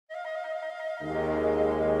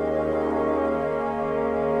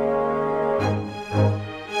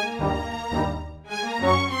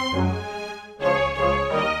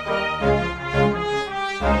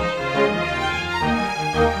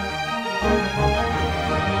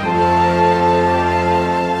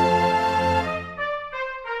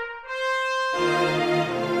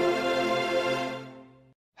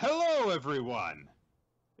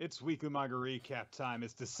It's Weekly Manga Recap time.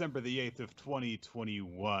 It's December the 8th of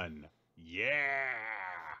 2021. Yeah!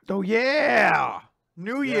 Oh, yeah!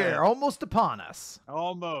 New Year, almost upon us.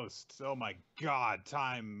 Almost. Oh my god,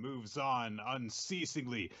 time moves on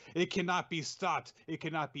unceasingly. It cannot be stopped. It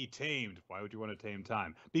cannot be tamed. Why would you want to tame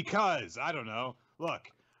time? Because, I don't know.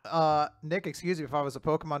 Look. Nick, excuse me, if I was a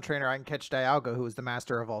Pokemon trainer, I can catch Dialga, who is the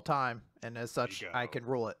master of all time, and as such, I can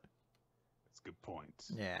rule it. That's a good point.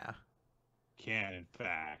 Yeah. Can, in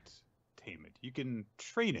fact, tame it. You can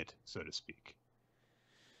train it, so to speak.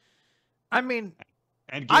 I mean...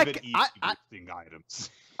 And give it easy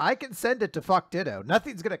items. I can send it to Fuck Ditto.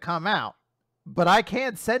 Nothing's going to come out. But I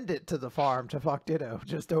can send it to the farm to Fuck Ditto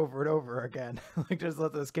just over and over again. Like, just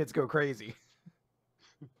let those kids go crazy.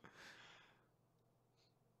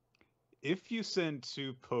 If you send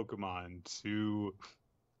 2 Pokemon to...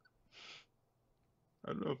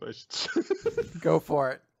 I don't know if I should... Go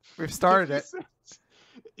for it. We've started it.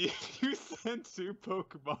 If you send 2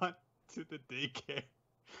 Pokemon to the daycare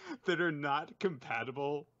that are not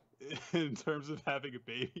compatible in terms of having a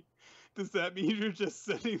baby, does that mean you're just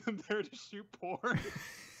sending them there to shoot porn?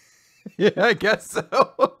 Yeah, I guess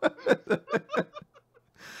so.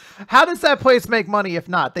 How does that place make money if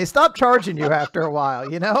not? They stop charging you after a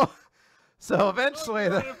while, you know? So eventually...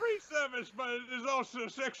 It's a free service, but it is also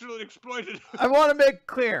sexually exploited. I want to make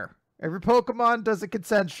clear. Every Pokemon does it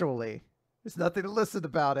consensually. There's nothing illicit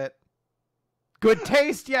about it. Good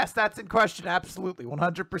taste? Yes, that's in question. Absolutely.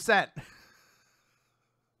 100%.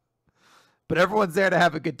 But everyone's there to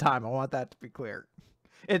have a good time. I want that to be clear.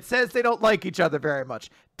 It says they don't like each other very much.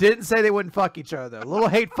 Didn't say they wouldn't fuck each other. A little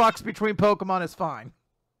hate fucks between Pokemon is fine.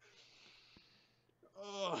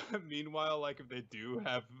 Meanwhile, like, if they do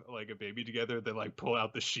have, like, a baby together, they, like, pull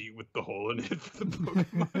out the sheet with the hole in it for the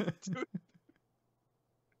Pokemon to...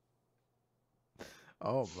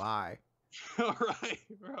 Oh, my. All right,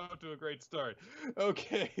 we're off to a great start.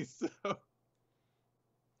 Okay, so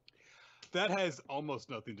that has almost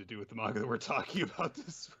nothing to do with the manga that we're talking about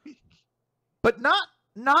this week. But not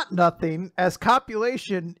nothing, as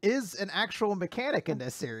copulation is an actual mechanic in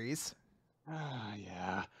this series.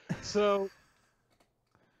 Yeah. So,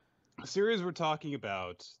 the series we're talking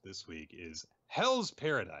about this week is Hell's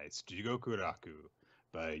Paradise, Jigokuraku,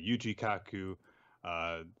 by Yuji Kaku.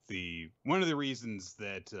 One of the reasons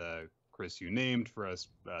that Chris, you named for us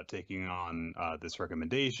taking on this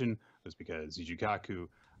recommendation was because Yuji Kaku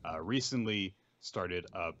recently started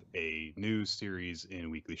up a new series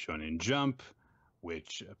in Weekly Shonen Jump,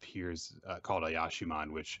 which appears called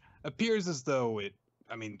Ayashiman, which appears as though it.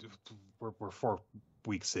 I mean, we're 4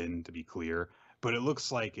 weeks in, to be clear, but it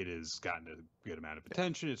looks like it has gotten a good amount of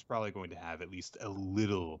attention. It's probably going to have at least a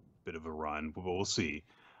little bit of a run, but we'll see.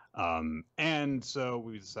 And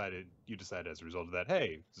so you decided as a result of that,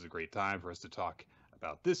 hey, this is a great time for us to talk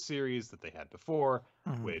about this series that they had before,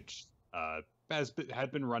 which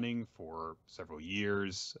had been running for several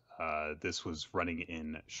years. This was running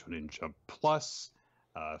in Shonen Jump Plus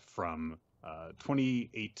from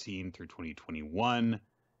 2018 through 2021,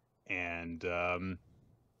 and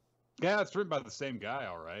yeah, it's written by the same guy.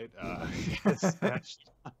 All right.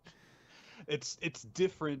 It's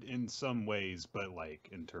different in some ways, but like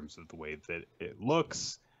in terms of the way that it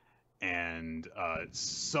looks and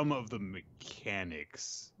some of the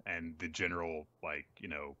mechanics and the general, like, you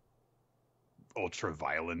know, ultra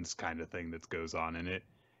violence kind of thing that goes on in it.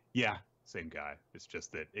 Yeah, same guy. It's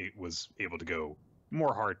just that it was able to go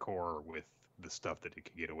more hardcore with the stuff that it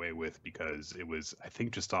could get away with because it was, I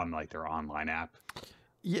think, just on like their online app.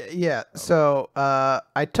 Yeah. So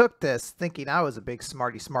I took this thinking I was a big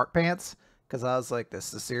smarty smart pants. Because I was like, this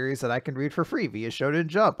is a series that I can read for free via Shonen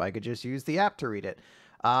Jump. I could just use the app to read it.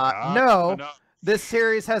 No, this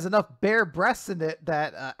series has enough bare breasts in it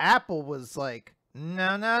that Apple was like,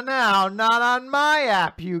 no, not on my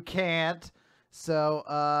app, you can't. So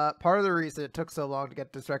part of the reason it took so long to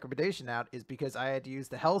get this recommendation out is because I had to use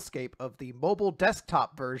the hellscape of the mobile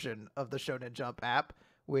desktop version of the Shonen Jump app,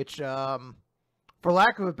 which, for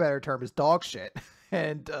lack of a better term, is dog shit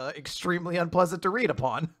and extremely unpleasant to read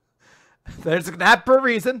upon. There's an app for a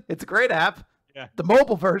reason. It's a great app. Yeah. The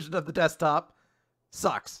mobile version of the desktop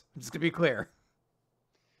sucks. I'm just gonna be clear.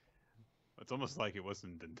 It's almost like it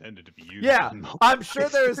wasn't intended to be used. Yeah, I'm sure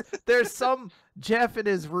there's some Jeff in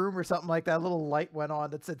his room or something like that. A little light went on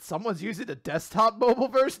that said someone's using a desktop mobile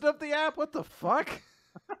version of the app. What the fuck?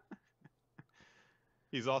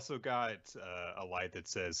 He's also got a light that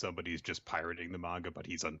says somebody's just pirating the manga, but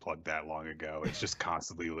he's unplugged that long ago. It's just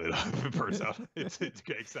constantly lit up. It burns out. It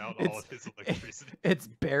takes out all of his electricity. It's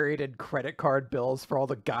buried in credit card bills for all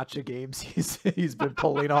the gacha games he's been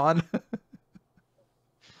pulling on.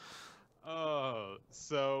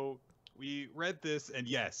 So we read this, and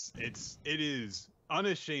yes, it is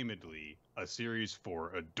unashamedly a series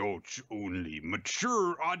for adults only,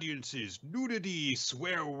 mature audiences, nudity,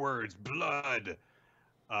 swear words, blood.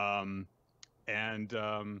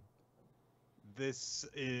 This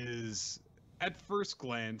is at first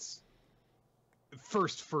glance, I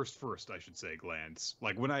should say glance.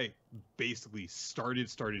 Like when I basically started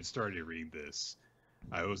reading this,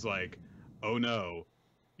 I was like, oh no,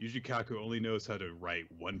 Yuji Kaku only knows how to write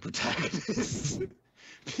one protagonist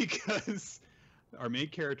because our main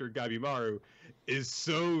character Gabimaru is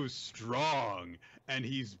so strong, and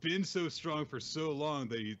he's been so strong for so long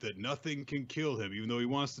that nothing can kill him, even though he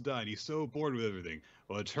wants to die, and he's so bored with everything.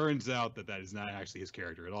 Well, it turns out that is not actually his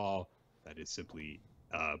character at all. That is simply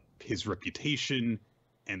his reputation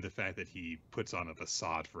and the fact that he puts on a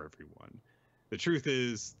facade for everyone. The truth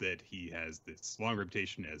is that he has this long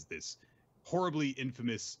reputation as this horribly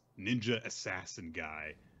infamous ninja assassin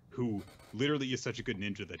guy who literally is such a good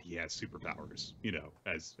ninja that he has superpowers, you know,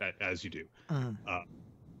 as you do.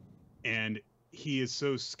 And he is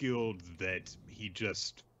so skilled that he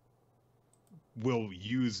just will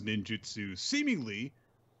use ninjutsu seemingly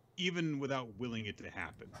even without willing it to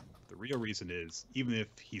happen. The real reason is, even if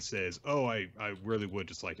he says, oh, I really would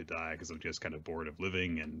just like to die because I'm just kind of bored of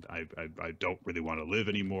living and I don't really want to live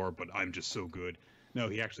anymore, but I'm just so good. No,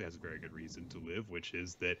 he actually has a very good reason to live, which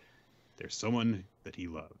is that there's someone that he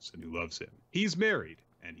loves and who loves him. He's married,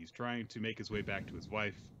 and he's trying to make his way back to his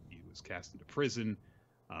wife. He was cast into prison,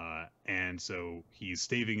 and so he's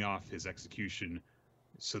staving off his execution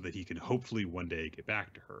so that he can hopefully one day get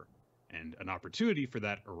back to her. And an opportunity for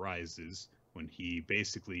that arises when he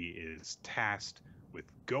basically is tasked with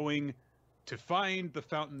going to find the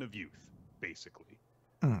Fountain of Youth, basically.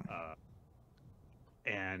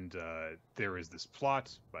 And there is this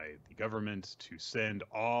plot by the government to send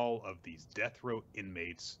all of these death row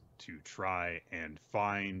inmates to try and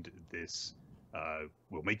find this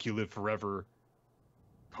will make you live forever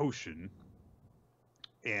potion.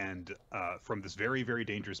 And from this very, very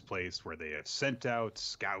dangerous place where they have sent out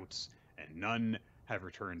scouts and none have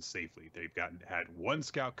returned safely. They've had one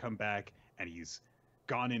scout come back and he's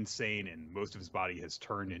gone insane and most of his body has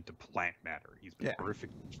turned into plant matter. He's been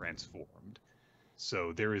perfectly transformed.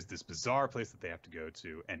 So there is this bizarre place that they have to go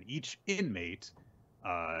to, and each inmate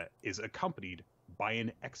is accompanied by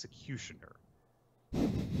an executioner.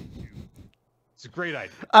 It's a great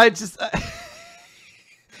idea.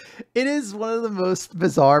 It is one of the most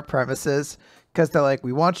bizarre premises, because they're like,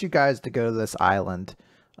 we want you guys to go to this island.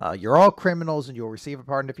 You're all criminals, and you'll receive a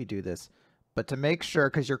pardon if you do this. But to make sure,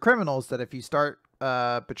 because you're criminals, that if you start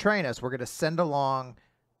betraying us, we're going to send along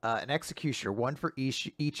an executioner, one for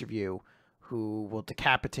each of you, who will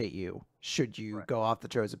decapitate you should you go off the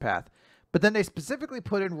chosen path. But then they specifically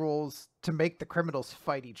put in rules to make the criminals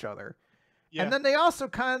fight each other. Yeah. And then they also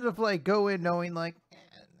kind of like go in knowing like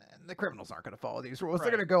the criminals aren't going to follow these rules. They're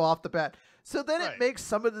going to go off the bat. So then it makes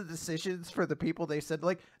some of the decisions for the people they send,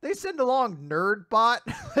 like they send along Nerdbot,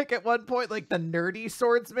 like at one point, like the nerdy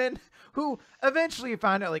swordsman who eventually you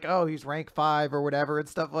find out like, oh, he's rank 5 or whatever and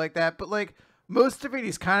stuff like that. But like most of it,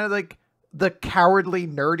 he's kind of like the cowardly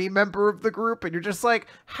nerdy member of the group, and you're just like,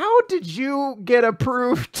 how did you get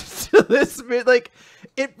approved to this? Like,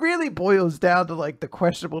 it really boils down to like the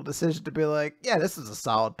questionable decision to be like, yeah, this is a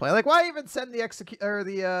solid plan. Like, why even send the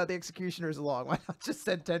executioners along? Why not just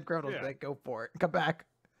send 10 criminals and go for it, come back,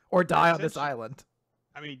 or die on this island?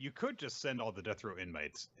 I mean, you could just send all the death row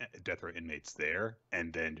inmates there,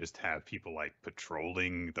 and then just have people like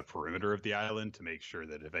patrolling the perimeter of the island to make sure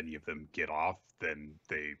that if any of them get off, then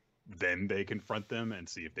they confront them and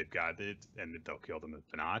see if they've got it, and they'll kill them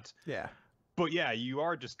if not. Yeah. But yeah, you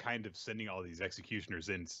are just kind of sending all these executioners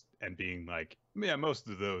in and being like, yeah, most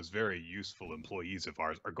of those very useful employees of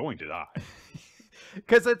ours are going to die.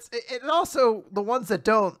 Because it also, the ones that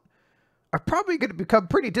don't are probably going to become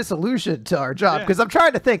pretty disillusioned to our job. Because I'm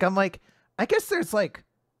trying to think, I'm like, I guess there's like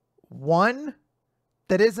one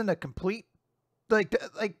that isn't a complete,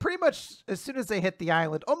 like pretty much as soon as they hit the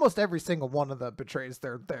island, almost every single one of them betrays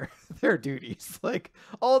their duties. Like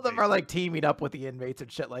all of them are like teaming up with the inmates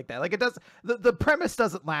and shit like that. Like it does, the premise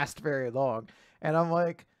doesn't last very long. And I'm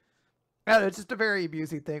like, I don't know, it's just a very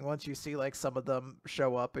amusing thing once you see like some of them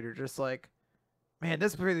show up and you're just like, man,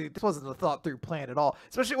 this wasn't a thought through plan at all.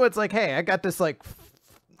 Especially when it's like, hey, I got this like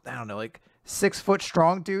I don't know, like 6 foot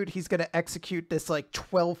strong dude. He's gonna execute this like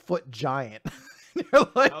 12-foot giant. You're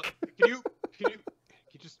like, can you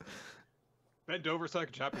just bend over so I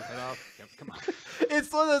can chop your head off? Yep, come on.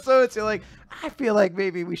 It's one of those moments you're like, I feel like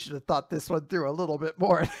maybe we should have thought this one through a little bit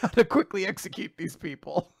more on how to quickly execute these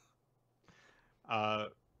people.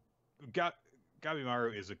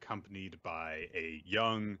 Gabimaru is accompanied by a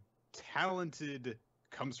young, talented,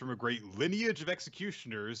 comes from a great lineage of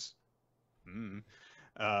executioners,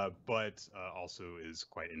 but also is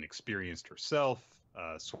quite inexperienced herself,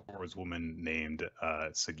 swordswoman named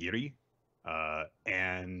Sagiri.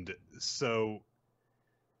 And so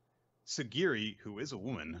Sagiri, who is a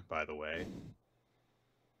woman, by the way,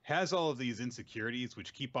 has all of these insecurities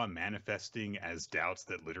which keep on manifesting as doubts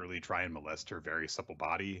that literally try and molest her very supple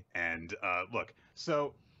body. And look,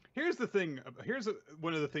 so here's the thing.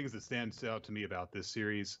 One of the things that stands out to me about this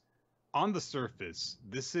series. On the surface,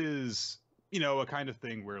 this is, a kind of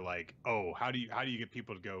thing where like, oh, how do you get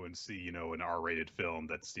people to go and see, an R-rated film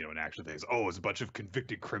that's, an action thing? Oh, it's a bunch of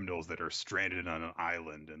convicted criminals that are stranded on an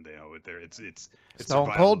island, and it's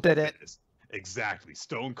Stone Cold did it. Exactly.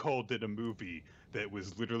 Stone Cold did a movie that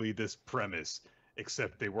was literally this premise,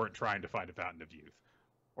 except they weren't trying to find a fountain of youth.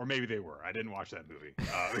 Or maybe they were. I didn't watch that movie.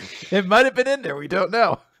 It might have been in there. We don't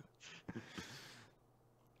know.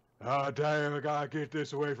 Oh, damn, I gotta get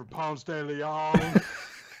this away from Ponce de Leon.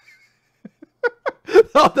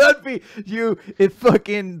 Oh, that'd be you if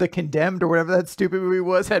fucking The Condemned or whatever that stupid movie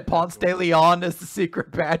was had Ponce de Leon as the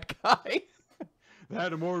secret bad guy.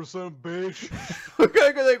 That immortal son of a bitch.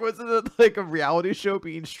 Like, wasn't it like a reality show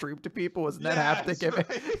being streamed to people? Wasn't that half the gimmick?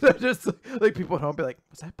 Right. Just like people at home be like,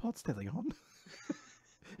 was that Ponce de Leon?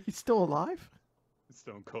 He's still alive?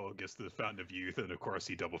 Stone Cold gets to the fountain of youth, and of course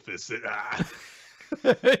he double fists it. Ah.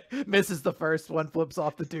 Misses the first one, flips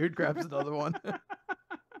off the dude, grabs another one.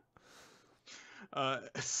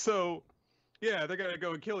 So, yeah, they're gonna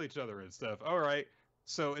go and kill each other and stuff. All right.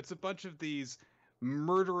 So it's a bunch of these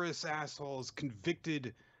murderous assholes,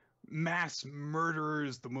 convicted mass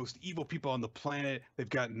murderers, the most evil people on the planet. They've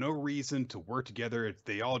got no reason to work together.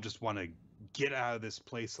 They all just want to get out of this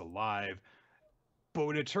place alive. But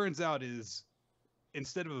what it turns out is,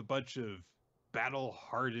 instead of a bunch of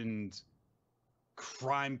battle-hardened,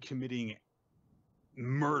 crime-committing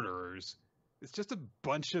murderers, it's just a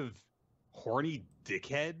bunch of horny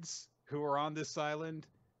dickheads who are on this island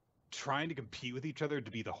trying to compete with each other to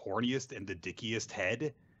be the horniest and the dickiest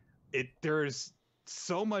head. There's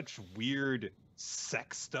so much weird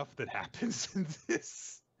sex stuff that happens in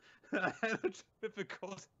this. It's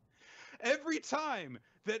difficult. Every time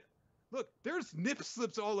that, look, there's nip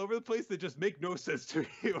slips all over the place that just make no sense to me,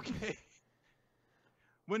 okay?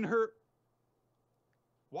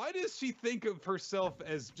 Why does she think of herself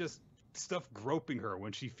as just stuff groping her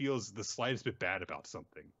when she feels the slightest bit bad about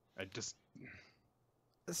something?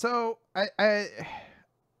 So I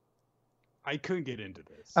couldn't get into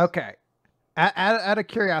this. Okay. Out of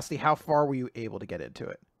curiosity, how far were you able to get into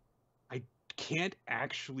it? I can't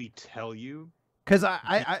actually tell you. Because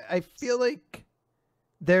I feel like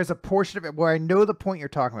there's a portion of it where I know the point you're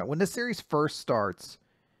talking about. When the series first starts,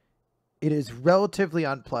 it is relatively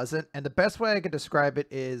unpleasant. And the best way I could describe it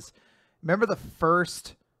is, remember the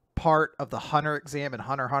first part of the Hunter exam in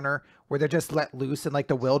Hunter x Hunter where they're just let loose in like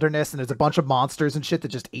the wilderness and there's a bunch of monsters and shit that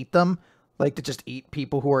just eat them, like to just eat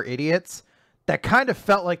people who are idiots? That kind of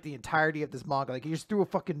felt like the entirety of this manga. Like you just threw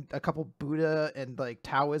a couple Buddha and like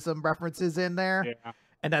Taoism references in there. Yeah.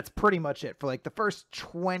 And that's pretty much it for like the first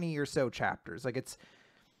 20 or so chapters. Like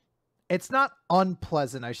it's not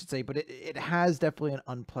unpleasant, I should say, but it has definitely an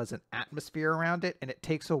unpleasant atmosphere around it. And it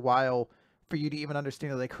takes a while for you to even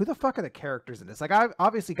understand, like, who the fuck are the characters in this? Like,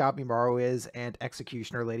 obviously Gabimaru is, and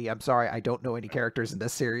Executioner Lady. I'm sorry, I don't know any characters in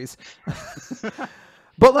this series.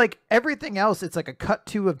 But, like, everything else, it's like a cut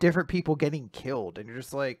to of different people getting killed. And you're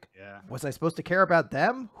just like, was I supposed to care about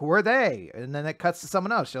them? Who are they? And then it cuts to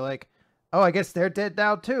someone else. You're like, oh, I guess they're dead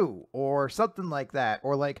now too. Or something like that.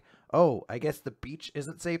 Or like, oh, I guess the beach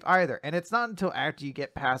isn't safe either. And it's not until after you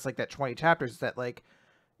get past, like, that 20 chapters that, like,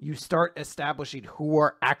 you start establishing who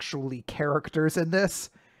are actually characters in this.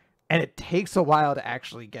 And it takes a while to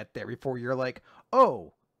actually get there before you're like,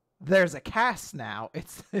 oh, there's a cast now.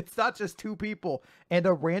 It's not just 2 people and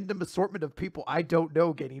a random assortment of people I don't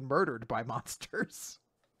know getting murdered by monsters.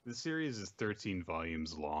 The series is 13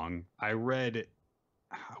 volumes long. I read,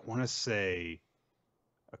 I want to say,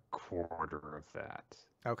 a quarter of that.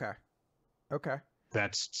 Okay.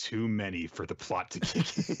 That's too many for the plot to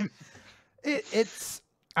kick in. It's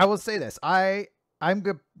I will say this. I'm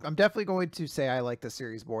good. I'm definitely going to say I like the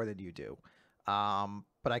series more than you do.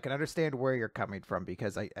 But I can understand where you're coming from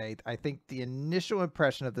because I think the initial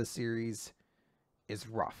impression of the series is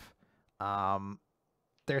rough. Um,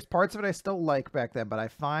 there's parts of it I still like back then, but I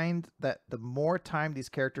find that the more time these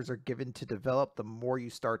characters are given to develop, the more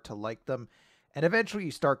you start to like them. And eventually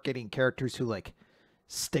you start getting characters who like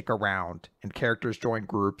stick around and characters join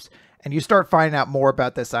groups and you start finding out more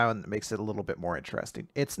about this island that makes it a little bit more interesting.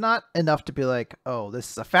 It's not enough to be like, oh,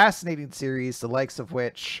 this is a fascinating series, the likes of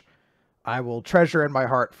which I will treasure in my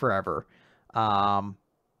heart forever. Um,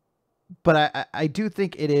 but I do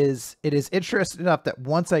think it is interesting enough that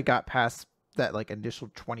once I got past that like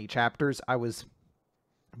initial 20 chapters, I was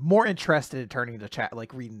more interested in turning to chat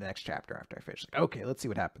like reading the next chapter after I finished. Like, okay, let's see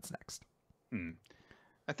what happens next.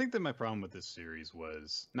 I think that my problem with this series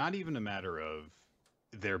was not even a matter of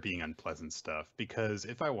there being unpleasant stuff, because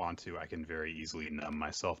if I want to, I can very easily numb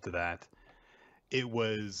myself to that. It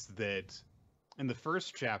was that in the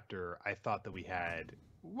first chapter, I thought that we had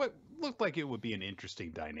what looked like it would be an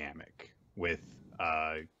interesting dynamic with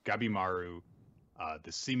Gabimaru,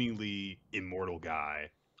 the seemingly immortal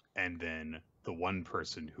guy, and then the one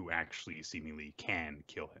person who actually seemingly can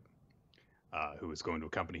kill him, who is going to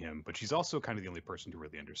accompany him. But she's also kind of the only person who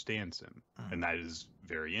really understands him, and that is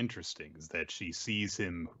very interesting. Is that she sees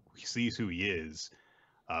him, sees who he is,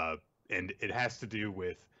 and it has to do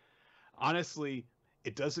with, honestly,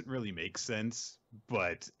 it doesn't really make sense,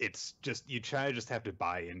 but it's just you try to just have to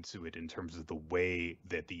buy into it in terms of the way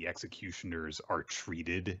that the executioners are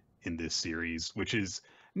treated in this series, which is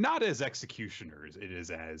not as executioners, it is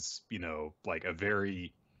as, like a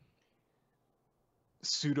very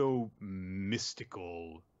pseudo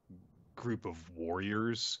mystical group of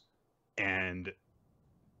warriors. And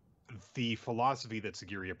the philosophy that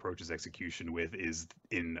Sagiri approaches execution with is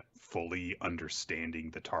in fully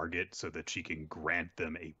understanding the target so that she can grant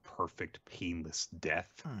them a perfect, painless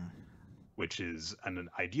death, which is an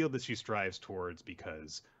ideal that she strives towards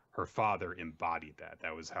because her father embodied that.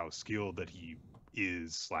 That was how skilled that he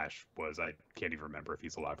is slash was. I can't even remember if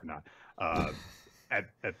he's alive or not.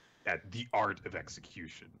 At the art of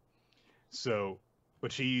execution. So,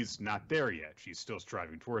 but she's not there yet. She's still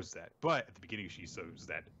striving towards that. But at the beginning, she shows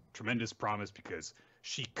that tremendous promise because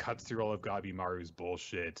she cuts through all of Gabimaru's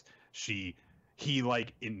bullshit. He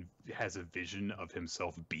like has a vision of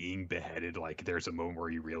himself being beheaded. Like there's a moment where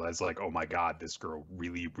he realizes like, oh my god, this girl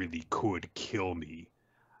really, really could kill me.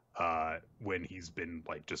 When he's been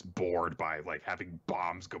like just bored by like having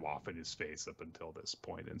bombs go off in his face up until this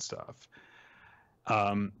point and stuff.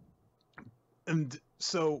 And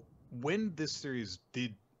so when this series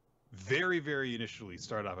did very, very initially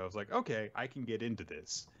start off, I was like, okay, I can get into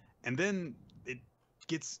this. And then it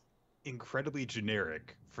gets incredibly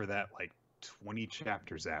generic for that like 20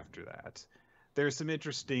 chapters after that. There's some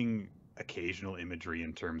interesting occasional imagery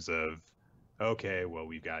in terms of, okay, well,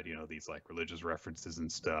 we've got, these like religious references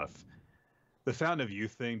and stuff. The Fountain of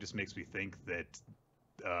Youth thing just makes me think that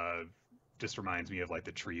just reminds me of like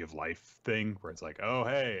the Tree of Life thing, where it's like, oh,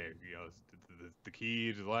 hey, the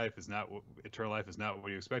key to life is not eternal life is not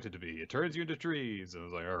what you expect it to be. It turns you into trees. And I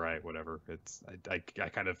was like, all right, whatever. It's I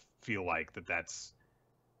kind of feel like that's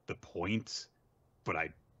the point, but I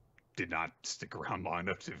did not stick around long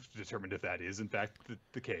enough to determine if that is in fact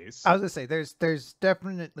the case. I was gonna say there's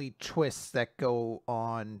definitely twists that go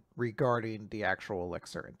on regarding the actual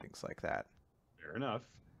elixir and things like that. Fair enough.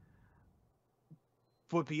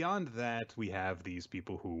 But beyond that, we have these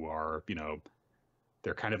people who are,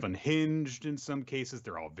 they're kind of unhinged in some cases.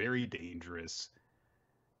 They're all very dangerous.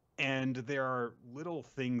 And there are little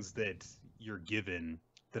things that you're given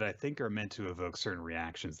that I think are meant to evoke certain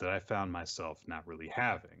reactions that I found myself not really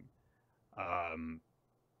having.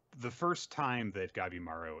 The first time that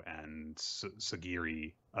Gabimaru and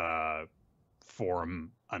Sagiri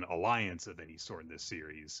form an alliance of any sort in this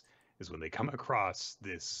series is when they come across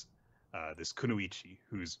this Kunoichi,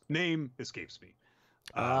 whose name escapes me.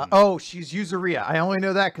 She's Yuzuriha. I only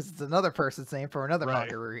know that because it's another person's name for another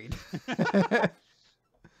manga we read.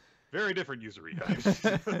 Very different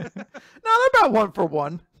Yuzuriha. No, they're about one for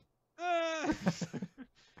one. I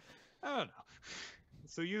don't know.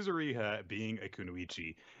 So Yuzuriha, being a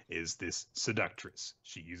Kunoichi, is this seductress.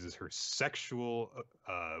 She uses her sexual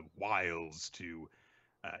wiles to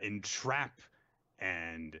entrap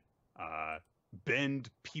and bend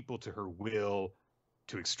people to her will,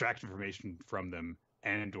 to extract information from them,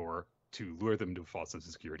 and or to lure them to a false sense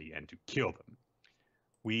of security and to kill them.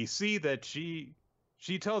 We see that she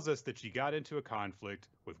tells us that she got into a conflict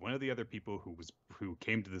with one of the other people who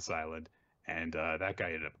came to this island, and that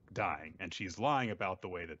guy ended up dying. And she's lying about the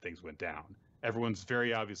way that things went down. everyone's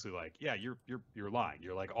very obviously like, yeah, you're lying.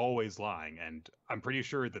 You're like always lying, and I'm pretty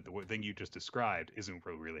sure that the thing you just described isn't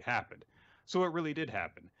what really happened. So it really did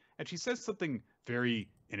happen. And she says something very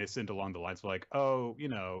innocent along the lines of like, oh,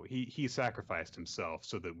 he sacrificed himself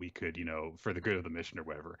so that we could, for the good of the mission or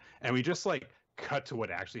whatever. And we just like cut to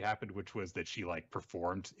what actually happened, which was that she like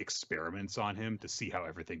performed experiments on him to see how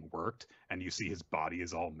everything worked. And you see his body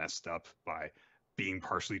is all messed up by being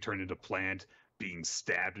partially turned into plant, being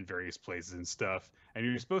stabbed in various places and stuff. And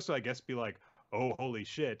you're supposed to, I guess, be like, oh, holy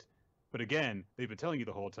shit. But again, they've been telling you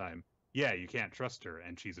the whole time, yeah, you can't trust her,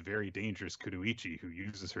 and she's a very dangerous kunoichi who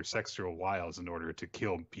uses her sexual wiles in order to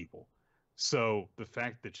kill people. So the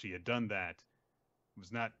fact that she had done that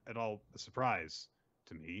was not at all a surprise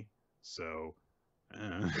to me. So,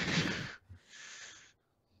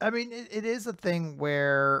 I mean, it is a thing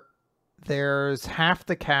where there's half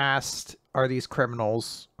the cast are these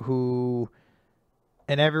criminals who,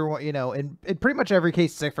 and everyone, in pretty much every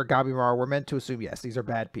case, except for Gabimaru, we're meant to assume, yes, these are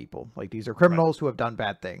bad people. Like, these are criminals who have done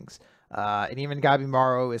bad things. And even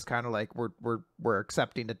Gabimaru is kind of like, we're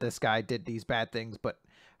accepting that this guy did these bad things, but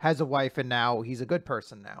has a wife, and now he's a good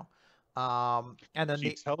person now. And then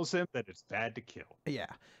she tells him that it's bad to kill. Yeah.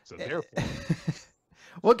 So therefore,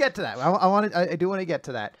 we'll get to that. I do want to get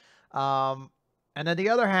to that. And then the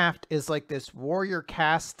other half is like this warrior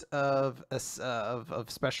cast of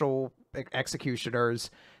special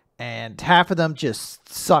executioners, and half of them just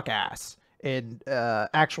suck ass in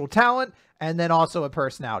actual talent, and then also in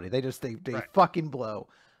personality. They fucking blow.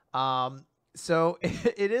 So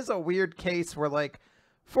it is a weird case where, like,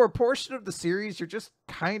 for a portion of the series, you're just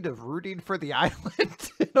kind of rooting for the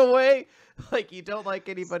island in a way. Like, you don't like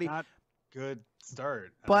anybody. It's not good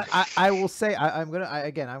start. But I will say, I'm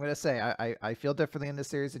gonna say I feel differently in this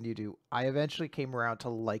series than you do. I eventually came around to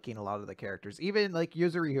liking a lot of the characters, even like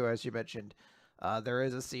Yuzurihu, as you mentioned. There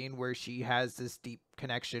is a scene where she has this deep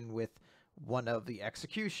connection with one of the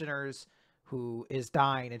executioners who is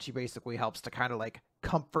dying, and she basically helps to kind of like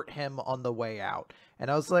comfort him on the way out. And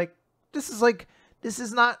I was like, this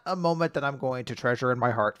is not a moment that I'm going to treasure in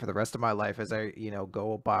my heart for the rest of my life as I,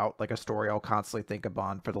 go about like a story I'll constantly think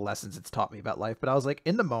upon for the lessons it's taught me about life. But I was like,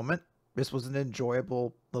 in the moment, this was an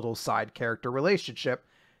enjoyable little side character relationship,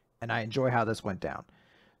 and I enjoy how this went down.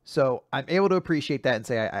 So I'm able to appreciate that and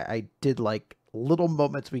say I did like little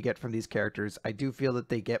moments we get from these characters. I do feel that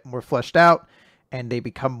they get more fleshed out and they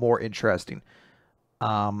become more interesting.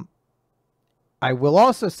 I will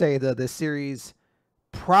also say that this series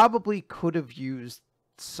probably could have used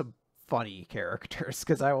some funny characters,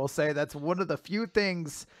 because I will say that's one of the few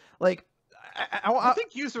things, like, I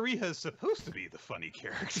think Yuzuriha is supposed to be the funny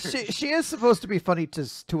character. She is supposed to be funny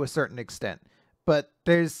to a certain extent, but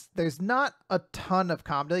there's not a ton of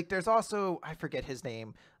comedy. Like, there's also, I forget his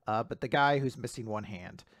name, but the guy who's missing one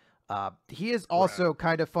hand. He is also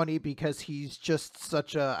kind of funny because he's just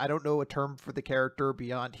such a, I don't know a term for the character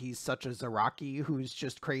beyond he's such a Zaraki who's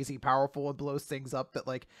just crazy powerful and blows things up, that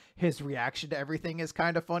like his reaction to everything is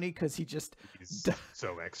kind of funny because he's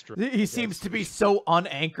so extra. He seems to be so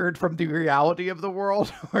unanchored from the reality of the world,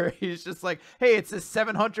 where he's just like, hey, it's this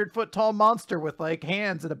 700-foot tall monster with like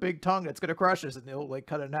hands and a big tongue that's gonna crush us, and he'll like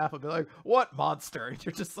cut it in half and be like, what monster? And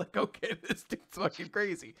you're just like, okay, this dude's fucking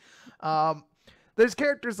crazy. There's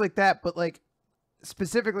characters like that, but like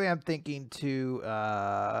specifically I'm thinking to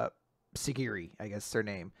Sigiri, I guess is her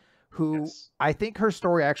name, who I think her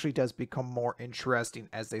story actually does become more interesting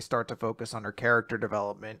as they start to focus on her character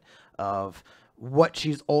development of what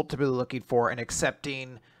she's ultimately looking for, and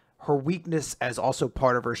accepting her weakness as also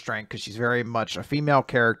part of her strength, because she's very much a female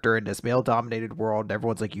character in this male-dominated world. And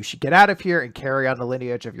everyone's like, you should get out of here and carry on the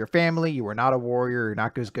lineage of your family. You are not a warrior. You're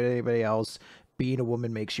not as good as anybody else. Being a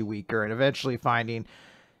woman makes you weaker. And eventually finding,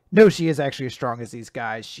 no, she is actually as strong as these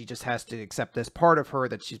guys. She just has to accept this part of her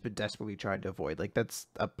that she's been desperately trying to avoid. Like, that's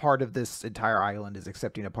a part of this entire island, is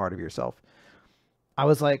accepting a part of yourself. I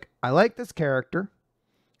was like, I like this character.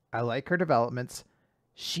 I like her developments.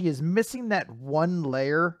 She is missing that one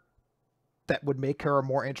layer that would make her a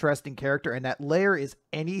more interesting character, and that layer is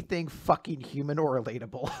anything fucking human or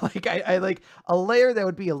relatable. Like, I like a layer that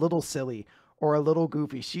would be a little silly or a little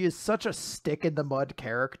goofy. She is such a stick in the mud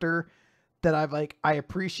character that I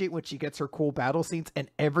appreciate when she gets her cool battle scenes,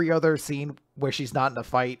 and every other scene where she's not in a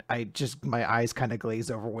fight, my eyes kind of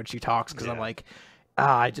glaze over when she talks, because I'm like,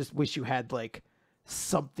 I just wish you had like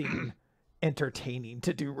something entertaining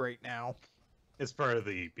to do right now. It's part of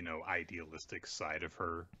the, idealistic side of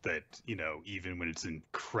her that, even when it's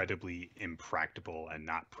incredibly impractical and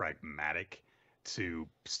not pragmatic to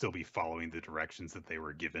still be following the directions that they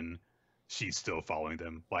were given, she's still following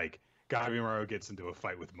them. Like, Gabimaru gets into a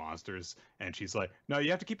fight with monsters, and she's like, no, you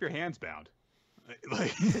have to keep your hands bound.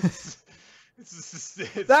 Like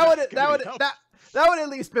that would at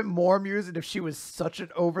least been more amusing if she was such an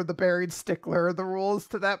over the buried stickler of the rules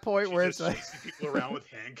to that point she where just it's like chasing people around with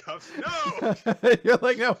handcuffs. No, you're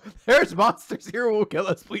like, no, there's monsters here who will kill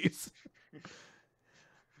us, please.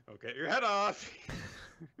 Okay, your head off.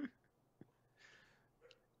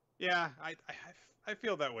 Yeah, I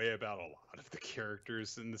feel that way about a lot of the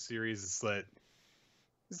characters in the series. It's that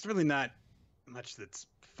there's really not much that's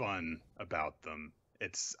fun about them.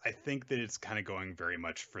 I think that it's kind of going very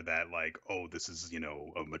much for that, like, oh, this is,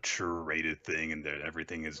 a mature rated thing, and that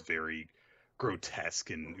everything is very grotesque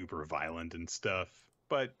and uber violent and stuff.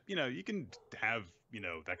 But, you can have,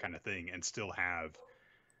 that kind of thing and still have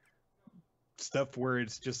stuff where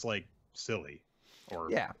it's just like silly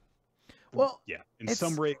or yeah. Well, yeah, in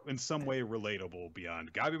some way relatable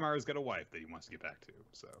beyond Gabimaru's got a wife that he wants to get back to.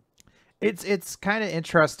 So it's kind of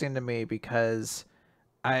interesting to me because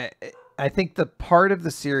I think the part of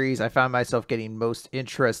the series I found myself getting most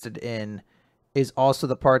interested in is also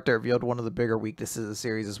the part that revealed one of the bigger weaknesses of the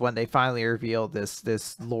series, is when they finally revealed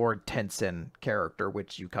this Lord Tensen character,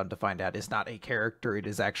 which you come to find out is not a character. It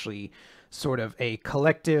is actually sort of a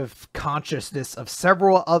collective consciousness of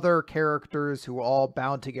several other characters who are all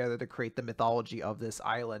bound together to create the mythology of this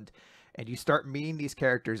island. And you start meeting these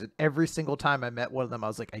characters, and every single time I met one of them, I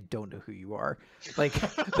was like, I don't know who you are. Like,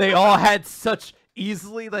 they all had such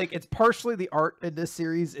easily, like, it's partially the art in this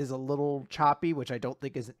series is a little choppy, which I don't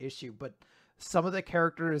think is an issue, but some of the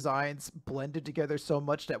character designs blended together so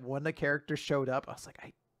much that when the character showed up, I was like,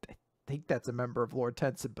 I think that's a member of Lord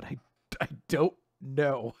Tensen, but I don't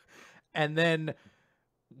know. And then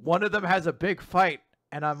one of them has a big fight,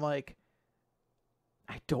 and I'm like,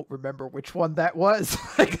 I don't remember which one that was.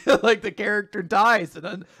 like the character dies, and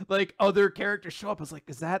then like other characters show up. I was like,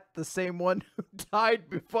 is that the same one who died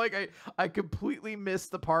before? Like I completely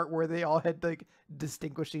missed the part where they all had like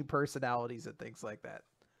distinguishing personalities and things like that.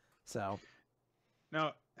 So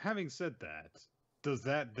now, having said that, does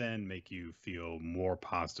that then make you feel more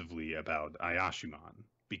positively about Ayashimon?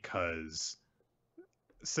 Because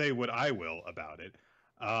say what I will about it,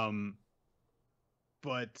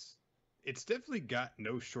 but it's definitely got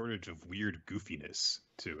no shortage of weird goofiness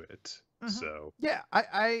to it. Mm-hmm. So yeah,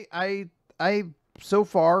 I so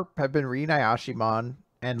far have been reading Ayashimon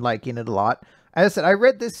and liking it a lot. As I said, I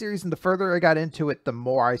read this series, and the further I got into it, the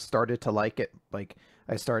more I started to like it. Like,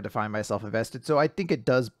 I started to find myself invested. So I think it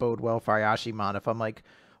does bode well for Ayashimon. If I'm like,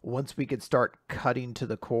 once we could start cutting to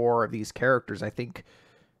the core of these characters, I think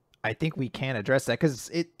we can address that, because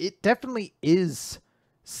it definitely is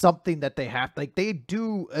something that they have. Like, they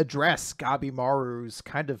do address Gabimaru's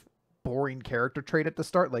kind of boring character trait at the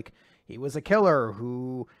start. Like, he was a killer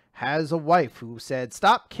who has a wife who said,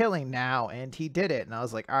 stop killing now, and he did it. And I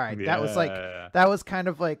was like, all right, yeah. that was kind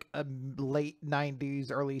of like a late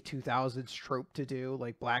 90s, early 2000s trope to do,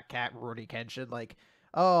 like Black Cat, Rurouni Kenshin, like,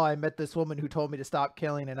 oh, I met this woman who told me to stop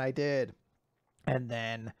killing, and I did. And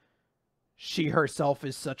then she herself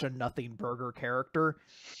is such a nothing burger character,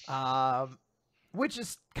 which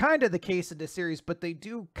is kind of the case in this series, but they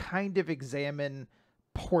do kind of examine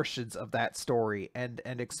portions of that story and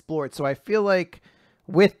explore it. So I feel like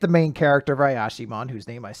with the main character of Ayashimon, whose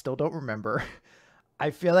name I still don't remember, I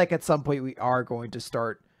feel like at some point we are going to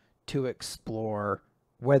start to explore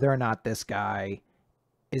whether or not this guy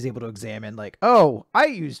is able to examine, like, oh, I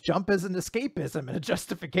use jump as an escapism and a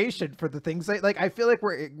justification for the things like I feel like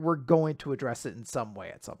we're going to address it in some way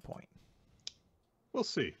at some point. We'll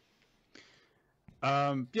see.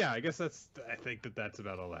 Yeah, I guess I think that's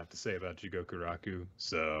about all I have to say about Jigokuraku.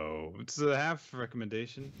 So it's a half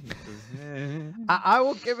recommendation. I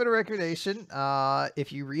will give it a recommendation.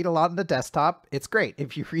 If you read a lot on the desktop, it's great.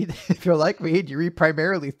 If you're like me and you read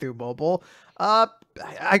primarily through mobile, I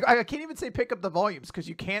can't even say pick up the volumes, because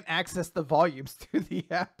you can't access the volumes through the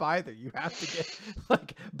app either. You have to get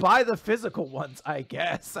buy the physical ones, I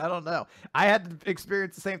guess. I don't know. I had to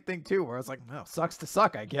experience the same thing too, where I was like, no, sucks to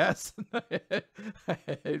suck, I guess.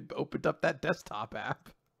 I opened up that desktop app,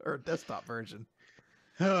 or desktop version.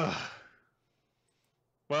 Well,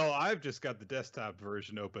 I've just got the desktop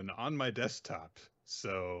version open on my desktop,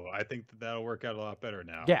 so I think that'll work out a lot better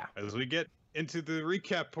now. Yeah. As we get into the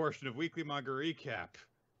recap portion of Weekly Manga Recap,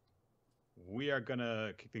 we are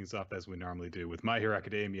gonna kick things off as we normally do with My Hero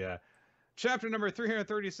Academia, chapter number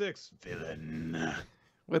 336, Villain,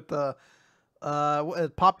 with the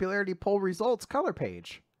popularity poll results color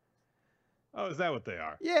page. Oh, is that what they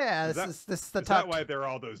are? Yeah, is that why there are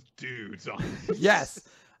all those dudes on this? Yes.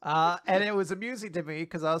 And it was amusing to me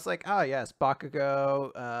because I was like, oh yes,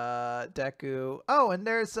 Bakugo, Deku. Oh, and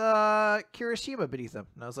there's Kirishima beneath them.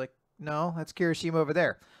 And I was like, no, that's Kirishima over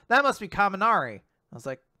there. That must be Kaminari. I was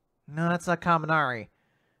like, no, that's not Kaminari.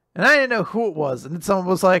 And I didn't know who it was. And then someone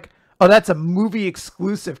was like, oh, that's a movie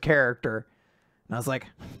exclusive character. And I was like,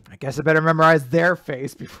 I guess I better memorize their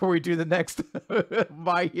face before we do the next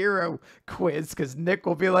My Hero quiz, because Nick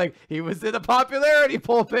will be like, he was in a popularity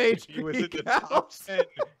poll page. He was in the top 10.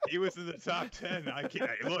 He was in the top 10. I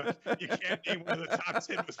can't look. You can't name one of the top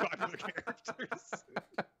 10 most popular characters.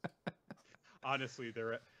 Honestly,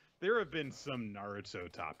 there have been some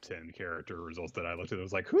Naruto top 10 character results that I looked at. I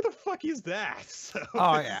was like, who the fuck is that? So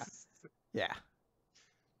oh yeah, yeah.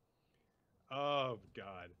 Oh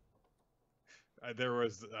god. There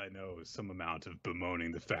was, I know, some amount of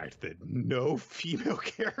bemoaning the fact that no female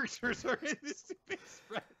characters are in this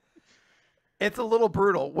spread. It's a little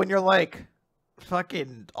brutal when you're like,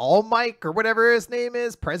 fucking All Mike or whatever his name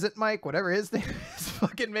is, Present Mike, whatever his name is,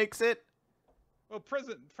 fucking makes it. Well,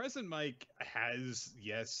 Present Mike has,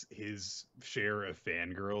 yes, his share of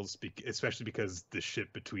fangirls, especially because the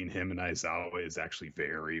ship between him and Aizawa is actually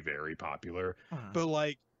very, very popular. But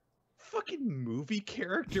like, fucking movie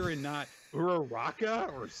character and not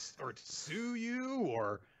Uraraka or Tsuyu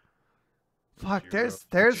or fuck.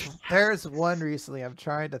 There's one recently I'm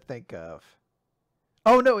trying to think of.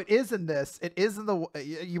 Oh no, it is in this. It is in the.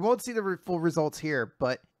 You won't see the full results here,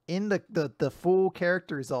 but in the full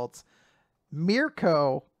character results,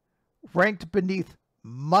 Mirko ranked beneath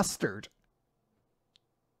Mustard.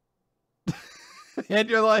 And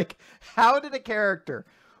you're like, how did a character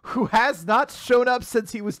who has not shown up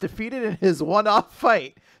since he was defeated in his one-off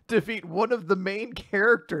fight defeat one of the main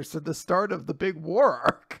characters at the start of the big war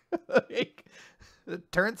arc? Like,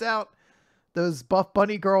 it turns out those Buff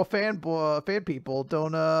Bunny Girl fan people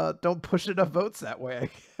don't push enough votes that way,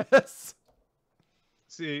 I guess.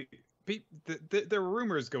 See, there were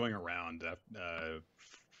rumors going around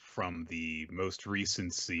from the most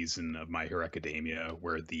recent season of My Hero Academia,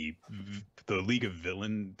 where the League of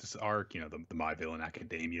Villains arc, the My Villain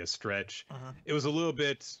Academia stretch, it was a little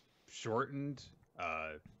bit shortened.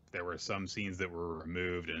 There were some scenes that were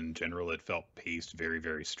removed, and in general it felt paced very,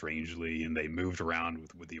 very strangely, and they moved around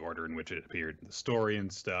with the order in which it appeared in the story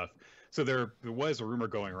and stuff. So there was a rumor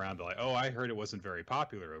going around that, like, oh, I heard it wasn't very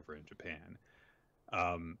popular over in Japan.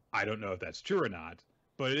 I don't know if that's true or not,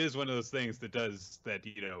 but it is one of those things that does that,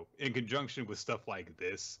 in conjunction with stuff like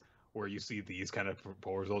this, where you see these kind of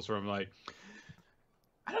poll results where I'm like,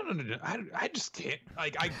 I don't know. I just can't.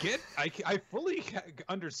 Like, I fully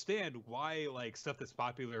understand why, like, stuff that's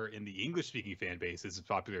popular in the English-speaking fan base is as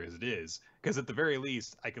popular as it is. Because at the very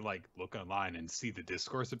least, I can, like, look online and see the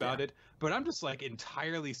discourse about it. But I'm just, like,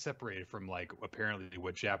 entirely separated from, like, apparently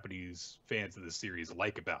what Japanese fans of the series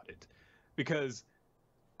like about it. Because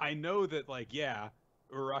I know that, like, yeah,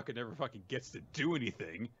 Uraraka never fucking gets to do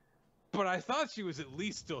anything, but I thought she was at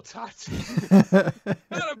least still Tatsu. Not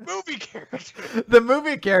a movie character. The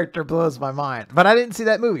movie character blows my mind, but I didn't see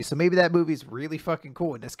that movie, so maybe that movie's really fucking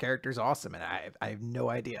cool and this character's awesome, and I have no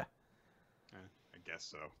idea. I guess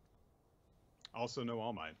so. Also, no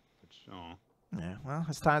All Might. Which, yeah, well,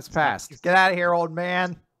 his time's passed. Get out of here, old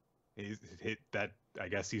man. He's hit that. I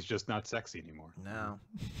guess he's just not sexy anymore. No.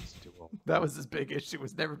 He's too old. That was his big issue,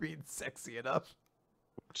 was never being sexy enough.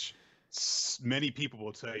 Which many people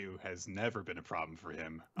will tell you has never been a problem for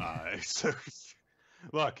him. So,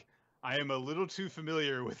 look, I am a little too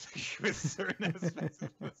familiar with certain aspects of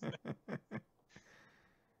this.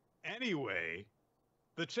 Anyway,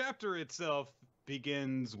 the chapter itself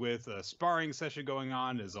begins with a sparring session going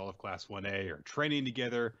on as all of Class 1A are training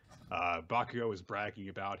together. Bakugo is bragging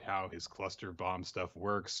about how his cluster bomb stuff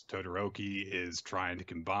works. Todoroki is trying to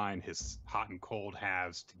combine his hot and cold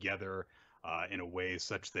halves together in a way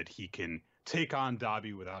such that he can take on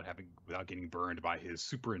Dabi without getting burned by his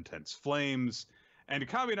super intense flames. And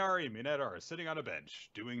Kaminari and Mineta are sitting on a bench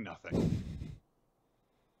doing nothing.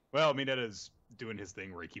 Well, Mineta's doing his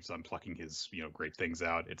thing where he keeps on plucking his great things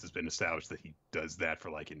out. It's been established that he does that for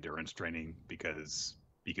like endurance training because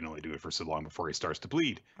he can only do it for so long before he starts to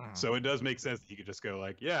bleed. So it does make sense that he could just go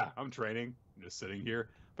like, yeah, I'm training, I'm just sitting here.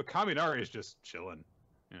 But Kaminari is just chilling,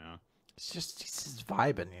 It's just he's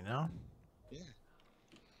vibing, Yeah.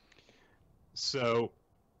 So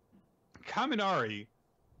Kaminari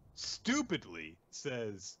stupidly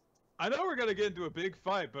says, I know we're gonna get into a big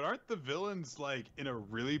fight, but aren't the villains like in a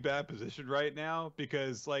really bad position right now?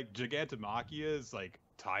 Because like Gigantomachia is like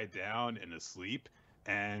tied down and asleep,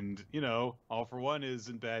 and All For One is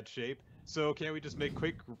in bad shape. So can't we just make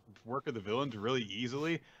quick work of the villains really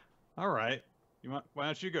easily? All right, why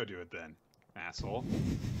don't you go do it then, asshole?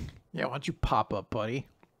 Yeah, why don't you pop up, buddy?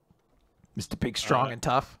 Mr. Big, Strong, and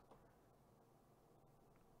Tough.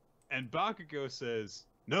 And Bakugo says,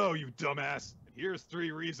 no, you dumbass. Here's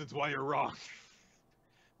 3 reasons why you're wrong.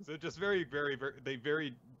 So just very, very, they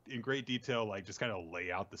very in great detail, like just kind of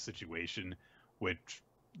lay out the situation, which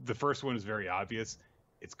the first one is very obvious.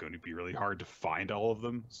 It's going to be really hard to find all of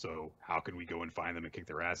them. So how can we go and find them and kick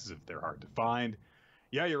their asses if they're hard to find?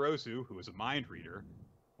 Yayorozu, who is a mind reader,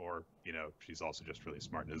 or, she's also just really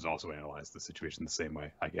smart and has also analyzed the situation the same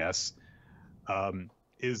way, I guess,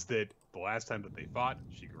 is that the last time that they fought,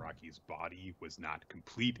 Shigaraki's body was not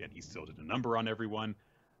complete and he still did a number on everyone.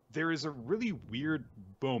 There is a really weird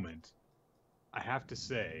moment, I have to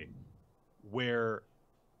say, where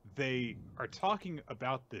they are talking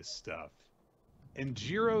about this stuff, and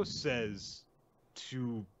Jiro says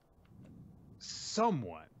to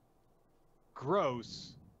someone,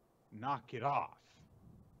 "Gross, knock it off."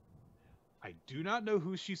 I do not know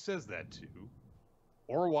who she says that to,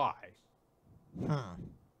 or why. I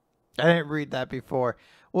didn't read that before.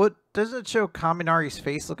 Well, doesn't it show Kaminari's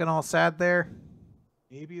face looking all sad there?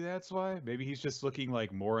 Maybe that's why. Maybe he's just looking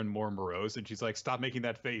like more and more morose, and she's like, "Stop making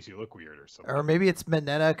that face. You look weird," or something. Or maybe it's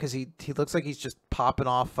Mineta because he looks like he's just popping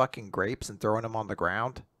off fucking grapes and throwing them on the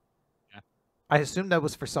ground. Yeah. I assumed that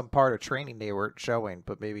was for some part of training they weren't showing,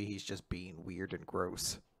 but maybe he's just being weird and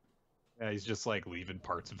gross. Yeah, he's just like leaving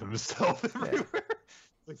parts of himself everywhere.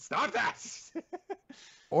 Like, stop that!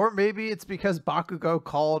 Or maybe it's because Bakugo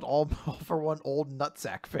called all for one old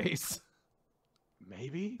nutsack face.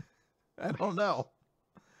 Maybe? I don't know.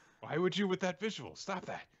 Why would you with that visual? Stop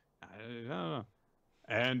that. I don't know.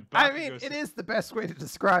 And I mean, it is the best way to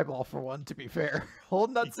describe all for one, to be fair.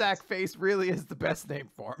 Old nutsack face really is the best name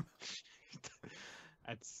for him.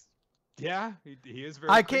 That's... Yeah, he is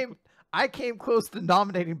very... I came close to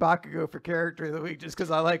nominating Bakugo for Character of the Week just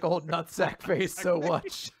because I like old nutsack face so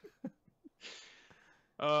much.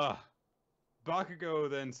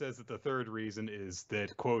 Bakugo then says that the third reason is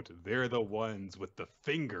that, quote, "they're the ones with the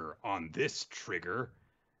finger on this trigger."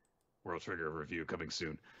 World Trigger review coming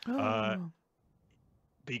soon.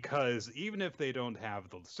 Because even if they don't have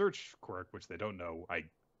the search quirk, which they don't know,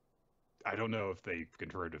 I don't know if they've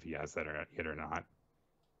confirmed if he has that or not.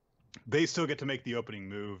 They still get to make the opening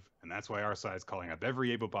move, and that's why our side's calling up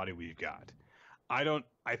every able body we've got.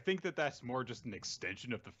 I think that that's more just an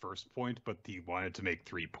extension of the first point, but he wanted to make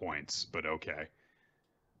 3 points, but okay.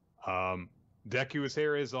 Deku's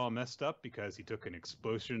hair is all messed up because he took an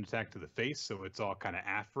explosion attack to the face, so it's all kind of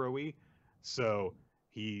afro-y. So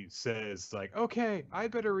he says, like, "Okay, I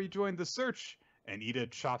better rejoin the search." And Ida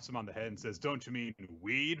chops him on the head and says, "Don't you mean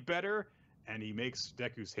we'd better?" And he makes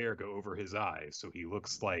Deku's hair go over his eyes, so he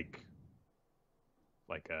looks like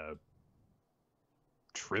a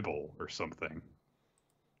tribble or something.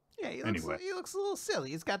 Yeah, he looks a little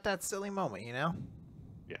silly. He's got that silly moment, you know?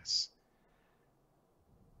 Yes.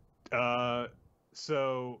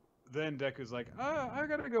 So then Deku's like, "I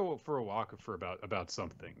gotta go for a walk about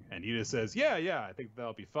something." And Ida says, yeah, I think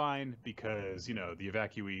that'll be fine because, the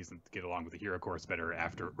evacuees get along with the hero course better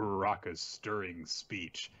after Uraraka's stirring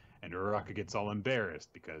speech. And Uraraka gets all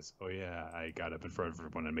embarrassed because, oh yeah, I got up in front of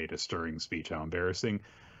everyone and made a stirring speech. How embarrassing.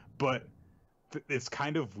 But it's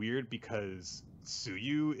kind of weird because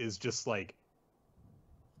Tsuyu is just like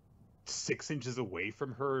 6 inches away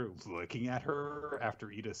from her, looking at her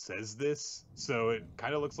after Ida says this. So it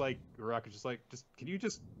kind of looks like Uraraka's just like, can you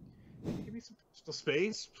just give me some personal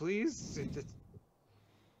space, please?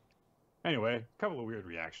 Anyway, a couple of weird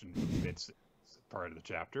reaction bits part of the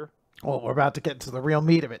chapter. Well, we're about to get to the real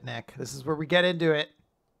meat of it, Nick. This is where we get into it.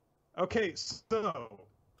 Okay, so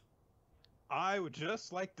I would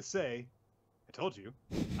just like to say, I told you.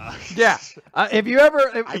 Yeah. If you ever...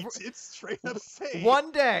 I did straight up say.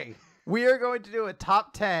 One day, we are going to do a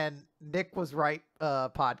top 10 Nick Was Right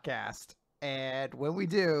podcast. And when we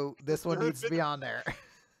do, this one needs to be on there.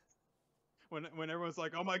 When everyone's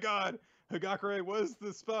like, "Oh my god, Hagakure was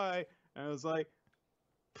the spy." And I was like,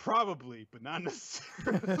 probably, but not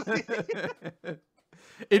necessarily.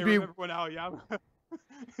 Remember when Aoyama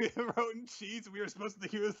wrote in cheese, we were supposed to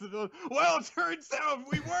think he was the villain? Well, it turns out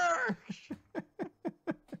we were!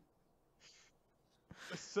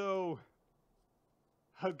 So,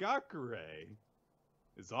 Hagakure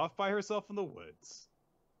is off by herself in the woods,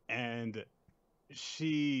 and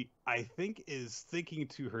she, I think, is thinking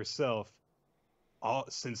to herself,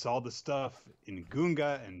 since all the stuff in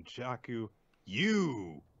Gunga and Jaku,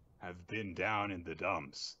 you have been down in the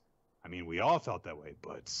dumps. I mean, we all felt that way,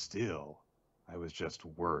 but still, I was just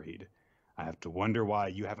worried. I have to wonder why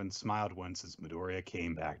you haven't smiled once since Midoriya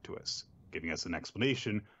came back to us, giving us an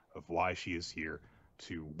explanation of why she is here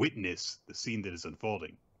to witness the scene that is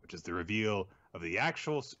unfolding, which is the reveal of the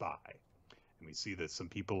actual spy. And we see that some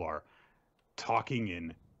people are talking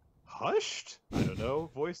in hushed. I don't know.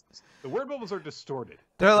 Voices. The word bubbles are distorted.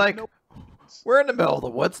 They're like, we're in the middle of the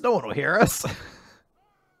woods. No one will hear us.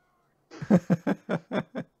 The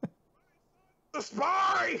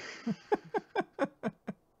spy!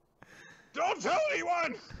 Don't tell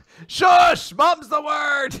anyone! Shush! Mum's the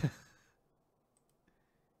word!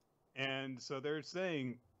 And so they're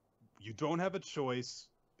saying, you don't have a choice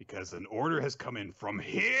because an order has come in from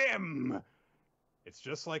him! It's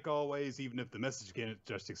just like always, even if the message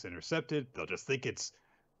just gets intercepted, they'll just think it's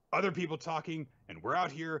other people talking, and we're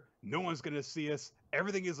out here, no one's gonna see us,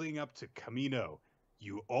 everything is leading up to Kamino.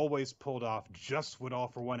 You always pulled off just what All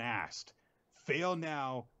for One asked. Fail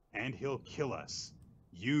now, and he'll kill us.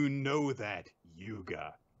 You know that,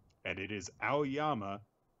 Yuga. And it is Aoyama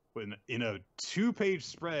in a 2-page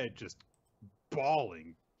spread, just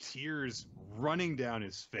bawling, tears running down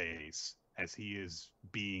his face as he is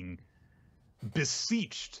being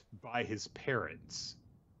beseeched by his parents,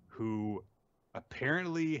 who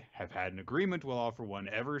apparently have had an agreement with All for One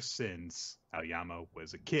ever since Aoyama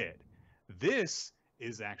was a kid. This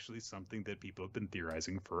is actually something that people have been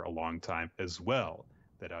theorizing for a long time as well,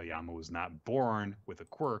 that Aoyama was not born with a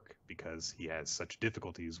quirk because he has such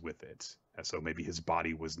difficulties with it. So maybe his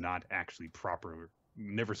body was not actually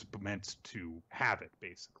never meant to have it,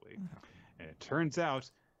 basically. And it turns out,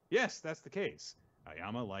 yes, that's the case.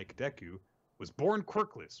 Aoyama, like Deku, was born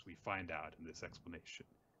quirkless, we find out in this explanation.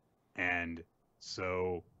 And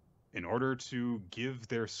so in order to give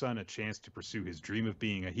their son a chance to pursue his dream of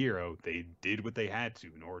being a hero, they did what they had to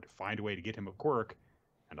in order to find a way to get him a quirk,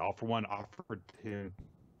 and All for One offered him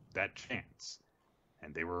that chance.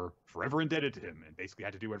 And they were forever indebted to him and basically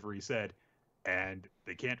had to do whatever he said, and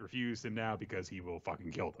they can't refuse him now because he will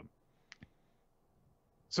fucking kill them.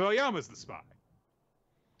 So Aoyama's the spy.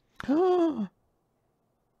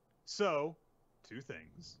 So, 3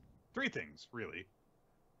 things, really.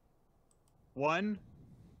 1,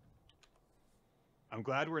 I'm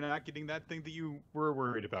glad we're not getting that thing that you were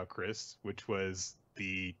worried about, Chris, which was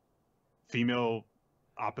the female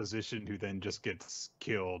opposition who then just gets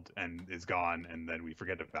killed and is gone, and then we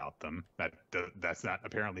forget about them. That's not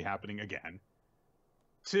apparently happening again.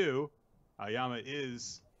 2, Aoyama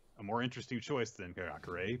is a more interesting choice than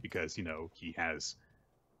Kagakure because, you know, he has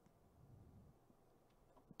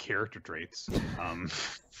character traits.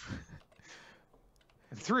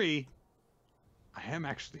 3, I am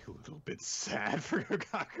actually a little bit sad for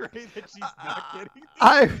Kagakure that she's not getting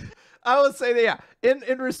this. I will say that, yeah.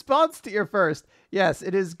 In response to your first, yes,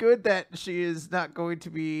 it is good that she is not going to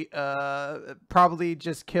be probably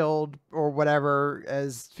just killed or whatever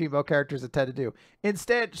as female characters tend to do.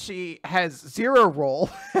 Instead, she has 0 role,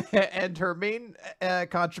 and her main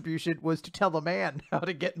contribution was to tell a man how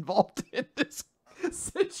to get involved in this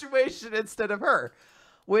situation instead of her.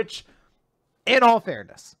 Which, in all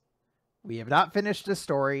fairness, we have not finished the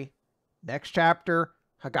story. Next chapter,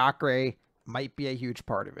 Hagakure might be a huge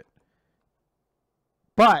part of it.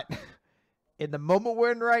 But in the moment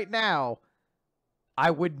we're in right now,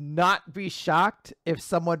 I would not be shocked if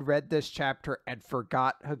someone read this chapter and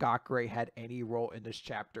forgot Hagakure had any role in this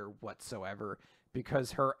chapter whatsoever,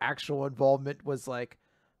 because her actual involvement was like,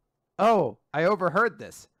 oh, I overheard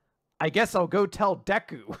this. I guess I'll go tell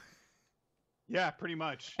Deku. Yeah, pretty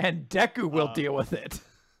much. And Deku will deal with it.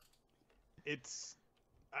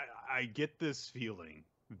 I get this feeling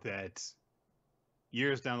that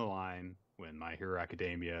years down the line, when My Hero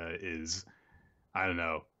Academia is, I don't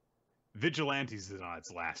know, Vigilantes is on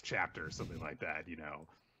its last chapter or something like that, you know,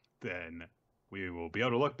 then we will be able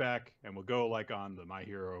to look back and we'll go like on the My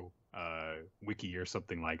Hero wiki or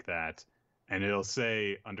something like that, and it'll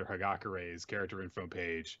say under Hagakure's character info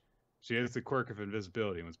page, she has the quirk of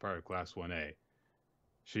invisibility and was part of Class 1A.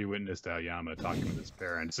 She witnessed Aoyama talking with his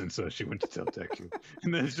parents, and so she went to tell Deku.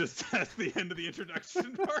 And then that's the end of the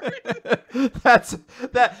introduction part.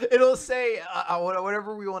 It'll say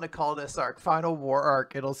whatever we want to call this arc, Final War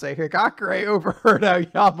arc. It'll say Hagakure overheard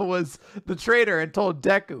Aoyama was the traitor and told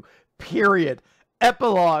Deku. Period.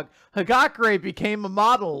 Epilogue. Hagakure became a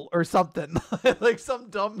model or something. Like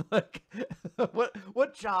some dumb like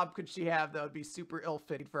what job could she have that would be super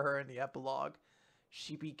ill-fitting for her in the epilogue?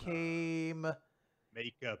 She became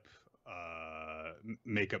makeup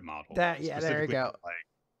model. That, yeah, there you go. Like,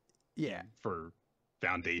 yeah, for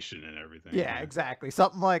foundation and everything. Yeah, exactly.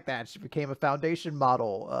 Something like that. She became a foundation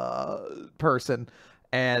model person,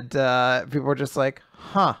 and people were just like,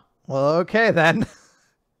 huh, well, okay then.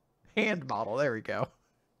 Hand model, there we go.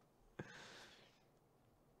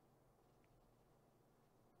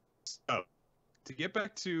 So, to get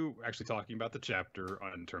back to actually talking about the chapter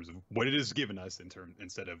in terms of what it has given us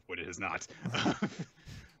instead of what it has not.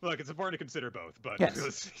 Look, it's important to consider both, but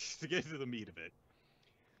yes. to get to the meat of it,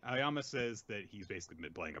 Aoyama says that he's basically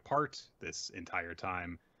been playing a part this entire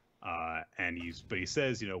time, but he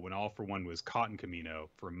says, when All for One was caught in Camino,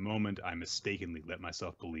 for a moment I mistakenly let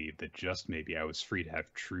myself believe that just maybe I was free to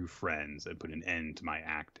have true friends and put an end to my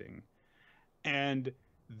acting. And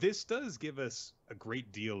this does give us a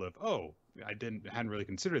great deal of, I hadn't really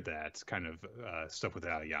considered that kind of stuff with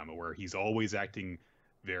Aoyama, where he's always acting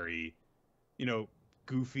very,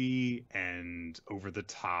 goofy and over the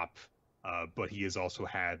top, but he has also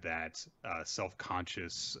had that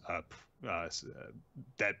self-conscious,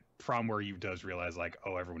 that problem where he does realize like,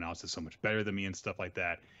 everyone else is so much better than me and stuff like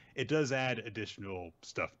that. It does add additional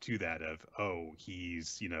stuff to that of,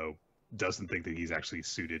 he's, doesn't think that he's actually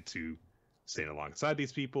suited to stand alongside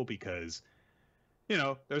these people because,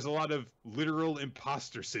 there's a lot of literal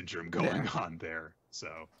imposter syndrome going on there. So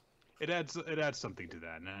it adds something to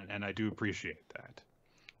that, and I do appreciate that.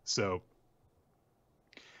 So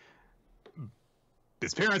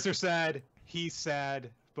his parents are sad, he's sad,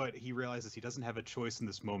 but he realizes he doesn't have a choice in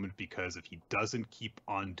this moment because if he doesn't keep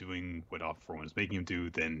on doing what All for One is making him do,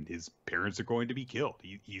 then his parents are going to be killed.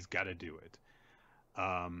 He's got to do it.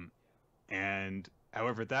 And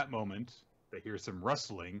however, at that moment, they hear some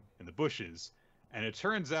rustling in the bushes, and it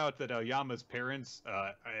turns out that Aoyama's parents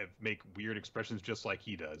make weird expressions just like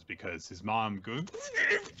he does, because his mom goes,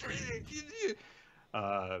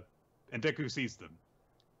 and Deku sees them.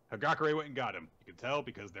 Hagakure went and got him. You can tell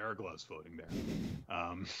because there are gloves floating there.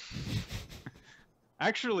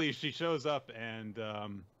 Actually, she shows up and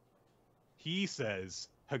he says,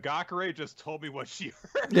 Hagakure just told me what she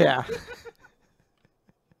heard. Yeah.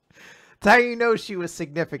 That's how you know she was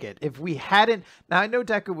significant. If we hadn't... Now, I know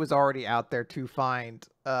Deku was already out there to find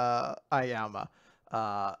Aoyama.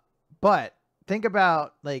 But think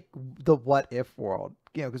about, like, the what-if world.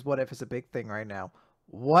 Because what-if is a big thing right now.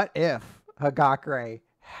 What if Hagakure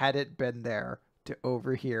hadn't been there to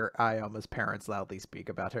overhear Aoyama's parents loudly speak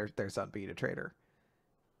about their son being a traitor?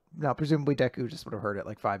 Now, presumably Deku just would have heard it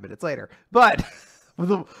like 5 minutes later. But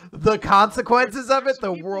the consequences of it,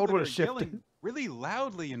 the world would have shifted. Really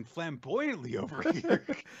loudly and flamboyantly over here.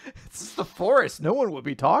 It's the forest. No one would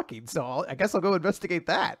be talking, so I guess I'll go investigate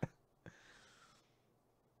that.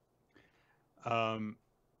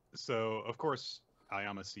 So, of course,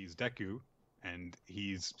 Aoyama sees Deku, and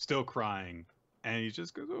he's still crying, and he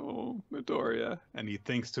just goes, "Oh, Midoriya," and he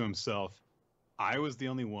thinks to himself, I was the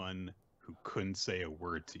only one who couldn't say a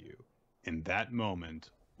word to you. In that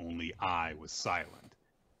moment, only I was silent.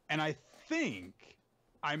 And I think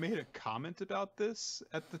I made a comment about this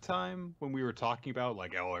at the time when we were talking about,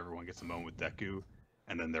 like, everyone gets a moment with Deku,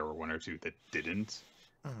 and then there were one or two that didn't.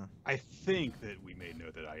 I think that we made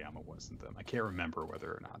note that Aoyama wasn't them. I can't remember whether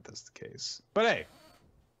or not that's the case. But hey,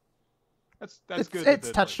 that's good.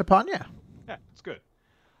 It's touched upon, yeah. Yeah, it's good.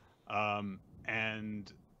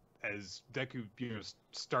 And as Deku,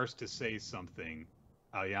 starts to say something,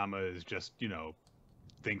 Aoyama is just,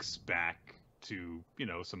 thinks back to,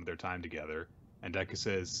 some of their time together. And Deku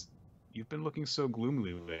says, "You've been looking so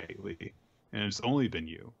gloomily lately, and it's only been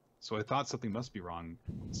you. So I thought something must be wrong,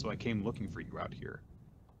 so I came looking for you out here."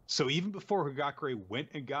 So even before Hagakure went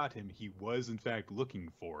and got him, he was in fact looking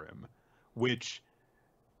for him. Which,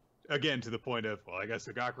 again, to the point of, well, I guess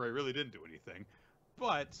Hagakure really didn't do anything.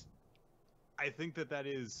 But I think that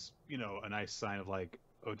is, a nice sign of like,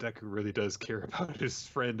 Deku really does care about his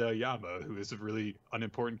friend Aoyama, who is a really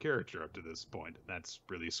unimportant character up to this point. And that's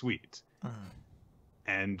really sweet.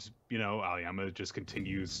 And, Aoyama just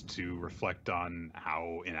continues to reflect on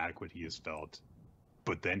how inadequate he has felt.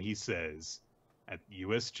 But then he says, at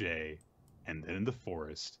USJ and then in the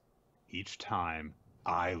forest, each time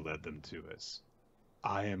I led them to us.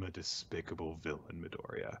 I am a despicable villain,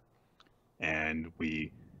 Midoriya. And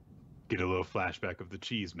we get a little flashback of the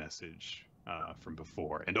cheese message from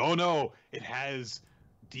before. And oh no, it has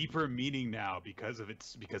deeper meaning now because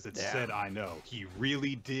it said I know. He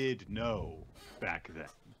really did know back then.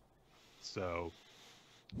 So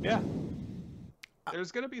yeah,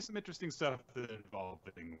 there's gonna be some interesting stuff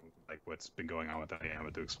involving like what's been going on with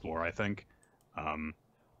Aoyama to explore, I think.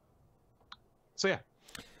 So yeah,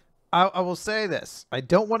 I will say this: I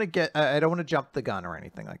don't want to jump the gun or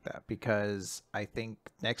anything like that, because I think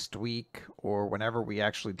next week or whenever we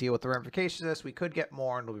actually deal with the ramifications of this, we could get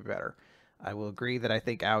more and it'll be better. I will agree that I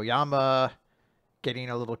think Aoyama getting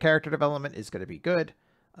a little character development is going to be good.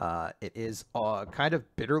 It is kind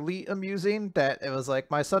of bitterly amusing that it was like,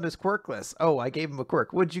 my son is quirkless. Oh, I gave him a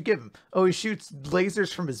quirk. What'd you give him? Oh, he shoots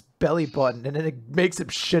lasers from his belly button, and then it makes him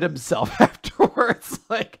shit himself afterwards.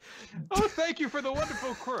 Like, oh, thank you for the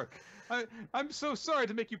wonderful quirk. I'm so sorry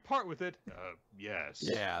to make you part with it. Yes.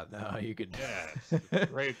 Yeah, no, you could. Yes. A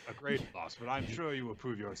great loss, but I'm sure you will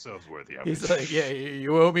prove yourselves worthy of He's it. like, yeah,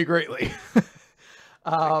 you owe me greatly. Thank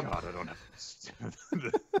God I don't have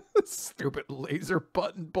stupid laser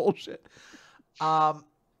button bullshit.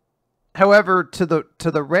 However, to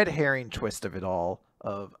the red herring twist of it all,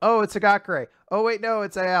 of it's Hagakure. Oh wait, no,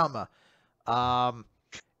 it's Aoyama.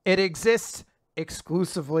 It exists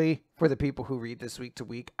exclusively for the people who read this week to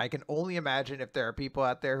week. I can only imagine if there are people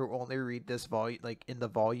out there who only read this volume, like in the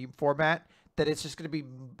volume format, that it's just going to be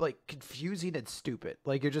like confusing and stupid.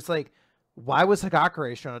 Like you're just like, why was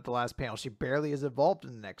Hagakure shown at the last panel? She barely is involved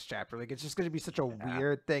in the next chapter. Like it's just going to be such a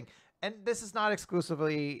weird thing. And this is not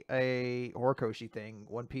exclusively a Horikoshi thing.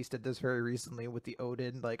 One Piece did this very recently with the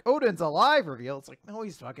Odin, like, Odin's alive reveal. It's like, no,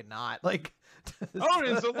 he's fucking not. Like,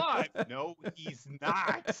 Odin's alive. No, he's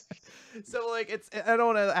not. So, like, I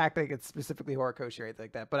don't want to act like it's specifically Horikoshi or anything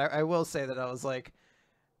like that, but I will say that I was like,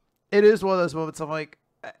 it is one of those moments I'm like,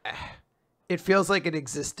 it feels like it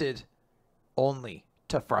existed only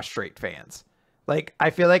to frustrate fans. Like, I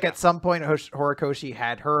feel like at some point Horikoshi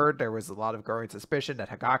had heard there was a lot of growing suspicion that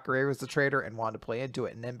Hagakure was the traitor and wanted to play into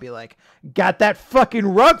it and then be like, got that fucking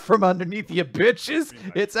rug from underneath you bitches.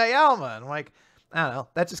 It's Aoyama. And I'm like, I don't know.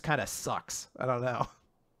 That just kind of sucks. I don't know.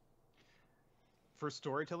 For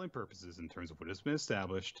storytelling purposes, in terms of what has been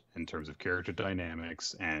established, in terms of character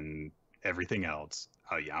dynamics and everything else,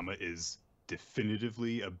 Aoyama is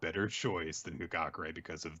definitively a better choice than Hagakure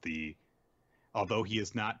because of although he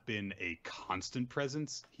has not been a constant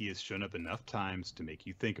presence, he has shown up enough times to make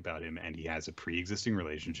you think about him, and he has a pre-existing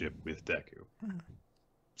relationship with Deku.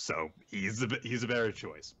 So he's a better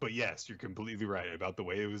choice. But yes, you're completely right about the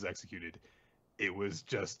way it was executed. It was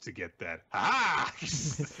just to get that.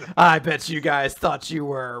 I bet you guys thought you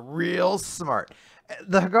were real smart.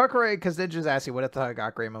 The Hagakure, because Ninja's asking what if the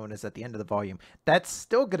Hagakure moment is at the end of the volume. That's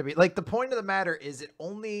still going to be, like, the point of the matter is it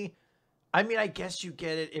only... I mean, I guess you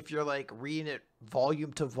get it if you're like reading it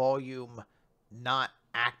volume to volume, not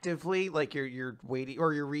actively, like you're waiting,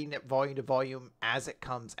 or you're reading it volume to volume as it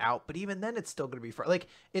comes out. But even then, it's still going to be like,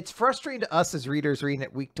 it's frustrating to us as readers reading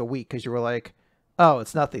it week to week because you were like, oh,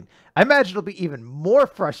 it's nothing. I imagine it'll be even more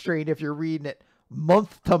frustrating if you're reading it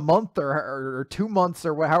month to month or 2 months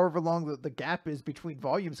or however long the gap is between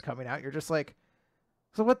volumes coming out. You're just like,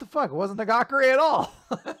 so what the fuck? It wasn't Hagakure at all.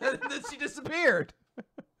 And then she disappeared.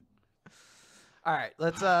 All right,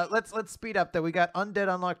 let's speed up. That we got Undead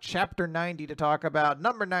Unluck chapter 90 to talk about.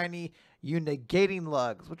 Number 90, you negating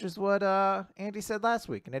lugs, which is what Andy said last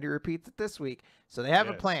week, and Eddie repeats it this week. So they have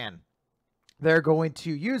a plan. They're going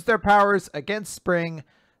to use their powers against Spring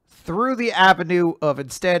through the avenue of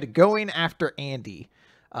instead going after Andy.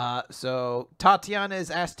 So Tatiana is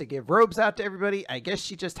asked to give robes out to everybody. I guess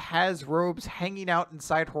she just has robes hanging out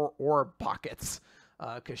inside her orb pockets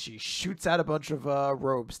because she shoots out a bunch of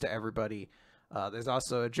robes to everybody. There's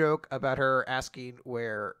also a joke about her asking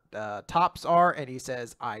where tops are, and he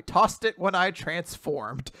says, I tossed it when I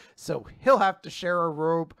transformed. So he'll have to share a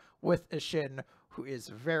robe with Ishin, who is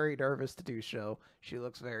very nervous to do so. She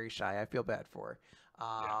looks very shy. I feel bad for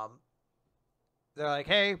her. They're like,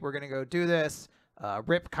 hey, we're going to go do this.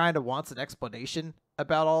 Rip kind of wants an explanation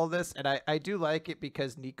about all of this, and I do like it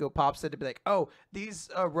because Nico pops in to be like, oh, these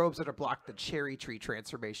robes that are blocked the cherry tree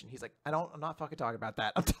transformation. He's like, I'm not fucking talking about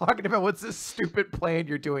that. I'm talking about what's this stupid plan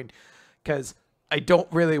you're doing, because I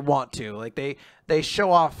don't really want to. Like, they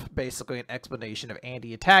show off basically an explanation of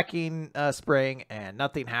Andy attacking Spring and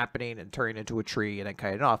nothing happening and turning into a tree and then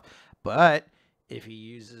cutting it off. But if he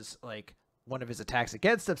uses like one of his attacks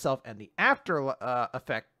against himself and the after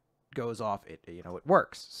effect goes off, it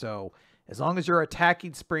works. So as long as you're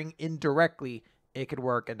attacking Spring indirectly, it could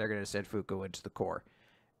work, and they're going to send Fuko into the core.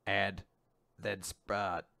 And then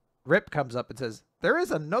Rip comes up and says, there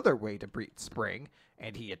is another way to beat Spring,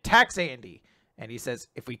 and he attacks Andy. And he says,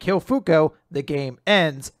 if we kill Fuko, the game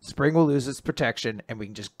ends, Spring will lose its protection, and we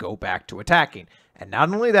can just go back to attacking. And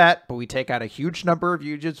not only that, but we take out a huge number of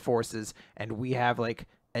Yujin's forces, and we have, like,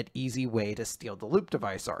 an easy way to steal the loop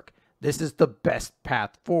device arc. This is the best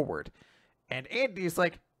path forward. And Andy's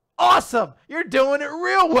like, awesome! You're doing it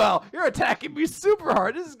real well! You're attacking me super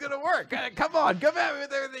hard! This is gonna work! Come on, come at me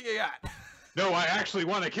with everything you got! No, I actually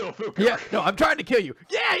want to kill Fuko. Yeah, no, I'm trying to kill you.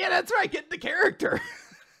 Yeah, that's right, get in the character!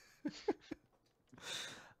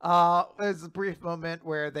 There's a brief moment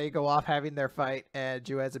where they go off having their fight, and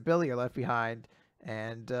Juez and Billy are left behind,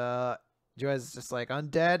 and Juez is just like,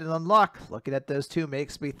 Undead and Unluck. Looking at those two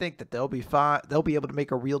makes me think that they'll be fine. They'll be able to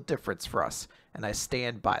make a real difference for us, and I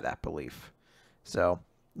stand by that belief. So,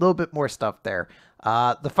 a little bit more stuff there.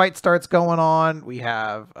 The fight starts going on. We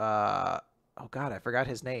have, oh god, I forgot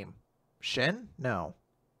his name. Shin? No.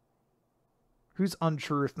 Who's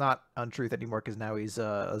Untruth? Not Untruth anymore because now he's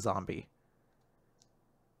a zombie.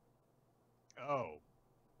 Oh.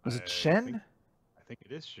 Was it Shen? I think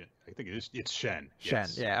it is Shen. I think it is. It's Shen. Shen,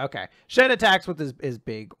 Yes. yeah, okay. Shen attacks with his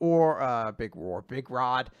big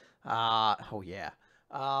rod. Oh yeah.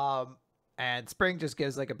 And Spring just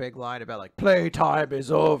gives like a big line about like playtime is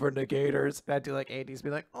over, negators. And I do like Andy's be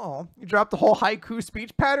like, oh, you dropped the whole haiku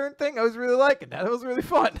speech pattern thing. I was really liking that. It was really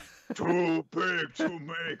fun. Too big to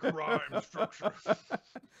make rhyme structure.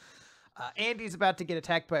 Andy's about to get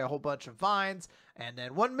attacked by a whole bunch of vines, and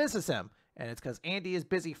then one misses him. And it's because Andy is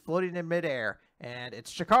busy floating in midair. And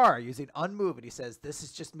it's Chikara using Unmove. And he says, this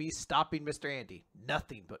is just me stopping Mr. Andy.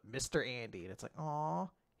 Nothing but Mr. Andy. And it's like, aw,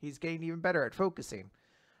 he's getting even better at focusing.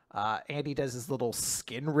 Andy does his little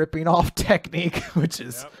skin ripping off technique, which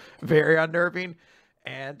is very unnerving.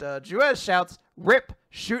 And Juez shouts, rip,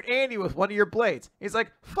 shoot Andy with one of your blades. He's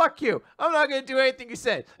like, fuck you. I'm not going to do anything you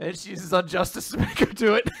said. And she uses Injustice to make her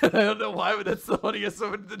do it. I don't know why, but that's the funniest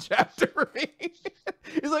moment in the chapter for me.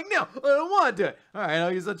 He's like, no, I don't want to do it. All right,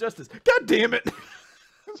 I'll use Injustice. God damn it.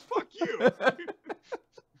 Fuck you.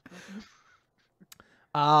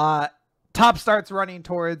 Top starts running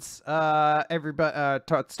towards everybody.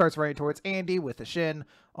 Starts running towards Andy with a Shin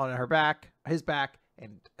on his back,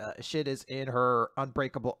 and Shin is in her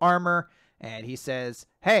unbreakable armor. And he says,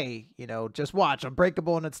 "Hey, just watch,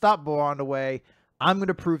 unbreakable and unstoppable on the way. I'm going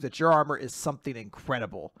to prove that your armor is something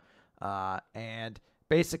incredible." And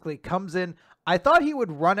basically comes in. I thought he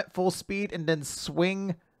would run at full speed and then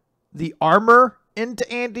swing the armor into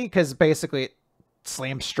Andy because basically it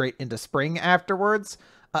slams straight into Spring afterwards.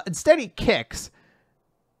 Instead, he kicks.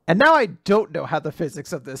 And now I don't know how the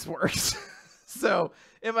physics of this works. So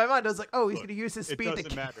in my mind, I was like, oh, he's going to use his speed. It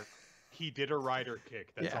doesn't matter. He did a rider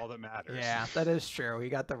kick. That's all that matters. Yeah, that is true. He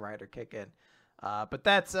got the rider kick in. But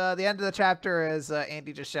that's the end of the chapter as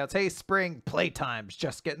Andy just shouts, hey, Spring, playtime's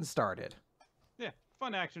just getting started. Yeah,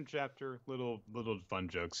 fun action chapter. Little fun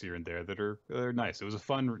jokes here and there that are nice. It was a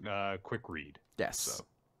fun, quick read. Yes. So,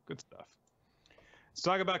 good stuff. Let's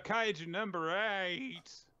talk about Kaiju number 8,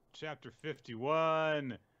 chapter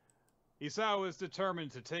 51. Isao is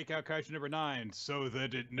determined to take out Kaiju number 9 so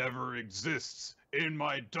that it never exists in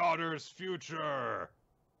my daughter's future.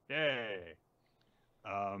 Yay.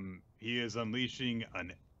 He is unleashing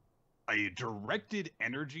a directed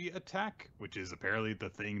energy attack, which is apparently the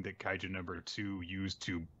thing that Kaiju number 2 used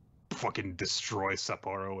to fucking destroy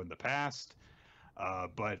Sapporo in the past.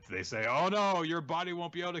 But they say, oh no, your body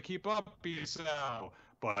won't be able to keep up, Isao.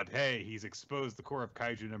 But hey, he's exposed the core of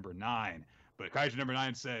Kaiju number 9. But Kaiju number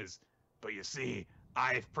 9 says, but you see,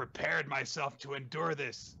 I've prepared myself to endure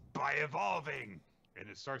this by evolving. And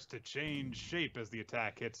it starts to change shape as the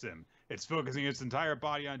attack hits him. It's focusing its entire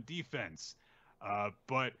body on defense.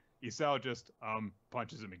 But Isao just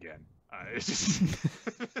punches him again.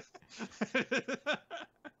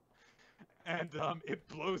 And it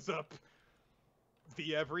blows up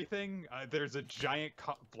the everything. There's a giant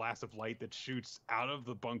blast of light that shoots out of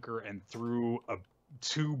the bunker and through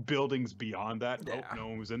 2 buildings beyond that. Yeah. No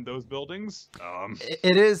one was in those buildings.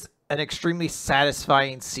 It is an extremely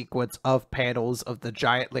satisfying sequence of panels of the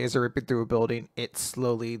giant laser ripping through a building, it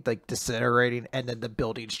slowly like disintegrating, and then the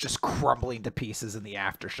building's just crumbling to pieces in the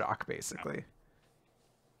aftershock, basically.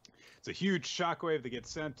 Yeah. It's a huge shockwave that gets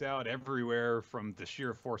sent out everywhere from the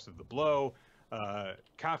sheer force of the blow.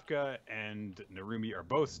 Kafka and Narumi are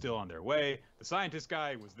both still on their way. The scientist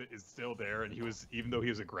guy is still there, and even though he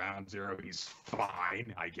was a ground zero, he's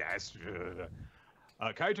fine, I guess.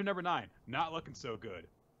 Kaiju number 9, not looking so good,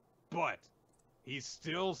 but he's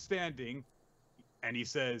still standing, and he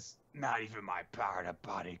says, "Not even my powered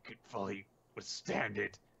body could fully withstand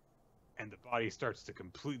it." And the body starts to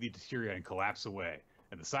completely deteriorate and collapse away.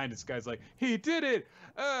 And the scientist guy's like, "He did it!"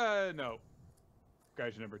 No.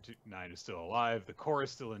 Kaiju number 9 is still alive. The core is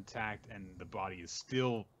still intact, and the body is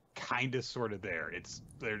still kind of sort of there. It's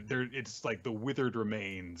like the withered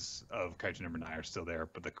remains of Kaiju number 9 are still there,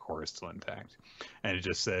 but the core is still intact. And it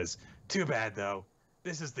just says, "Too bad though.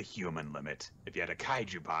 This is the human limit. If you had a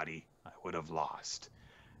kaiju body, I would have lost."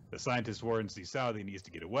 The scientist warns Isao that he needs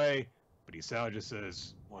to get away, but Isao just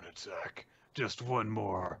says, "One attack. Just one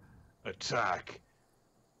more attack."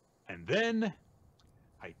 And then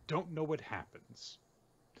I don't know what happens,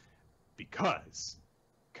 because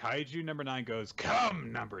Kaiju number 9 goes,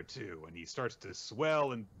 "Come, number 2," and he starts to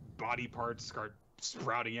swell, and body parts start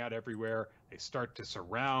sprouting out everywhere. They start to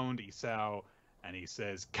surround Isao, and he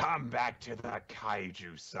says, "Come back to the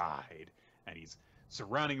Kaiju side." And he's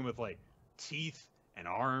surrounding him with like teeth and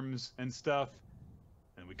arms and stuff.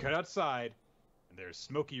 And we cut outside, and there's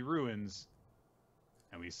smoky ruins,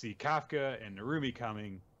 and we see Kafka and Narumi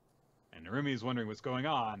coming, and Narumi is wondering what's going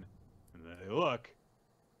on, and then they look,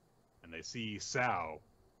 and they see Sao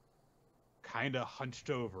kind of hunched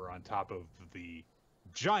over on top of the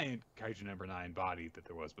giant Kaiju number 9 body that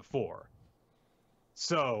there was before.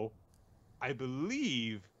 So, I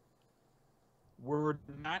believe we're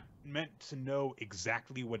not meant to know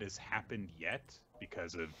exactly what has happened yet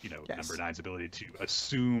because of, number 9's ability to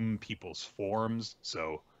assume people's forms.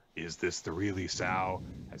 So, is this the really Sao?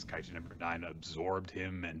 Has Kaiju number 9 absorbed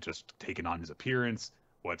him and just taken on his appearance?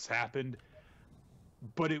 What's happened?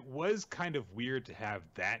 But it was kind of weird to have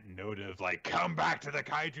that note of, like, come back to the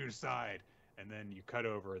Kaiju side! And then you cut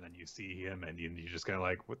over and then you see him and you're just kind of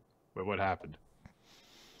like, what happened?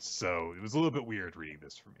 So it was a little bit weird reading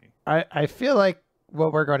this for me. I feel like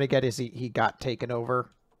what we're going to get is he got taken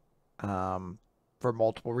over for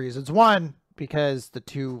multiple reasons. One, because the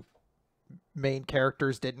two main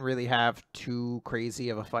characters didn't really have too crazy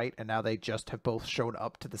of a fight, and now they just have both shown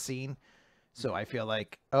up to the scene. So I feel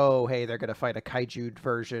like, oh, hey, they're going to fight a kaiju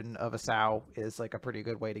version of a Sao is like a pretty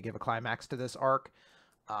good way to give a climax to this arc.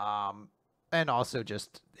 And also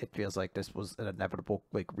just, it feels like this was an inevitable,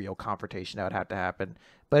 like, real confrontation that would have to happen.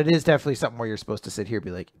 But it is definitely something where you're supposed to sit here and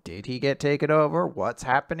be like, did he get taken over? What's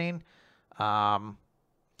happening? I'm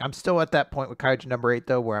still at that point with Kaiju number 8,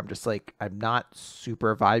 though, where I'm just like, I'm not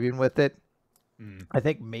super vibing with it. I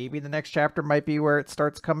think maybe the next chapter might be where it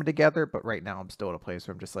starts coming together, but right now I'm still at a place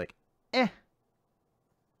where I'm just like, eh.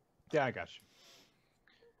 Yeah, I got you.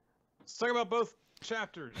 Let's talk about both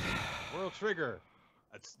chapters. World Trigger.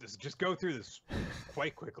 Let's just go through this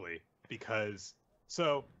quite quickly because,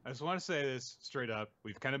 so I just want to say this straight up.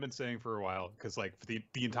 We've kind of been saying for a while because, like, for the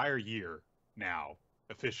entire year now,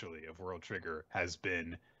 officially, of World Trigger has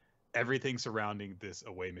been everything surrounding this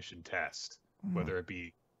away mission test, whether it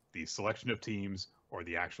be the selection of teams or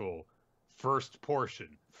the actual first portion.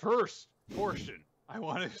 I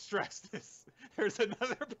want to stress this. There's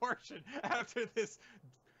another portion after this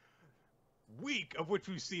week of which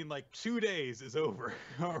we've seen like 2 days is over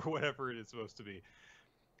or whatever it is supposed to be.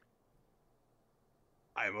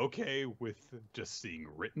 I'm okay with just seeing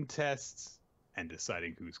written tests and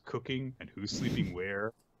deciding who's cooking and who's sleeping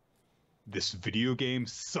where. This video game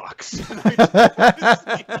sucks.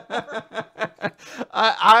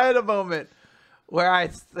 I had a moment where I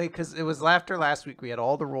think, because it was after last week, we had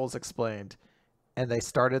all the rules explained and they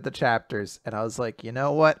started the chapters, and I was like, you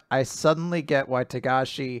know what? I suddenly get why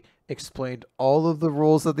Tagashi explained all of the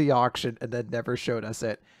rules of the auction and then never showed us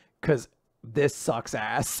it, because this sucks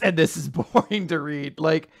ass and this is boring to read.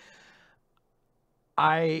 Like,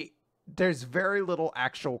 there's very little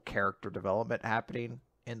actual character development happening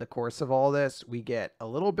in the course of all this. We get a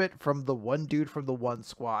little bit from the one dude from the one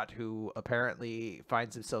squad who apparently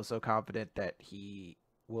finds himself so confident that he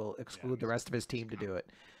will exclude the rest of his team to do it.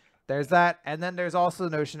 There's that, and then there's also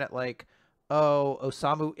the notion that, like, oh,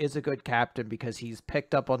 Osamu is a good captain because he's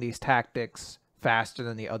picked up on these tactics faster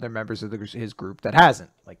than the other members of his group that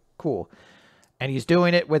hasn't. Like, cool. And he's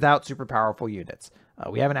doing it without super powerful units.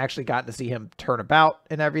 We haven't actually gotten to see him turn about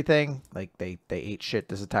and everything. Like, they ate shit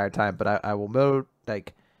this entire time. But I will note,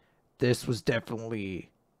 like, this was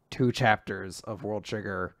definitely 2 chapters of World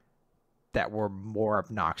Trigger that were more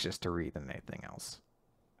obnoxious to read than anything else.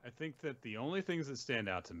 I think that the only things that stand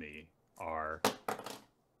out to me are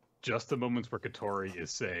just the moments where Katori is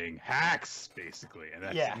saying hacks, basically, and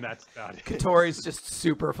that's about it. Katori's just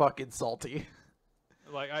super fucking salty.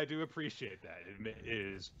 Like, I do appreciate that. It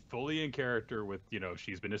is fully in character with,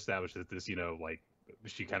 she's been established as this, like,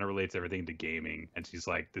 she kind of relates everything to gaming, and she's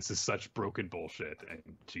like, this is such broken bullshit, and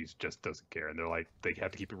she just doesn't care. And they're like, they have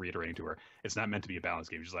to keep reiterating to her, it's not meant to be a balanced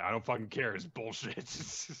game. She's like, I don't fucking care, it's bullshit.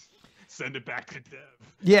 Send it back to dev.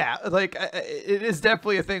 Yeah, like, it is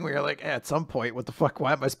definitely a thing where you're like, at some point, what the fuck,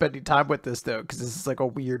 why am I spending time with this, though? Because this is like a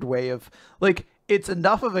weird way of, like, it's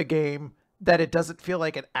enough of a game that it doesn't feel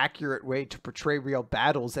like an accurate way to portray real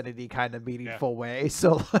battles in any kind of meaningful way.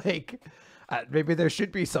 So, like, maybe there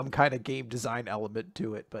should be some kind of game design element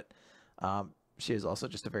to it, but she is also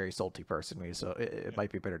just a very salty person, so it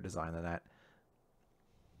might be better design than that.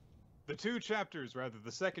 The 2 chapters, rather,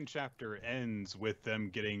 the second chapter ends with them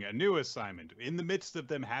getting a new assignment in the midst of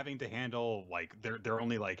them having to handle, like, they're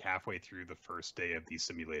only like halfway through the first day of these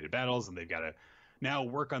simulated battles, and they've got to now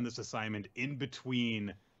work on this assignment in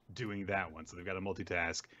between doing that one. So they've got to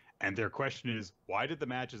multitask, and their question is, why did the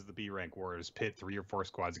matches of the B rank wars pit 3 or 4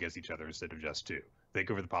 squads against each other instead of just 2?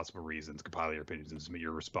 Think over the possible reasons, compile your opinions, and submit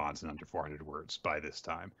your response in under 400 words by this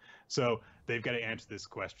time. So they've got to answer this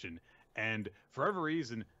question, and for whatever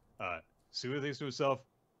reason, Suda thinks to himself,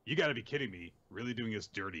 you got to be kidding me, really doing us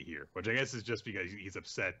dirty here, which I guess is just because he's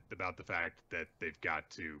upset about the fact that they've got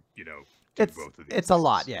to, you know, do both of these it's things. a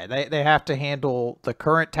lot. Yeah, they have to handle the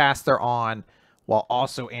current task they're on while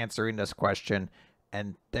also answering this question,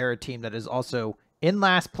 and they're a team that is also in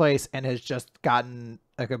last place and has just gotten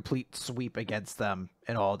a complete sweep against them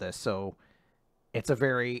in all this. So it's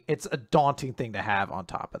a daunting thing to have on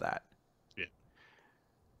top of that. Yeah.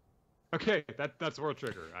 Okay, that's World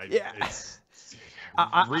Trigger.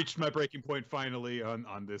 I reached my breaking point finally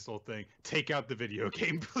on this whole thing. Take out the video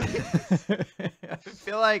game, please. I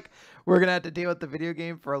feel like we're gonna have to deal with the video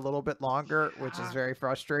game for a little bit longer, which is very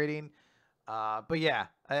frustrating. But yeah,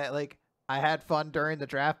 I had fun during the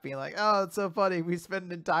draft, being like, "Oh, it's so funny. We spent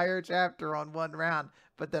an entire chapter on one round."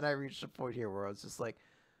 But then I reached a point here where I was just like,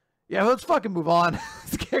 "Yeah, let's fucking move on.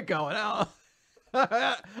 Let's get going." Oh,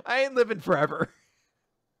 I ain't living forever.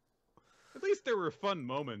 At least there were fun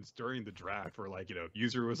moments during the draft where, like, you know,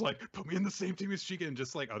 user was like, "Put me in the same team as Chica," and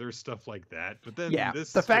just like other stuff like that. But then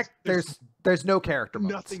the fact there's no character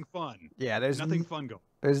modes. Nothing fun. Yeah, there's nothing fun going.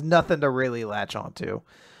 There's nothing to really latch onto.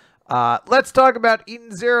 Let's talk about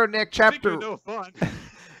Eden Zero, Nick. Chapter no fun.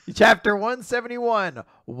 Chapter 171,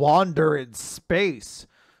 Wander in Space.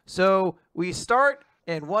 So we start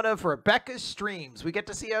in one of Rebecca's streams. We get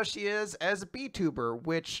to see how she is as a VTuber,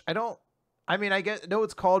 which I know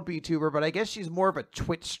it's called VTuber, but I guess she's more of a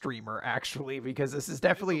Twitch streamer actually, because this is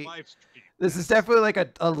definitely like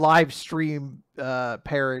a live stream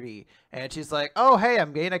parody. And she's like, "Oh, hey,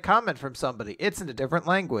 I'm getting a comment from somebody. It's in a different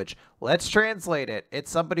language. Let's translate it.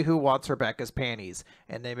 It's somebody who wants Rebecca's panties."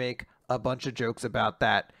 And they make a bunch of jokes about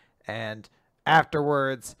that. And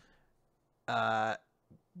afterwards,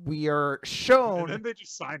 we are shown. And then they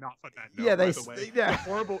just sign off on that note. Yeah, by the way. yeah. It's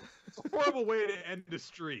a horrible way to end a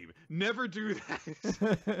stream. Never do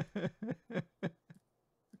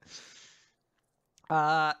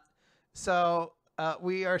that. So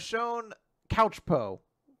we are shown Couchpo,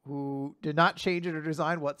 who did not change her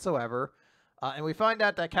design whatsoever, and we find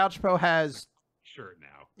out that Couchpo has shirt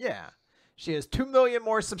now. Yeah, she has 2 million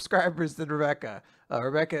more subscribers than Rebecca.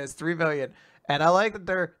 Rebecca has 3 million, and I like that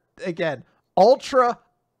they're again ultra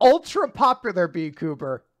popular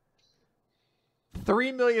VTuber.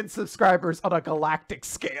 3 million subscribers on a galactic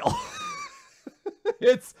scale.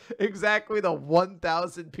 It's exactly the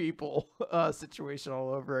 1,000 people situation all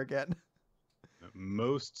over again.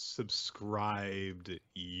 Most subscribed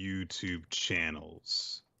YouTube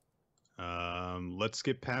channels. Let's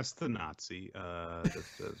get past the Nazi.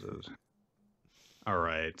 All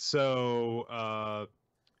right. So,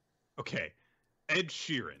 okay. Ed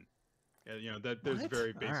Sheeran. You know, there's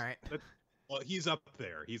very basic. All right. Well, he's up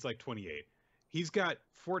there. He's like 28. He's got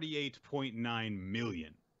 48.9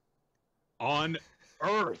 million on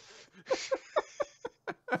Earth.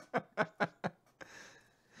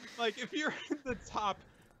 Like, if you're in the top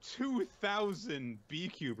 2,000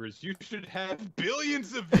 VTubers, you should have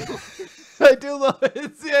billions of viewers. I do love it.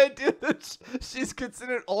 It's the idea that she's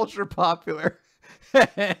considered ultra popular.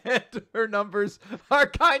 And her numbers are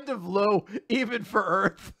kind of low, even for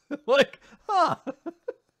Earth. Like, huh.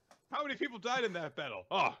 How many people died in that battle?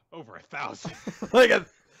 Oh, over 1,000.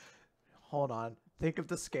 Hold on. Think of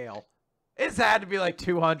the scale. It's had to be like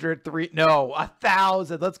 200,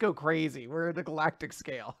 1,000. Let's go crazy. We're in the galactic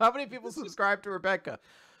scale. How many people subscribe to Rebecca?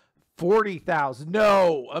 40,000.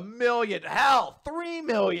 No, 1 million. Hell, 3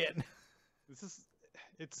 million.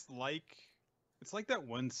 It's like that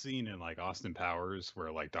one scene in like Austin Powers where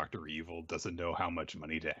like Dr. Evil doesn't know how much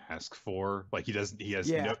money to ask for. Like he has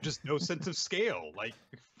no sense of scale. Like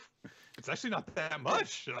it's actually not that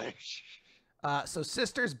much. Like so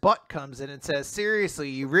Sister's butt comes in and says, "Seriously,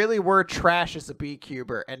 you really were trash as a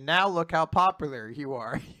VTuber, and now look how popular you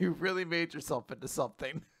are. You really made yourself into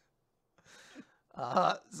something."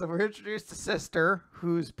 So we're introduced to Sister,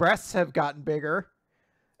 whose breasts have gotten bigger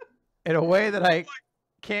in a way that I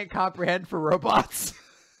can't comprehend for robots.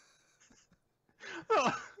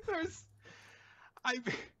 Well,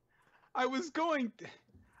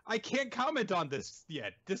 I can't comment on this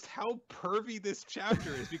yet. Just how pervy this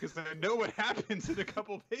chapter is, because I know what happens in a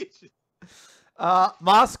couple pages.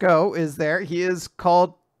 Moscow is there. He is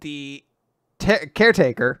called the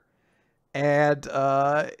caretaker, and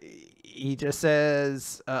he just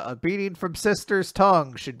says a beating from Sister's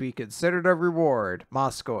tongue should be considered a reward.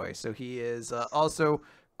 Moscow. So he is also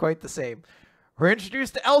quite the same. We're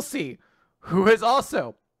introduced to Elsie, who has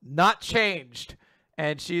also not changed.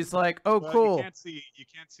 And she's like, "Oh, well, cool." You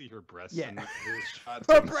can't see her breasts. Yeah. In those shots.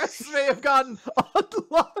 Her breasts may have gotten a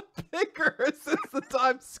lot bigger since the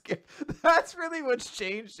time skip. That's really what's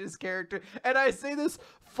changed his character. And I say this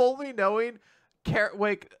fully knowing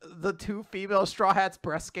like the two female Straw Hats'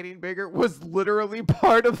 breasts getting bigger was literally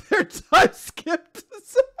part of their time skip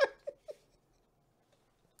design.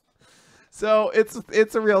 So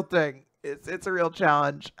it's a real thing. It's a real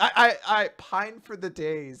challenge. I pine for the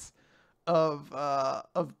days of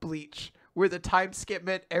Bleach where the time skip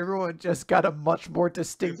meant everyone just got a much more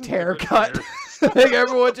distinct haircut. Like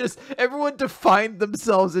everyone defined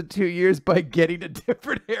themselves in 2 years by getting a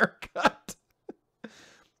different haircut.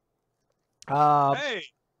 Hey, what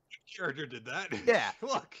character did that? Yeah.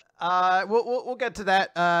 Look. We'll get to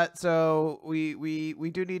that. So we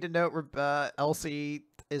do need to note Elsie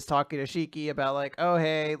is talking to Shiki about like, oh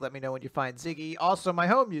hey, let me know when you find Ziggy. Also, my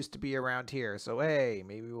home used to be around here, so hey,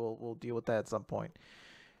 maybe we'll deal with that at some point.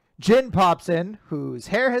 Jin pops in, whose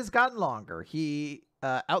hair has gotten longer. He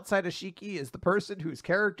outside of Shiki is the person whose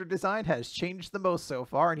character design has changed the most so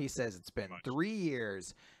far, and he says it's been 3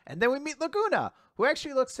 years. And then we meet Laguna, who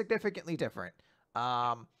actually looks significantly different.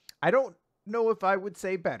 I don't know if I would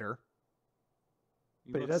say better,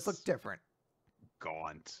 but he does look different.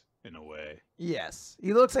 Gaunt in a way. Yes,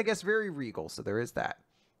 he looks, I guess, very regal. So there is that.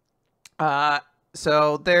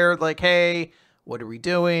 So they're like, hey, what are we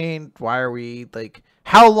doing? Why are we like?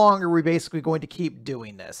 How long are we basically going to keep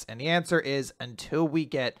doing this? And the answer is until we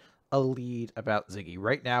get a lead about Ziggy.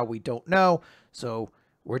 Right now, we don't know, so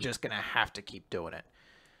we're just gonna have to keep doing it.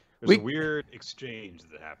 There's a weird exchange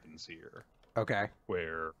that happens here. Okay.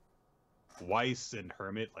 Where Weiss and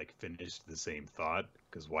Hermit like finished the same thought,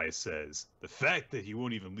 because Weiss says the fact that he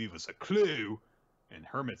won't even leave us a clue, and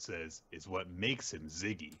Hermit says is what makes him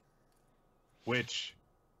Ziggy. Which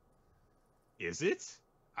is it?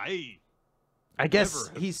 I guess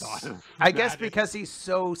he's. I guess because he's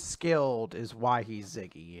so skilled is why he's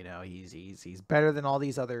Ziggy. You know, he's better than all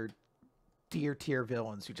these other tier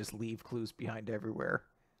villains who just leave clues behind everywhere.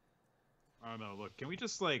 I don't know. Look, can we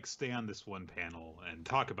just like stay on this one panel and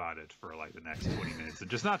talk about it for like the next 20 minutes and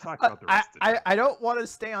just not talk about the rest of it? I don't want to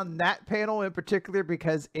stay on that panel in particular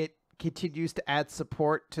because it continues to add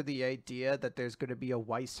support to the idea that there's going to be a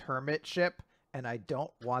Weiss Hermit ship, and I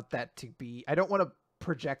don't want that to be. I don't want to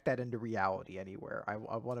project that into reality anywhere. I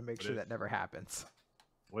want to make sure that never happens.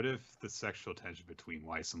 What if the sexual tension between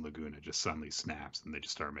Weiss and Laguna just suddenly snaps and they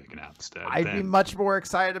just start making out instead? I'd be much more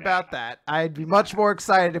excited about that. I'd be much more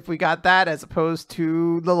excited if we got that as opposed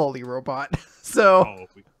to the lolly robot. So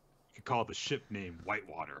we could call the ship name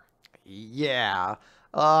Whitewater. Yeah.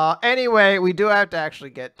 Anyway, we do have to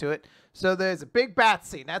actually get to it. So there's a big bat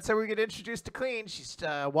scene. That's how we get introduced to Clean. She's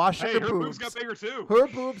washing her boobs. Her boobs got bigger too. Her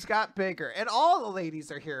boobs got bigger. And all the ladies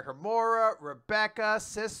are here. Homura, Rebecca,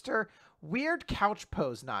 Sister. Weird Couch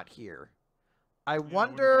Poe's not here. I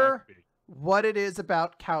wonder what it is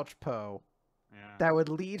about Couch Poe that would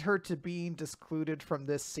lead her to being discluded from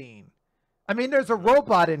this scene. I mean, there's a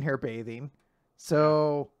robot in here bathing.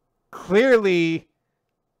 So clearly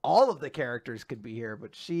all of the characters could be here,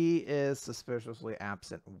 but she is suspiciously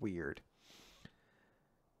absent. Weird.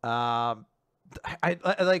 I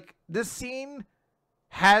like this scene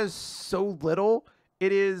has so little.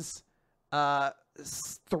 It is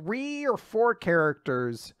 3 or 4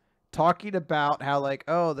 characters talking about how like,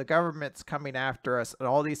 oh, the government's coming after us and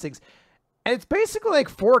all these things. And it's basically like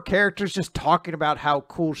 4 characters just talking about how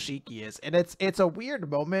cool Shiki is. And it's a weird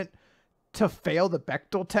moment to fail the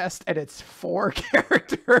Bechdel test, and it's 4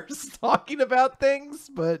 characters talking about things,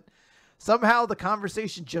 but somehow the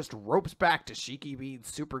conversation just ropes back to Shiki being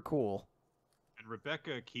super cool. And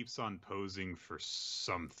Rebecca keeps on posing for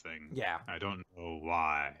something. Yeah. I don't know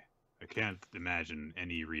why. I can't imagine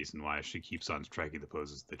any reason why she keeps on striking the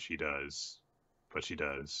poses that she does, but she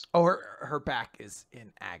does. Oh, her back is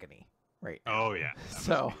in agony right now. Oh, yeah.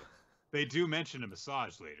 So they do mention a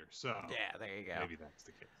massage later, so yeah, there you go. Maybe that's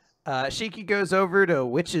the case. Shiki goes over to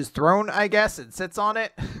Witch's throne, I guess, and sits on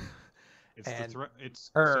it.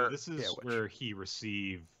 So this is where he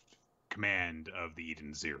received command of the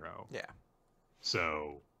Eden Zero. Yeah.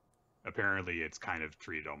 So apparently it's kind of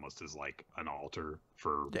treated almost as like an altar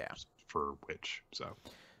for Witch.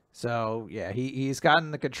 So yeah, he's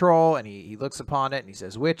gotten the control, and he looks upon it, and he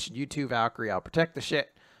says, Witch, you too, Valkyrie, I'll protect the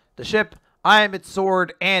ship. I am its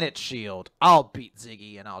sword and its shield. I'll beat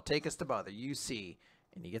Ziggy, and I'll take us to Mother, you see.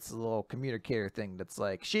 And he gets a little communicator thing that's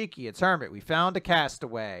like, Shiki, it's Hermit. We found a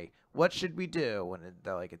castaway. What should we do? And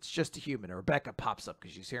they're like, it's just a human. And Rebecca pops up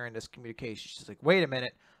because she's hearing this communication. She's like, wait a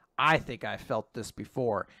minute. I think I felt this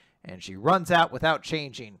before. And she runs out without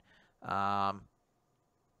changing.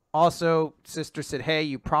 Also, Sister said, hey,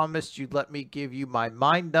 you promised you'd let me give you my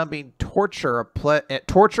mind-numbing torture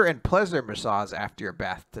and pleasure massage after your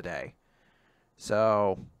bath today.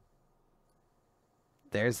 So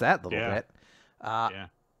there's that little bit.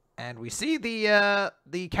 And we see the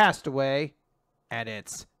castaway, and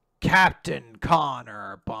it's Captain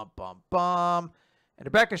Connor. Bum bum bum. And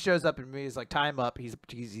Rebecca shows up and he's like, tie him up. He's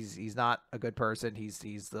not a good person. He's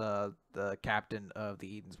the captain of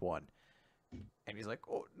the Eden's One. And he's like,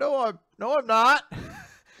 oh no, I'm not.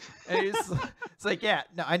 And it's like, yeah,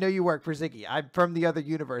 no, I know you work for Ziggy. I'm from the other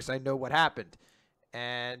universe. I know what happened.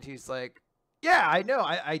 And he's like, yeah, I know.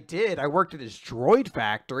 I did. I worked at his droid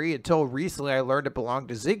factory until recently. I learned it belonged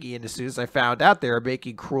to Ziggy. And as soon as I found out they were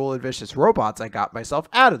making cruel and vicious robots, I got myself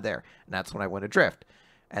out of there. And that's when I went adrift.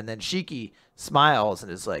 And then Shiki smiles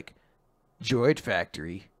and is like, droid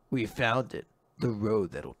factory, we found it. The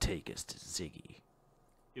road that'll take us to Ziggy.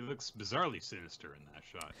 He looks bizarrely sinister in that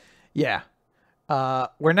shot. Yeah.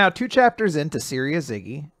 We're now 2 chapters into Serious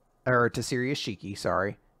Ziggy, or to Serious Shiki,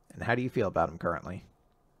 sorry. And how do you feel about him currently?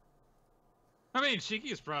 I mean,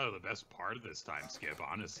 Shiki is probably the best part of this time skip,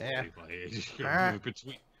 honestly. Yeah. Like,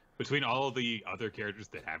 between all of the other characters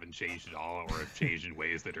that haven't changed at all or have changed in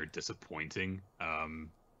ways that are disappointing,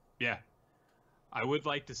 yeah. I would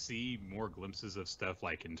like to see more glimpses of stuff,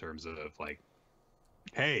 like in terms of like,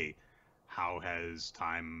 hey, how has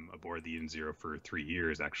time aboard the N-Zero for 3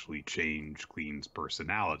 years actually changed Clean's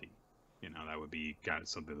personality? You know, that would be kind of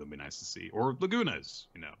something that would be nice to see. Or Laguna's,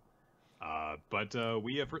 you know. But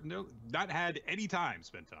we have not had any time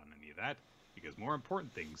spent on any of that because more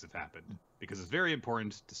important things have happened. Because it's very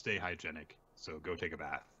important to stay hygienic. So go take a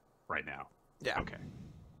bath right now. Yeah. Okay.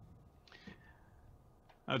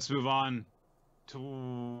 Let's move on to...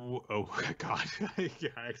 Oh, God. I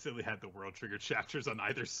accidentally had the World Trigger chapters on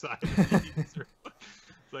either side. It's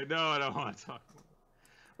like, no, I don't want to talk.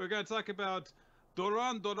 We're going to talk about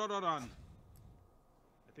Doron Dororon.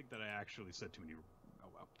 I think that I actually said too many... Oh,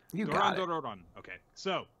 well. You got it. Dororon. Okay,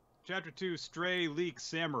 so, Chapter 2, Stray Leak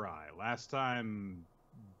Samurai. Last time...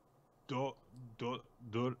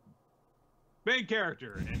 main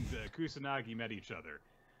character and Kusanagi met each other.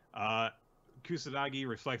 Kusanagi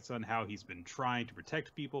reflects on how he's been trying to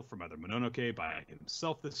protect people from other Mononoke by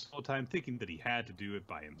himself this whole time, thinking that he had to do it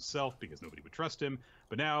by himself because nobody would trust him.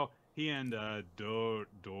 But now he and Dodo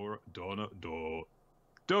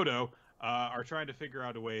are trying to figure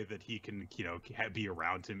out a way that he can, you know, be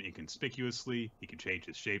around him inconspicuously. He can change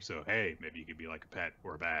his shape, so hey, maybe he could be like a pet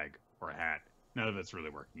or a bag or a hat. None of that's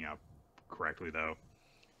really working out correctly though.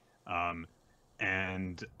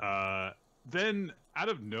 Then out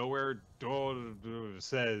of nowhere, Dodo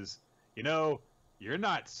says, you know, you're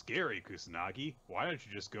not scary, Kusanagi. Why don't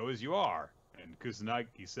you just go as you are? And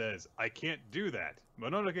Kusanagi says, I can't do that.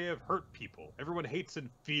 Mononoke have hurt people. Everyone hates and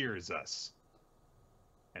fears us.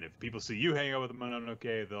 And if people see you hang out with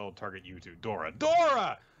Mononoke, they'll target you too. Dora!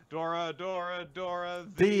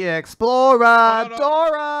 The Explorer!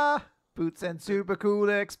 Dora! Boots and super cool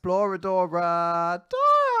Explorer Dora!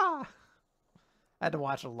 Dora! I had to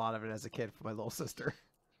watch a lot of it as a kid for my little sister.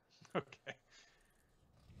 Okay.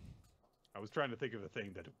 I was trying to think of a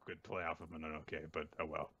thing that could play off of Mononoke, but oh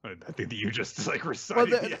well. I think that you just like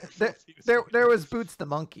recited there was Boots the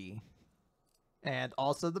monkey. And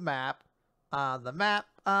also the map. On the map,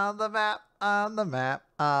 on the map, on the map,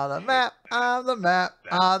 on the map, on the map,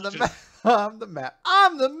 on the map, on the map,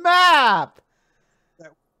 on the map!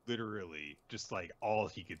 That literally just like all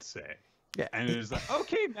he could say. Yeah. And it was like,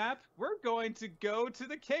 okay, map, we're going to go to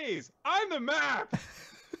the caves. I'm the map!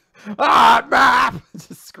 Map!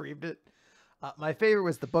 Just screamed it. My favorite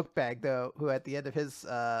was the book bag, though, who at the end of his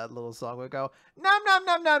little song would go, nom nom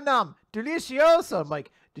nom nom nom, delicioso. I'm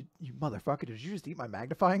like, you motherfucker, did you just eat my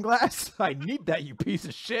magnifying glass? I need that, you piece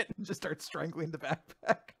of shit. And just start strangling the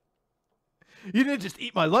backpack. You didn't just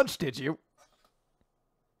eat my lunch, did you?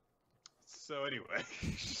 So anyway.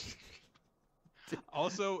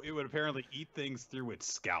 Also, it would apparently eat things through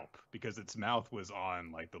its scalp because its mouth was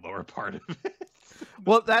on like the lower part of it.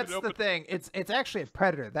 Well, that's the thing. It's actually a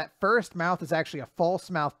predator. That first mouth is actually a false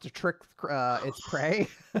mouth to trick its prey.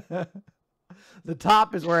 The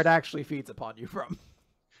top is where it actually feeds upon you from.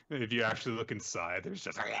 If you actually look inside, there's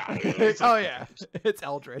just oh yeah, it's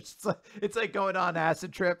eldritch. It's like going on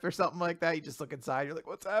acid trip or something like that. You just look inside. You're like,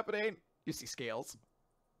 what's happening? You see scales.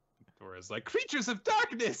 Dora's like, creatures of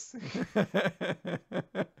darkness.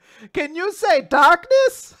 Can you say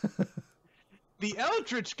darkness? The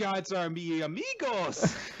Eldritch gods are mi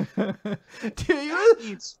amigos. Do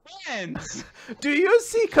you friends? Do you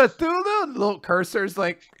see Cthulhu? And the little cursor's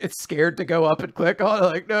like, it's scared to go up and click on it.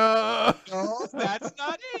 Like, no, that's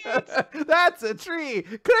not it. That's a tree.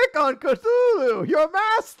 Click on Cthulhu, your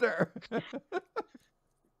master.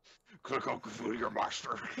 Click on Cthulhu, your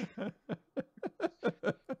master.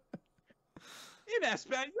 In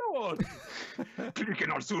español.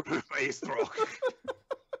 Click on su maestro.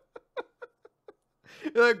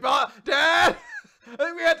 You're like, Dad, I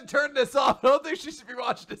think we have to turn this off. I don't think she should be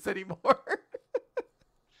watching this anymore.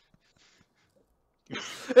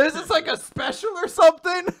 Is this like a special or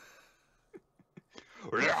something?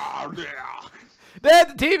 Dad,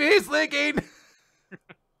 the TV's leaking.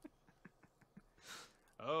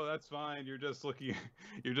 Oh, that's fine. You're just looking.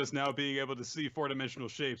 You're just now being able to see four-dimensional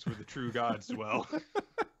shapes where the true gods dwell.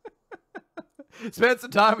 Spend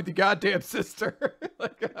some time with your goddamn sister.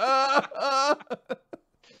 Like,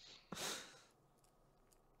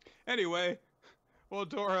 Anyway, well,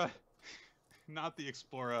 Dora, not the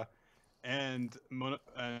explorer, and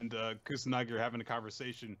Kusanagi are having a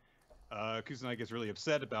conversation. Kusanagi gets really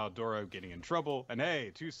upset about Dora getting in trouble, and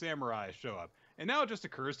hey, two samurai show up. And now it just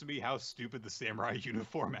occurs to me how stupid the samurai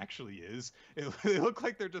uniform actually is. They look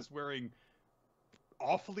like they're just wearing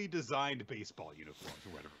awfully designed baseball uniforms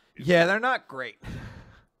or whatever. Yeah, they're not great.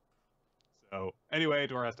 So anyway,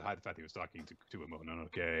 Dora has to hide the fact he was talking to a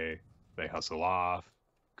Mononoke. They hustle off.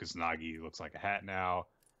 Kusanagi looks like a hat now.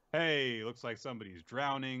 Hey, looks like somebody's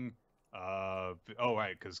drowning. Oh,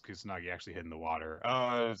 right, because Kusanagi actually hid in the water.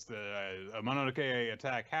 A Mononoke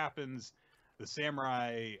attack happens. The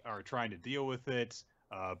samurai are trying to deal with it,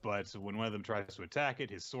 but when one of them tries to attack it,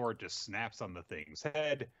 his sword just snaps on the thing's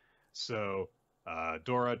head. So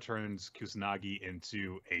Dora turns Kusanagi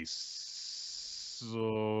into a Sorpier.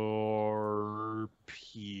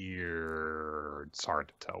 It's hard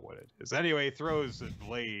to tell what it is. Anyway, throws a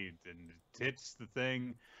blade and hits the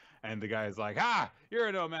thing, and the guy's like,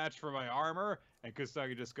 you're no match for my armor. And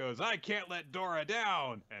Kusanagi just goes, I can't let Dora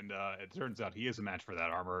down. And it turns out he is a match for that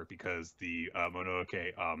armor because the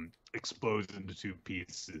Mononoke explodes into two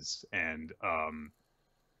pieces, and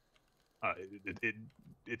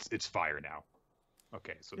it's fire now.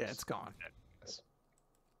 Okay, so yeah, it's gone. Yes.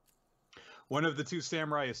 One of the two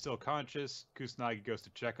samurai is still conscious. Kusanagi goes to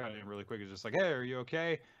check on him really quick. He's just like, hey, are you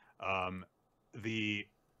okay? The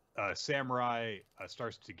samurai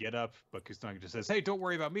starts to get up, but Kusanagi just says, hey, don't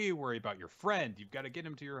worry about me, worry about your friend. You've got to get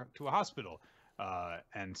him to a hospital.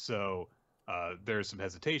 And so there's some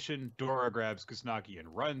hesitation. Dora grabs Kusanagi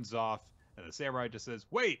and runs off, and the samurai just says,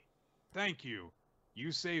 wait, thank you.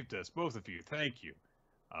 You saved us, both of you. Thank you.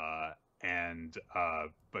 But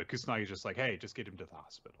Kusanagi's just like, hey, just get him to the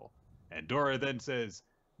hospital. And Dora then says,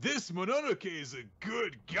 this Mononoke is a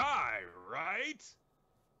good guy, right?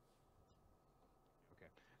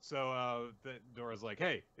 So Dora's like,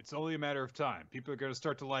 hey, it's only a matter of time. People are going to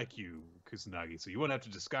start to like you, Kusanagi, so you won't have to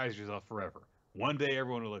disguise yourself forever. One day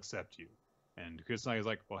everyone will accept you. And Kusanagi's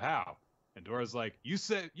like, well, how? And Dora's like, you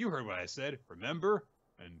heard what I said, remember?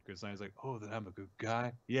 And Kusanagi's like, oh, then I'm a good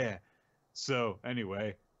guy? Yeah. So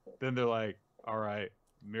anyway, then they're like, all right,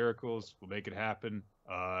 miracles, we'll make it happen.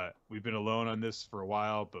 We've been alone on this for a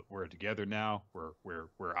while, but we're together now. We're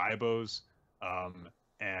Ibos.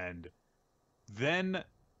 And then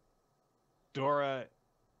Dora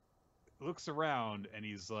looks around and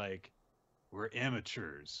he's like, we're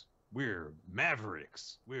amateurs, we're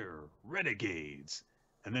mavericks, we're renegades.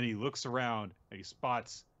 And then he looks around and he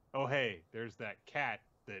spots, oh, hey, there's that cat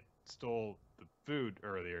that stole the food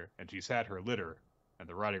earlier, and she's had her litter and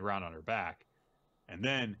they're riding around on her back. And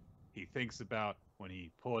then he thinks about when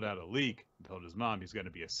he pulled out a leak and told his mom he's going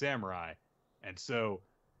to be a samurai. And so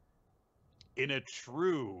in a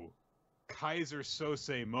true Kaiser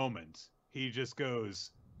Sose moment, he just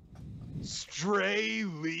goes, stray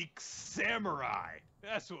leak samurai.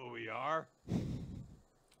 That's what we are.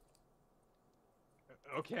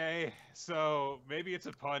 Okay, so maybe it's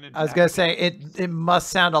a pun. I was going to say, it must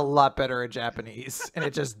sound a lot better in Japanese, and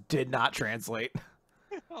it just did not translate.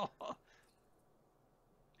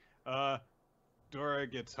 Dora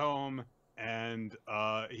gets home, and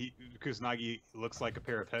Kusanagi looks like a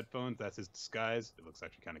pair of headphones. That's his disguise. It looks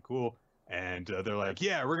actually kind of cool. And they're like,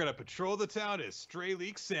 yeah, we're going to patrol the town as stray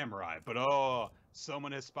leak samurai. But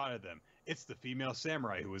someone has spotted them. It's the female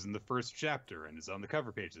samurai who was in the first chapter and is on the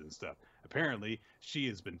cover pages and stuff. Apparently, she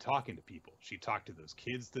has been talking to people. She talked to those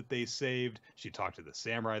kids that they saved. She talked to the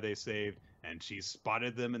samurai they saved. And she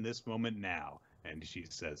spotted them in this moment now. And she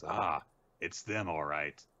says, it's them, all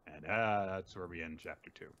right. And that's where we end chapter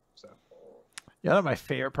 2. So, you know what my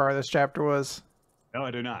favorite part of this chapter was? No,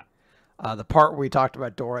 I do not. The part where we talked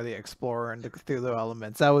about Dora the Explorer and the Cthulhu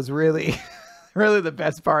elements. That was really, really the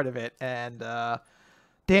best part of it. And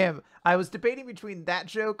damn, I was debating between that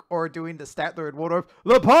joke or doing the Statler and Waldorf.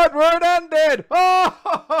 The part where it ended! Oh!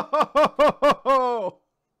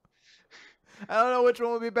 I don't know which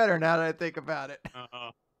one would be better now that I think about it.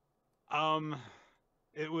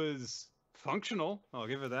 It was functional. I'll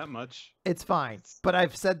give it that much. It's fine, but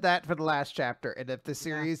I've said that for the last chapter, and if the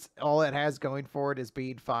series all it has going for it is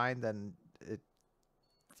being fine, then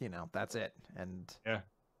that's it. And yeah,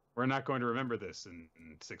 we're not going to remember this in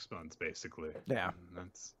 6 months, basically. Yeah.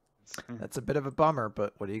 That's a bit of a bummer,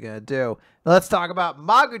 but what are you going to do? Let's talk about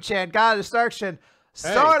Magu-chan, God of Destruction.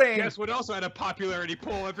 Starting. Hey, guess what else had a popularity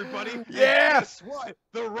poll, everybody? Yeah. And guess what?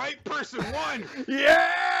 The right person won.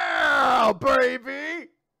 Yeah, baby.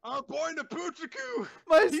 Our boy Neputaku.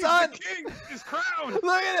 He's son. The king. His crown.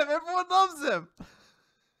 Look at him. Everyone loves him.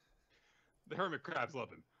 The hermit crabs love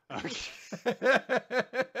him.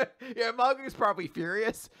 Yeah, Magu's probably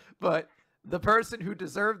furious, but the person who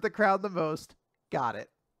deserved the crown the most got it.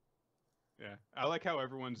 Yeah, I like how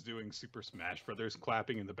everyone's doing Super Smash Brothers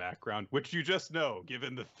clapping in the background, which you just know,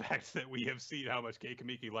 given the fact that we have seen how much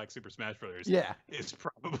Keikimiki likes Super Smash Brothers. Yeah, is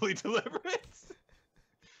probably deliberate.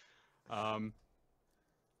 Some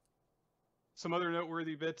other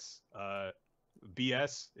noteworthy bits.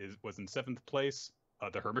 BS was in 7th place.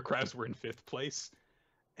 The Hermit Crabs were in 5th place.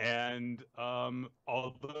 And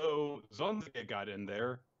although Zonsuke got in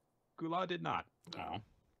there, Gula did not. Oh.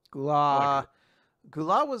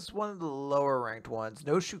 Gula was one of the lower ranked ones.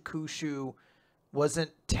 No Shukushu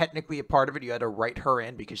wasn't technically a part of it. You had to write her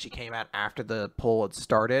in because she came out after the poll had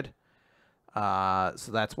started.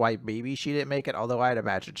 So that's why maybe she didn't make it. Although I'd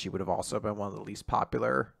imagine she would have also been one of the least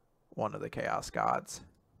popular, one of the Chaos Gods.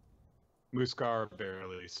 Muskar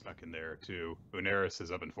barely snuck in there too. Uneris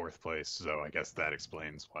is up in 4th place, so I guess that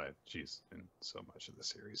explains why she's in so much of the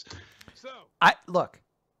series. So look.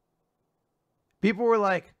 People were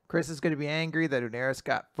like, Chris is going to be angry that Uneris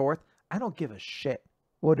got 4th. I don't give a shit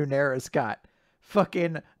what Uneris got.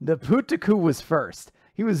 Fucking Neputaku was 1st.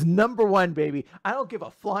 He was number 1, baby. I don't give a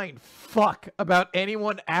flying fuck about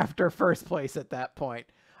anyone after 1st place at that point.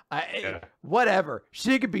 Whatever.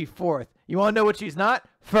 She could be 4th. You want to know what she's not?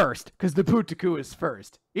 1st, because Neputaku is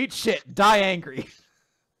 1st. Eat shit. Die angry.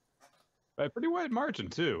 By a pretty wide margin,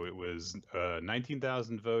 too. It was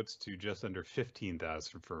 19,000 votes to just under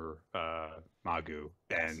 15,000 for Magu,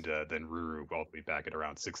 yes. And then Ruru all the way back at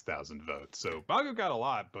around 6,000 votes. So Magu got a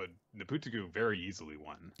lot, but Neputaku very easily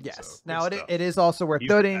won. Yes. So, now, it is also worth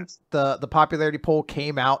noting the popularity poll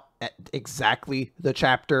came out at exactly the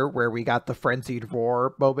chapter where we got the frenzied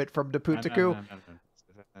roar moment from Neputaku.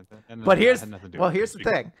 But here's the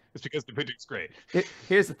thing. It's because Neputaku's great.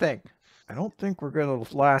 Here's the thing. I don't think we're going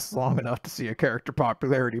to last long enough to see a character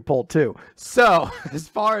popularity poll too. So, as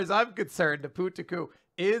far as I'm concerned, Neputaku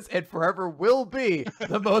is and forever will be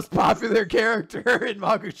the most popular character in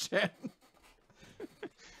Magu-chan.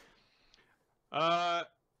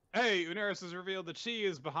 Hey, Uneris has revealed that she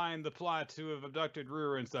is behind the plot to have abducted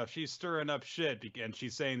Ruru and stuff. She's stirring up shit, and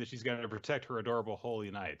she's saying that she's going to protect her adorable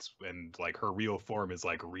holy knights, and like her real form is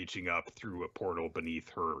like reaching up through a portal beneath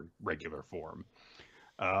her regular form.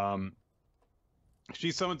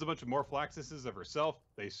 She summons a bunch of Morphlaxuses of herself.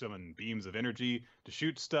 They summon beams of energy to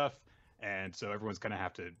shoot stuff, and so everyone's kind of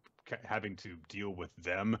having to deal with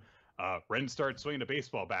them. Ren starts swinging a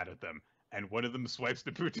baseball bat at them, and one of them swipes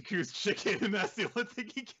Neputaku's chicken, and that's the only thing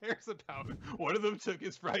he cares about. One of them took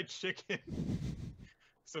his fried chicken.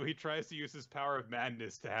 So he tries to use his power of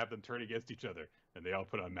madness to have them turn against each other, and they all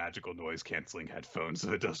put on magical noise-canceling headphones,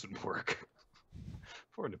 so it doesn't work.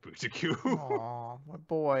 Poor Neputaku. Aw, my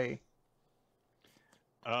boy.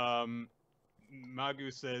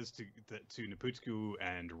 Magu says to Neputaku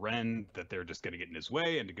and Ren that they're just going to get in his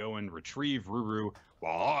way and to go and retrieve Ruru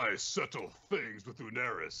while I settle things with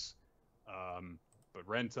Uneris. But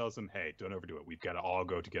Ren tells him, hey, don't overdo it. We've got to all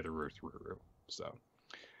go together with Ruru. So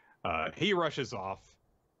he rushes off.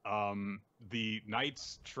 The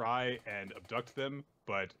knights try and abduct them,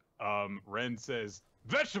 but Ren says,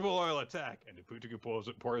 vegetable oil attack! And Neputaku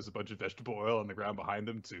pours a bunch of vegetable oil on the ground behind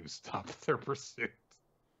them to stop their pursuit.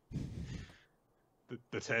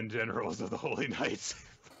 The 10 generals of the Holy Knights,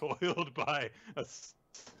 foiled by a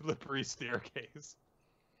slippery staircase.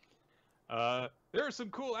 There are some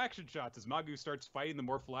cool action shots as Magu starts fighting the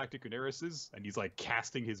Morphalactic Unerises, and he's like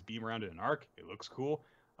casting his beam around in an arc. It looks cool.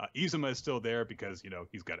 Izuma is still there because,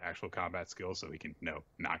 he's got actual combat skills, so he can,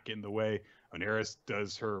 not get in the way. Uneris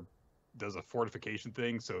does a fortification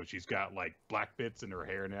thing, so she's got like black bits in her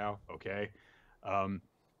hair now. Okay.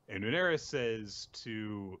 And Uneris says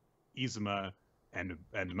to Izuma and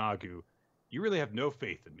Magu, you really have no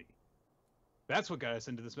faith in me. That's what got us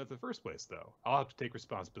into this mess in the first place, though. I'll have to take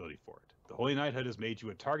responsibility for it. The Holy Knighthood has made you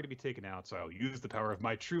a target to be taken out, so I'll use the power of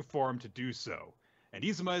my true form to do so. And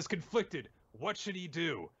Izuma is conflicted. What should he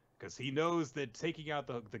do? Because he knows that taking out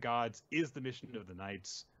the gods is the mission of the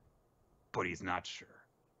knights, but he's not sure.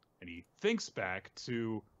 And he thinks back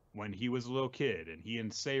to when he was a little kid, and he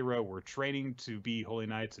and Seira were training to be Holy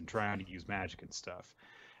Knights and trying to use magic and stuff.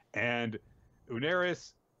 And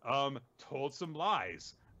Uneris told some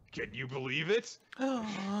lies Can you believe it?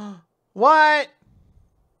 What?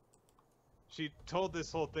 She told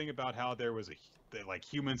this whole thing about how there was that, like,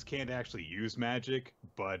 humans can't actually use magic,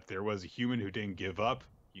 but there was a human who didn't give up.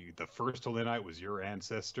 The first Holy Knight was your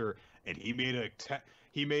ancestor, and he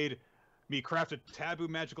made me craft a taboo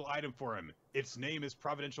magical item for him. Its name is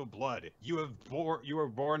Providential Blood. You were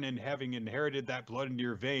born in having inherited that blood in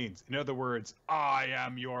your veins. In other words, I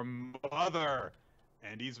am your mother.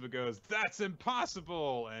 And Izuma goes, that's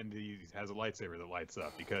impossible! And he has a lightsaber that lights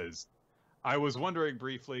up, because I was wondering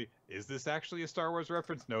briefly, is this actually a Star Wars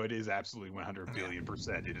reference? No, it is absolutely 100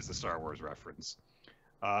 billion%. It is a Star Wars reference.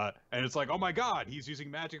 And it's like, oh my god, he's using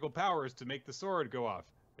magical powers to make the sword go off.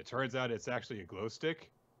 It turns out it's actually a glow stick.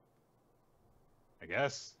 I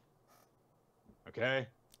guess. Okay.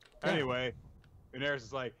 Yeah. Anyway, Daenerys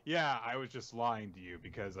is like, yeah, I was just lying to you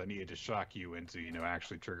because I needed to shock you into,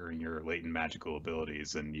 actually triggering your latent magical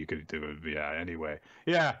abilities, and you could do it. Yeah, anyway.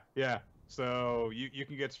 Yeah. So you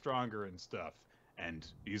can get stronger and stuff. And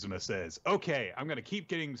Izuma says, okay, I'm going to keep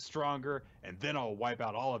getting stronger, and then I'll wipe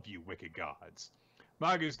out all of you wicked gods.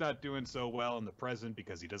 Magu's not doing so well in the present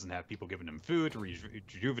because he doesn't have people giving him food to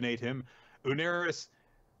rejuvenate him. Daenerys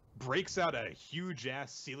breaks out a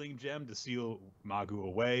huge-ass sealing gem to seal Magu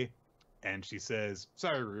away, and she says,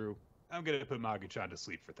 sorry, Rue, I'm going to put Magu-chan to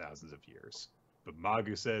sleep for thousands of years. But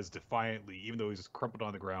Magu says defiantly, even though he's crumpled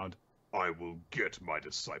on the ground, I will get my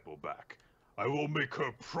disciple back. I will make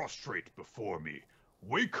her prostrate before me,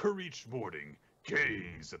 wake her each morning,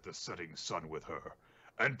 gaze at the setting sun with her,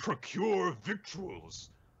 and procure victuals.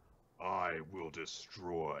 I will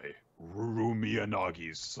destroy Ruru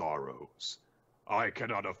Miyagi's sorrows. I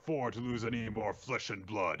cannot afford to lose any more flesh and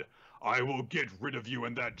blood. I will get rid of you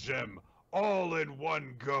and that gem all in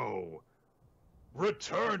one go.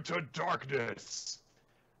 Return to darkness.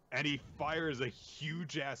 And he fires a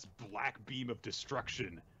huge-ass black beam of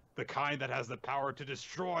destruction, the kind that has the power to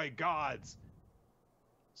destroy gods.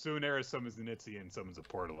 So Daenerys summons the Nitsi and summons a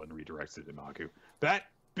portal and redirects it to Magu. That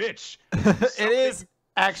bitch! It is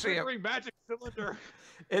actually a magic cylinder.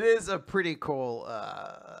 It is a pretty cool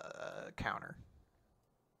counter.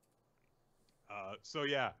 So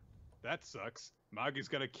yeah, that sucks. Magu's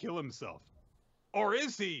gonna kill himself. Or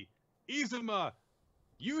is he? Izuma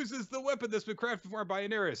uses the weapon that's been crafted for by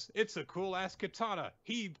Daenerys. It's a cool-ass katana.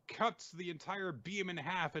 He cuts the entire beam in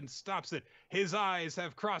half and stops it. His eyes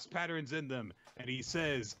have cross patterns in them. And he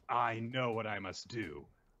says, I know what I must do.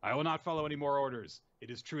 I will not follow any more orders.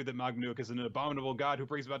 It is true that Magnuk is an abominable god who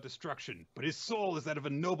brings about destruction, but his soul is that of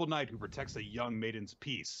a noble knight who protects a young maiden's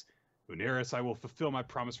peace. Daenerys, I will fulfill my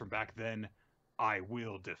promise from back then. I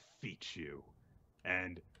will defeat you.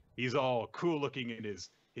 And he's all cool looking in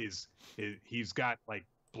he's got like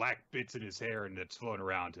black bits in his hair and that's flowing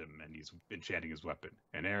around him, and he's enchanting his weapon.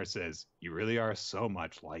 And Daenerys says, you really are so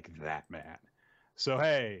much like that man. So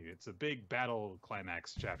hey, it's a big battle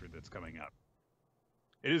climax chapter that's coming up.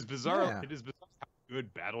 It is bizarre. Yeah. It is bizarre how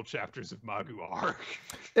good battle chapters of Magu are.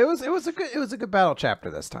 It was a good battle chapter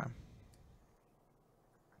this time.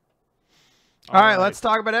 All right, let's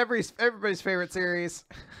talk about everybody's favorite series.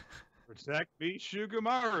 Protect me,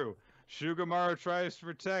 Shugomaru. Shugomaru tries to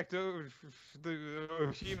protect the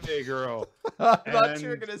Hime girl. I thought you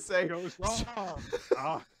were gonna say goes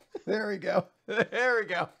wrong. There we go. There we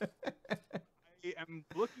go. I am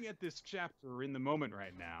looking at this chapter in the moment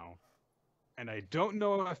right now, and I don't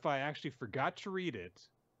know if I actually forgot to read it,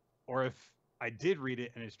 or if I did read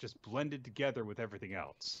it and it's just blended together with everything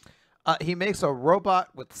else. He makes a robot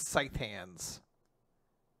with scythe hands.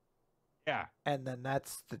 Yeah. And then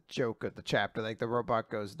that's the joke of the chapter. Like the robot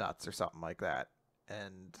goes nuts or something like that.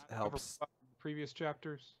 And helps. Previous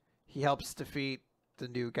chapters? He helps defeat the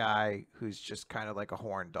new guy who's just kind of like a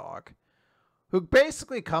horn dog. Who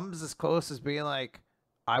basically comes as close as being like,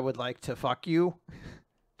 I would like to fuck you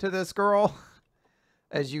to this girl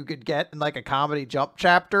as you could get in like a comedy jump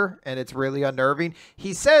chapter. And it's really unnerving.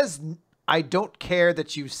 He says, I don't care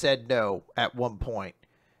that you said no at one point.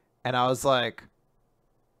 And I was like,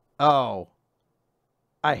 oh,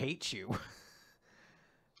 I hate you.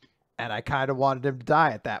 And I kind of wanted him to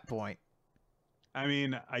die at that point. I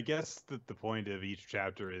mean, I guess that the point of each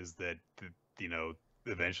chapter is that,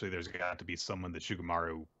 eventually there's got to be someone that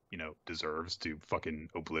Shugomaru, deserves to fucking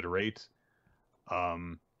obliterate.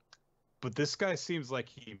 But this guy seems like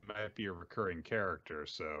he might be a recurring character,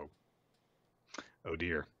 so... Oh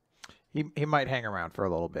dear. He might hang around for a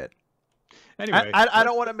little bit. Anyway, I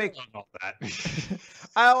don't want to make all that.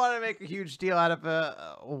 I don't want to make a huge deal out of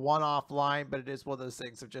a one-off line, but it is one of those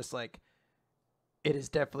things of just like, it is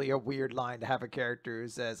definitely a weird line to have a character who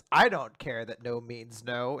says, I don't care that no means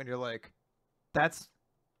no. And you're like,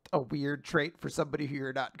 a weird trait for somebody who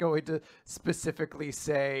you're not going to specifically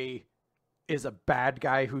say is a bad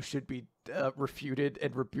guy who should be refuted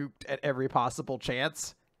and rebuked at every possible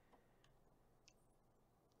chance.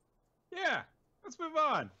 Yeah, let's move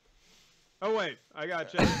on. Oh wait, I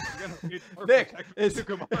got you. Nick,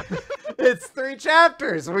 it's 3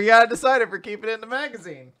 chapters. We gotta decide if we're keeping it in the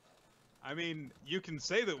magazine. I mean, you can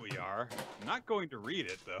say that we are. I'm not going to read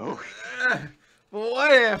it though. But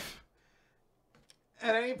what if,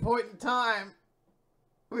 at any point in time,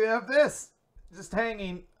 we have this just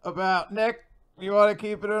hanging about? Nick, you want to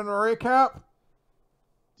keep it in a recap?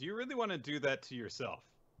 Do you really want to do that to yourself?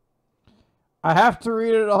 I have to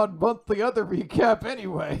read it on monthly other recap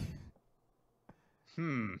anyway.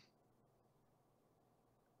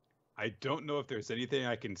 I don't know if there's anything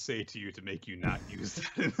I can say to you to make you not use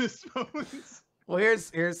that in this moment. Well, here's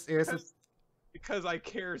because I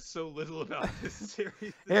care so little about this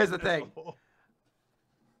series. Here's the thing.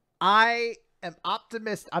 I am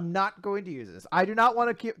optimistic. I'm not going to use this. I do not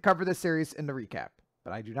want to cover this series in the recap,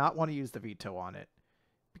 but I do not want to use the veto on it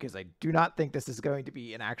because I do not think this is going to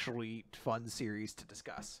be an actually fun series to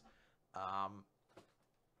discuss.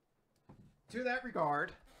 To that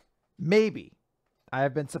regard, maybe. I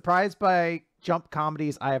have been surprised by jump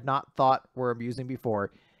comedies I have not thought were amusing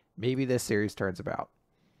before. Maybe this series turns about.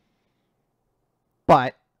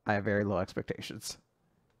 But I have very low expectations.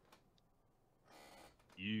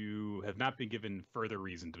 You have not been given further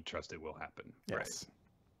reason to trust it will happen. Yes.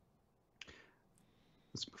 Right.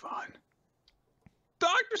 Let's move on.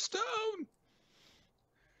 Dr. Stone!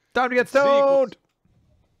 Time to get stoned!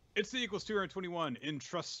 It's the equals 221 in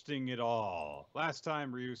trusting it all. Last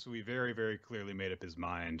time, Ryusui very, very clearly made up his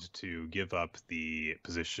mind to give up the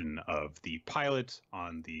position of the pilot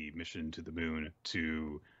on the mission to the moon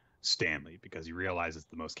to Stanley because he realizes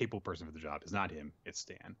the most capable person for the job is not him, it's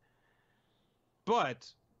Stan. But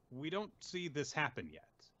we don't see this happen yet.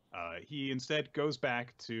 He instead goes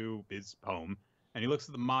back to his home and he looks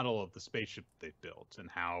at the model of the spaceship they've built and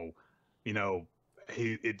how, you know,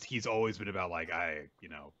 he's always been about like, I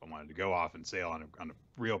wanted to go off and sail on a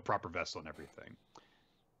real proper vessel and everything.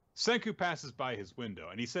 Senku passes by his window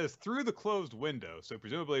and he says through the closed window, so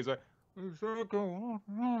presumably he's like, I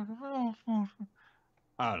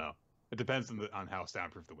don't know. It depends on how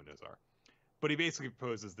soundproof the windows are. But he basically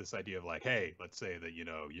proposes this idea of like, hey, let's say that,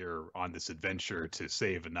 you're on this adventure to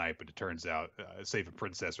save a knight, but it turns out, save a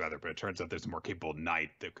princess rather, but it turns out there's a more capable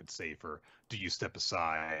knight that could save her. Do you step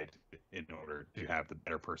aside in order to have the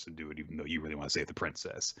better person do it, even though you really want to save the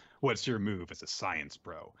princess? What's your move as a science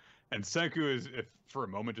bro? And Senku is, for a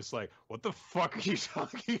moment, just like, what the fuck are you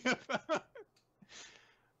talking about?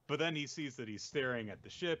 But then he sees that he's staring at the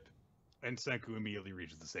ship, and Senku immediately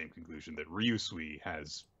reaches the same conclusion that Ryusui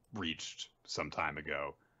has reached some time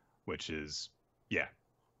ago, which is,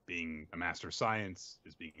 being a master of science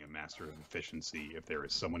is being a master of efficiency. If there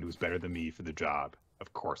is someone who's better than me for the job,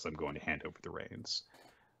 of course I'm going to hand over the reins.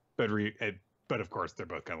 But of course they're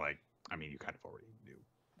both kind of like, I mean, you kind of already knew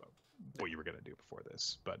what you were going to do before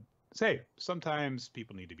this, but hey, sometimes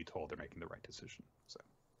people need to be told they're making the right decision. So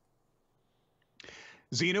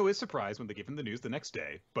Zeno is surprised when they give him the news the next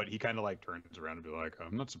day, but he kind of like turns around and be like,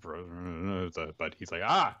 I'm not surprised. But he's like,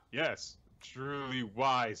 yes, truly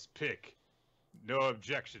wise pick. No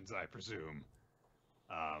objections, I presume.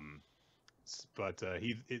 But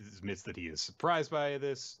he admits that he is surprised by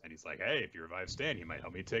this, and he's like, hey, if you revive Stan, he might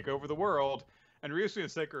help me take over the world. And Ryusui and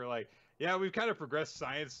Senku are like, yeah, we've kind of progressed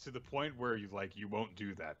science to the point where you won't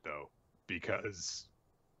do that, though, because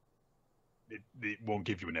it won't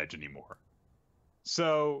give you an edge anymore.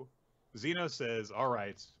 So Zeno says, all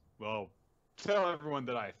right, well, tell everyone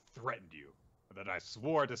that I threatened you, that I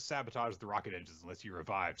swore to sabotage the rocket engines unless you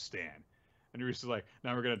revive Stan. And Ryusui's like,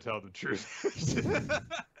 now we're going to tell the truth.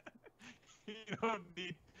 You don't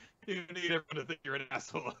need everyone to think you're an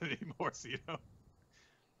asshole anymore, Zeno.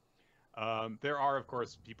 There are, of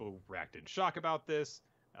course, people who react in shock about this.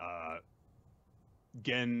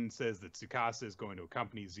 Gen says that Tsukasa is going to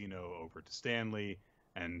accompany Zeno over to Stanley.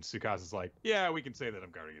 And Tsukasa's like, yeah, we can say that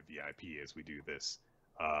I'm guarding a VIP as we do this.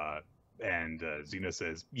 And Zeno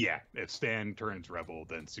says, yeah, if Stan turns rebel,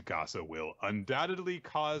 then Tsukasa will undoubtedly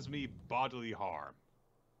cause me bodily harm.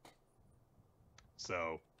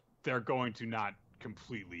 So they're going to not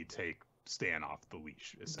completely take Stan off the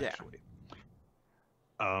leash, essentially.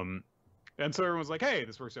 Yeah. And so everyone's like, hey,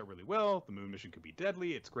 this works out really well. The moon mission could be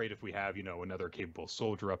deadly. It's great if we have, another capable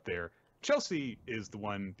soldier up there. Chelsea is the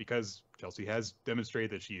one, because Chelsea has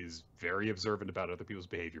demonstrated that she is very observant about other people's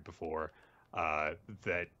behavior before,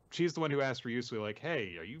 that she's the one who asked Ryusui, like,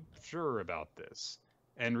 hey, are you sure about this?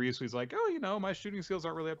 And Ryusui's like, oh, my shooting skills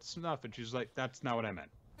aren't really up to snuff. And she's like, that's not what I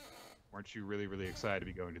meant. weren't you really, really excited to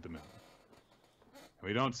be going to the moon? And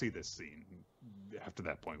we don't see this scene after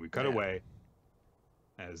that point. We cut away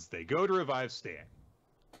as they go to revive Stan.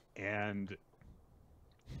 And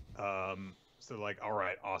so like, all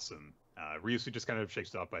right, awesome. Ryusu just kind of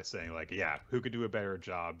shakes it off by saying, like, yeah, who could do a better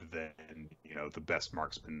job than, you know, the best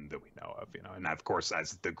marksman that we know of, you know? And of course,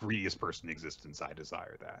 as the greediest person in existence, I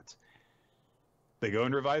desire that. They go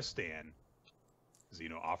and revive Stan.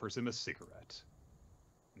 Zeno offers him a cigarette.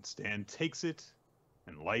 And Stan takes it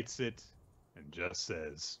and lights it and just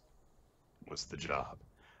says, what's the job?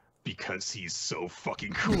 Because he's so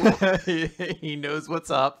fucking cool. He knows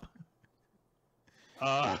what's up.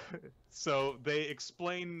 So they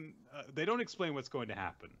explain, they don't explain what's going to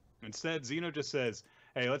happen. Instead, Zeno just says,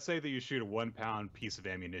 hey, let's say that you shoot a 1-pound piece of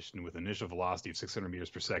ammunition with initial velocity of 600 meters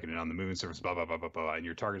per second and on the moon surface, blah, blah, blah, blah, blah, and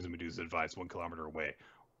your target is a Medusa advice 1 kilometer away.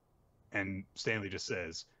 And Stanley just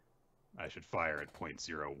says, I should fire at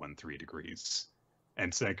 0.013 degrees.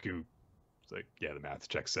 And Senku is like, yeah, the math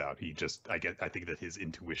checks out. He just, I think that his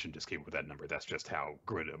intuition just came up with that number. That's just how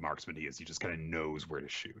good a marksman he is. He just kind of knows where to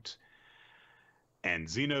shoot. And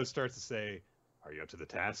Zeno starts to say, are you up to the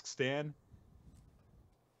task, Stan?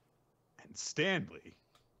 And Stanley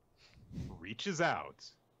reaches out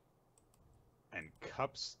and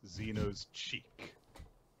cups Zeno's cheek.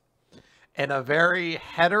 In a very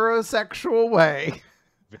heterosexual way.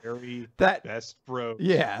 Very that best bro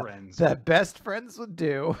friends. That best friends would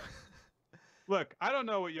do. Look, I don't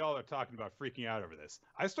know what y'all are talking about freaking out over this.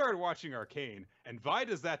 I started watching Arcane, and Vi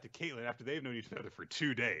does that to Caitlyn after they've known each other for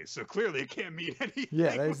 2 days. So clearly it can't mean anything.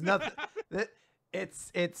 Yeah, there's nothing.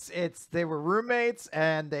 It's they were roommates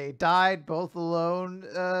and they died both alone,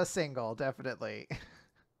 single, definitely. Yeah.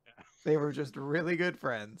 They were just really good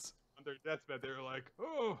friends. On their deathbed, they were like,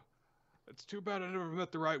 oh, it's too bad I never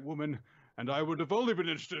met the right woman, and I would have only been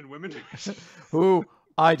interested in women. Who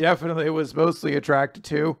I definitely was mostly attracted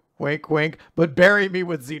to. Wink, wink. But bury me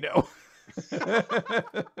with Zeno.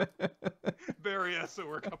 Bury us so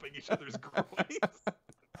we're cupping each other's groins.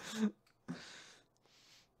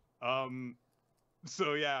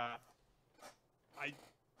 So yeah, I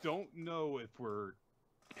don't know if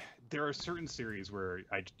there are certain series where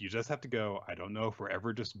you just have to go. I don't know if we're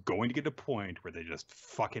ever just going to get a point where they just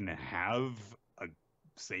fucking have a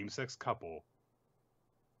same-sex couple.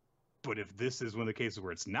 But if this is one of the cases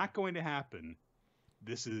where it's not going to happen,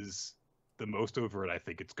 this is the most overt I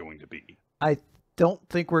think it's going to be. I don't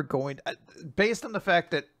think we're going to, based on the fact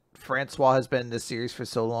that Francois has been in this series for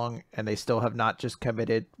so long and they still have not just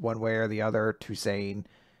committed one way or the other to saying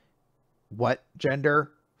what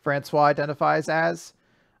gender Francois identifies as.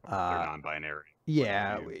 They're non-binary.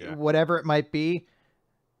 Yeah, whatever it might be.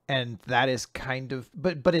 And that is kind of,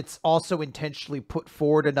 but it's also intentionally put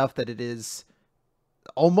forward enough that it is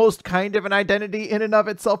almost kind of an identity in and of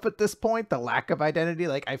itself at this point. The lack of identity,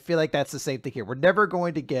 like, I feel like that's the same thing here. We're never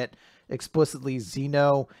going to get explicitly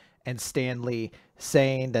Zeno and Stanley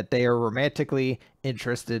saying that they are romantically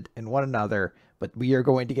interested in one another, but we are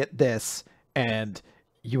going to get this, and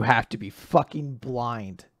you have to be fucking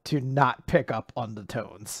blind to not pick up on the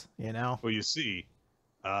tones, you know? Well, you see,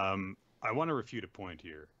 I want to refute a point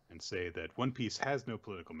here and say that One Piece has no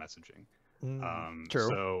political messaging. True.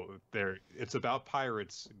 So it's about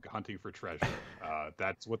pirates hunting for treasure.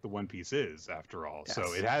 That's what the One Piece is, after all. Yes.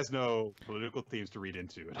 So it has no political themes to read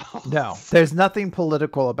into at all. No, there's nothing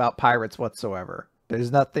political about pirates whatsoever.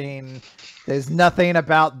 There's nothing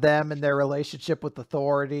about them and their relationship with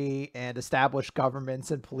authority and established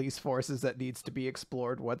governments and police forces that needs to be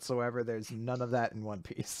explored whatsoever. There's none of that in One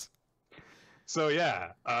Piece. So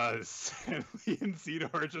yeah, Stanley and Zeno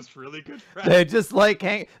are just really good friends. They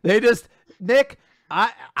just Nick,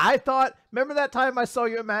 I thought, remember that time I saw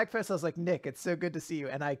you at MagFest? I was like, Nick, it's so good to see you.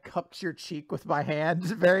 And I cupped your cheek with my hand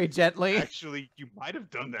very gently. Actually, you might have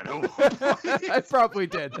done that at one point. I probably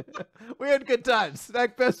did. We had good times.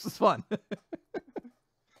 MagFest was fun.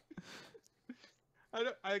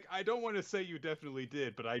 I don't want to say you definitely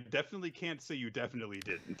did, but I definitely can't say you definitely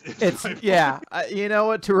didn't. You know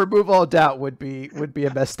what? To remove all doubt would be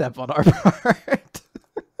a misstep on our part.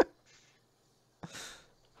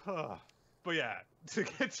 But yeah, to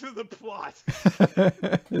get to the plot,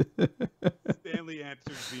 Stanley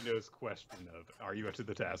answers Zeno's question of, are you up to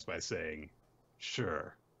the task, by saying,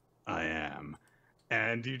 sure, I am.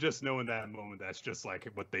 And you just know in that moment, that's just like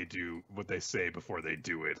what they do, what they say before they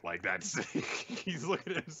do it. Like, that's, he's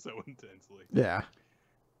looking at him so intensely. Yeah.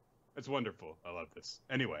 It's wonderful. I love this.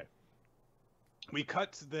 Anyway, we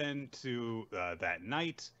cut then to that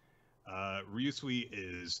night. Ryusui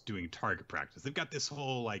is doing target practice. They've got this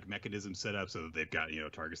whole like mechanism set up so that they've got,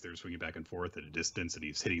 targets they're swinging back and forth at a distance, and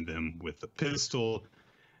he's hitting them with the pistol.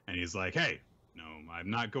 And he's like, hey, no, I'm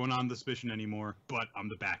not going on this mission anymore, but I'm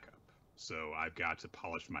the backup. So I've got to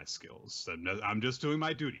polish my skills. So I'm just doing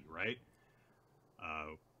my duty, right?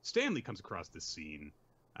 Stanley comes across this scene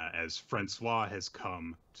as Francois has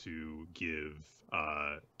come to give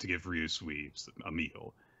Ryusui a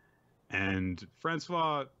meal. And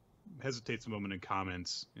Francois hesitates a moment and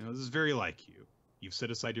comments, this is very like you. You've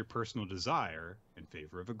set aside your personal desire in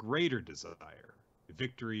favor of a greater desire.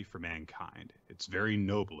 Victory for mankind. It's very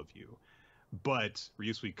noble of you. But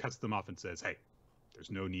Ryusui cuts them off and says, hey, there's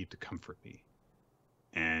no need to comfort me.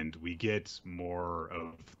 And we get more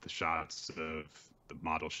of the shots of the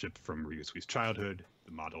model ship from Ryusui's childhood,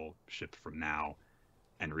 the model ship from now,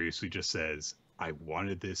 and Ryusui just says, I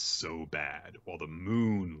wanted this so bad, while the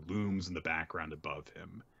moon looms in the background above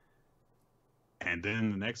him. And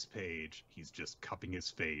then the next page, he's just cupping his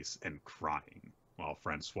face and crying, while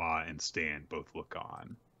Francois and Stan both look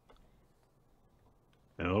on.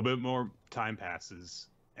 And a little bit more time passes,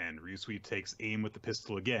 and Ryusui takes aim with the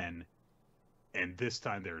pistol again, and this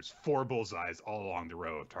time there's 4 bullseyes all along the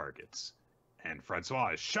row of targets. And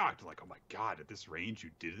Francois is shocked, like, oh my god, at this range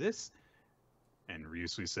you did this? And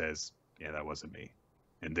Ryusui says, yeah, that wasn't me.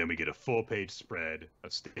 And then we get a full-page spread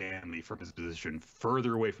of Stanley from his position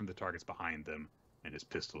further away from the targets behind them, and his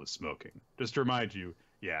pistol is smoking. Just to remind you,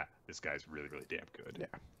 yeah, this guy's really, really damn good. Yeah.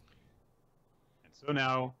 And so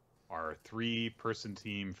now, our 3-person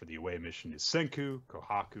team for the away mission is Senku,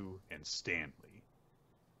 Kohaku, and Stanley.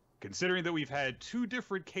 Considering that we've had 2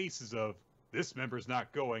 different cases of this member's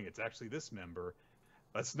not going, it's actually this member,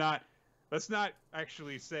 let's not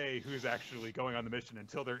actually say who's actually going on the mission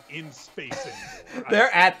until they're in space anymore.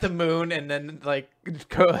 They're at the moon, and then, like,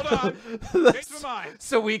 hold on. Change my mind.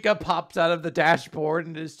 Suika pops out of the dashboard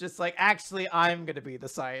and is just like, actually, I'm going to be the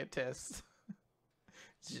scientist.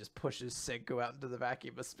 She just pushes Senku out into the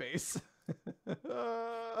vacuum of space.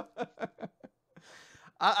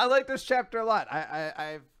 I like this chapter a lot.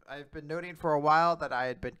 I've been noting for a while that I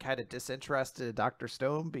had been kind of disinterested in Dr.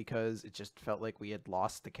 Stone because it just felt like we had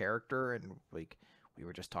lost the character and like we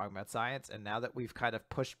were just talking about science. And now that we've kind of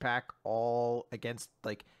pushed back all against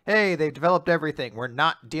like, hey, they've developed everything, we're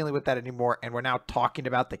not dealing with that anymore, and we're now talking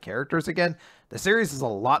about the characters again, the series is a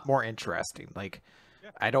lot more interesting. Like, yeah.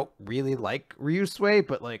 I don't really like Ryusui,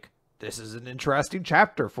 but like this is an interesting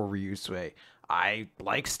chapter for Ryusui. I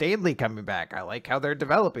like Stanley coming back. I like how they're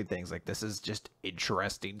developing things. Like, this is just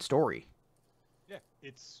interesting story. Yeah,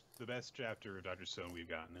 it's the best chapter of Dr. Stone we've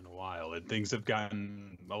gotten in a while, and things have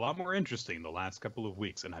gotten a lot more interesting the last couple of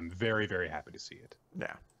weeks, and I'm very, very happy to see it.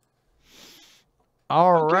 Yeah.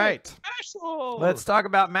 All okay, right. Mashle! Let's talk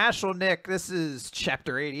about Mashle, Nick. This is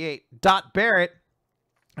chapter 88. Dot Barrett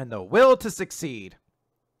and the will to succeed.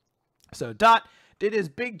 So Dot did his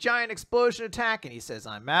big giant explosion attack, and he says,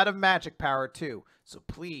 I'm out of magic power too, so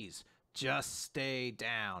please just stay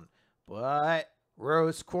down. But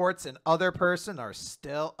Rose Quartz and other person are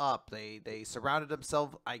still up. They surrounded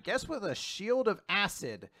themselves, I guess, with a shield of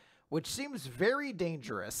acid, which seems very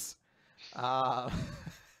dangerous. Because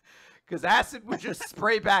acid would just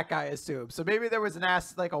spray back, I assume. So maybe there was an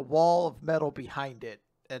acid, like a wall of metal behind it,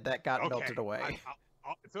 and that got melted away.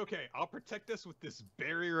 It's okay. I'll protect us with this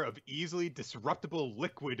barrier of easily disruptible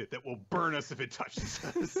liquid that will burn us if it touches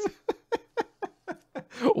us.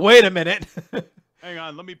 Wait a minute. Hang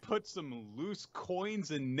on. Let me put some loose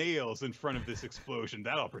coins and nails in front of this explosion.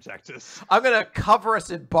 That'll protect us. I'm going to cover us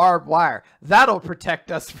in barbed wire. That'll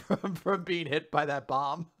protect us from being hit by that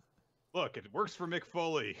bomb. Look, it works for Mick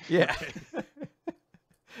Foley. Yeah. Okay.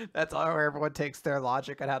 That's all everyone takes their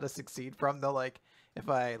logic on how to succeed from. They're like, if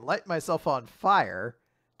I light myself on fire,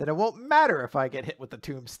 then it won't matter if I get hit with the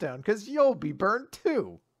tombstone, because you'll be burned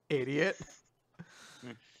too, idiot.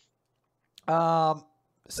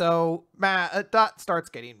 So Dot starts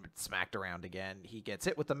getting smacked around again. He gets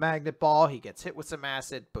hit with the magnet ball. He gets hit with some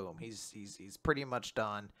acid. Boom. He's pretty much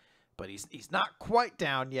done, but he's not quite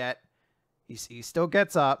down yet. He still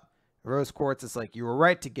gets up. Rose Quartz is like, you were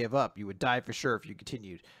right to give up. You would die for sure if you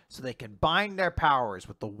continued. So they combine their powers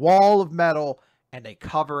with the wall of metal, and they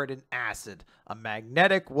cover it in acid. A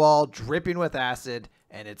magnetic wall dripping with acid,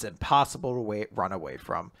 and it's impossible to run away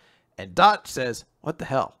from. And Dot says, what the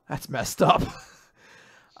hell? That's messed up.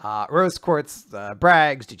 Rose Quartz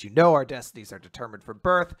brags, did you know our destinies are determined from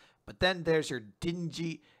birth? But then there's your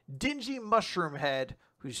dingy mushroom head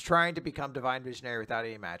who's trying to become divine visionary without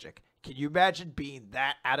any magic. Can you imagine being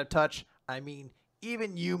that out of touch? I mean,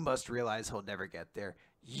 even you must realize he'll never get there.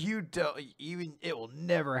 You don't, even, it will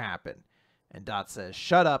never happen. And Dot says,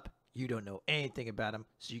 shut up, You don't know anything about him,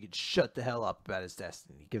 so you can shut the hell up about his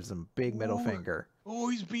destiny. He gives him a big middle finger. Oh,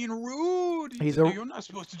 he's being rude. You're not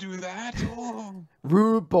supposed to do that. Oh.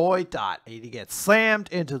 Rude boy Dot. And he gets slammed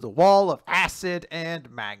into the wall of acid and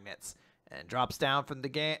magnets and drops down from the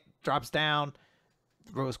game. Drops down.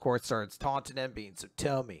 Rose Quartz starts taunting him, being, so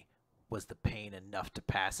tell me, was the pain enough to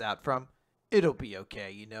pass out from? It'll be okay,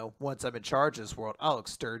 you know. Once I'm in charge of this world, I'll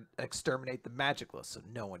exterminate the magicless so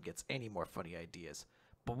no one gets any more funny ideas.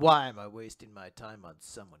 But why am I wasting my time on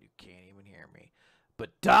someone who can't even hear me?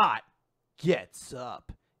 But Dot gets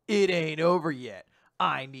up. It ain't over yet.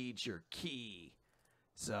 I need your key.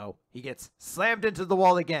 So he gets slammed into the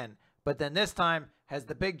wall again, but then this time has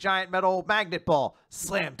the big giant metal magnet ball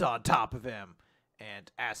slammed on top of him.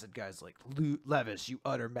 And Acid Guy's like, Levis, you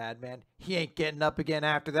utter madman. He ain't getting up again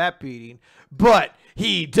after that beating. But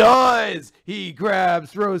he does! He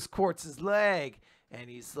grabs Rose Quartz's leg. And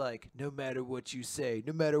he's like, no matter what you say,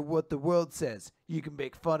 no matter what the world says, you can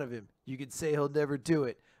make fun of him. You can say he'll never do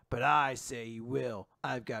it. But I say he will.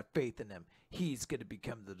 I've got faith in him. He's going to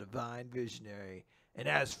become the divine visionary. And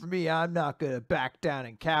as for me, I'm not going to back down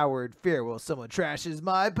and cower in fear while someone trashes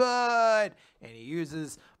my butt. And he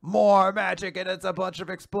uses more magic, and it's a bunch of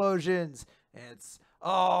explosions. And it's,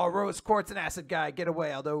 oh, Rose Quartz and Acid Guy, get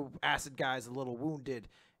away. Although Acid Guy's a little wounded.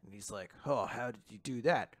 And he's like, oh, how did you do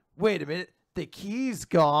that? Wait a minute. The key's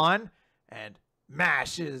gone, and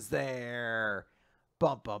Mash is there.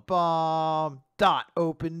 Bum, bum, bum. Dot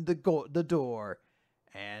opened the door,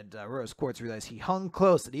 and Rose Quartz realized he hung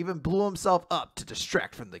close and even blew himself up to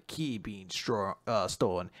distract from the key being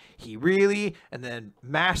stolen. And then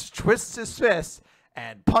Mash twists his fist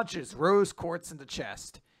and punches Rose Quartz in the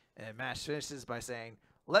chest. And Mash finishes by saying,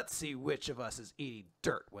 let's see which of us is eating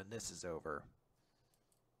dirt when this is over.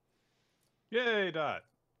 Yay, Dot.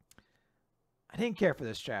 I didn't care for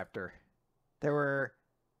this chapter. There were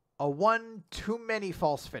one too many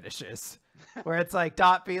false finishes where it's like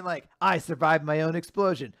Dot being like, I survived my own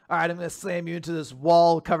explosion. All right, I'm going to slam you into this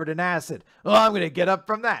wall covered in acid. Well, I'm going to get up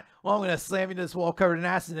from that. Well, I'm going to slam you into this wall covered in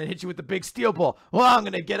acid and hit you with the big steel ball. Well, I'm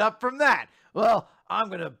going to get up from that. Well, I'm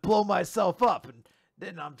going to blow myself up and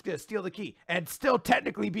then I'm going to steal the key and still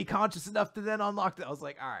technically be conscious enough to then unlock it. I was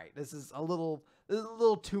like, all right, this is a little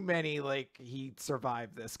too many, like, he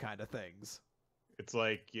survived this kind of things. It's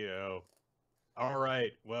like, you know, all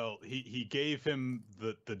right, well, he gave him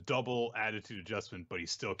the double attitude adjustment, but he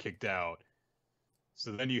still kicked out.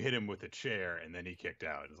 So then you hit him with a chair, and then he kicked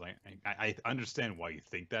out. It's like, I understand why you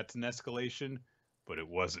think that's an escalation, but it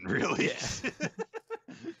wasn't really. Yeah.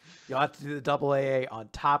 You'll have to do the double AA on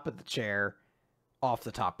top of the chair, off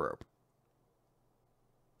the top rope.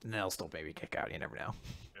 And they'll still maybe kick out, you never know.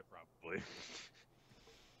 Yeah, probably.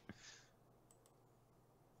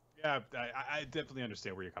 Yeah, I definitely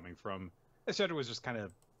understand where you're coming from. This chapter was just kind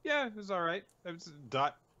of, yeah, it was all right. It was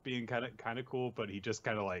Dot being kind of cool, but he just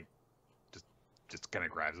kind of like, just kind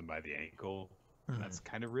of grabs him by the ankle. Mm-hmm. That's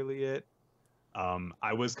kind of really it.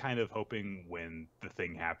 I was kind of hoping when the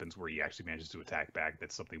thing happens where he actually manages to attack back,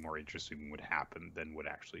 that something more interesting would happen than what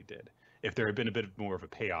actually did. If there had been a bit more of a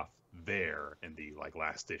payoff there in the like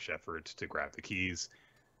last ditch effort to grab the keys,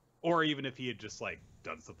 or even if he had just like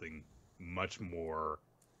done something much more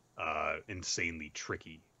insanely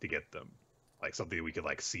tricky to get them, like something that we could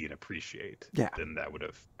like see and appreciate, then that would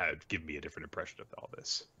have given me a different impression of all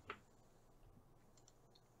this.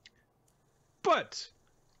 But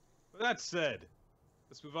with that said,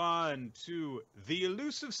 let's move on to the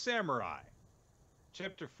Elusive Samurai,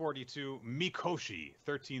 chapter 42, Mikoshi,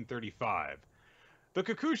 1335. The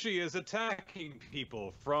Kikuchi is attacking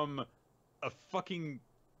people from a fucking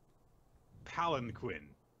palanquin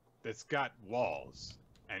that's got walls.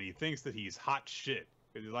 And he thinks that he's hot shit.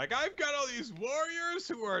 And he's like, I've got all these warriors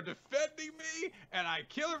who are defending me, and I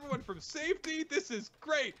kill everyone from safety. This is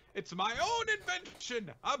great. It's my own invention.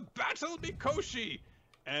 A battle Mikoshi.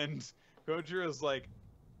 And Gojiro's like,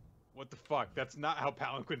 what the fuck? That's not how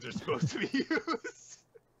palanquins are supposed to be used.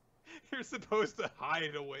 You're supposed to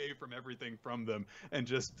hide away from everything from them and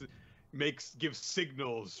just give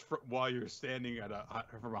signals while you're standing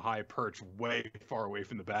from a high perch way far away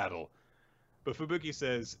from the battle. But Fubuki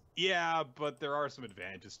says, yeah, but there are some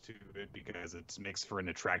advantages to it because it makes for an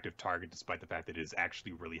attractive target despite the fact that it is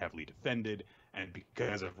actually really heavily defended. And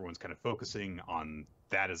because everyone's kind of focusing on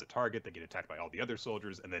that as a target, they get attacked by all the other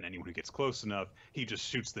soldiers. And then anyone who gets close enough, he just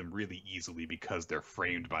shoots them really easily because they're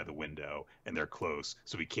framed by the window and they're close,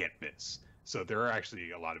 so he can't miss. So there are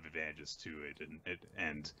actually a lot of advantages to it.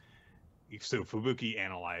 And so Fubuki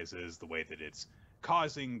analyzes the way that it's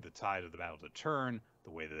causing the tide of the battle to turn,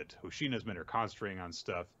 the way that Hoshina's men are concentrating on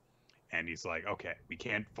stuff, And he's like, okay, we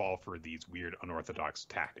can't fall for these weird unorthodox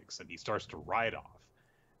tactics. And he starts to ride off.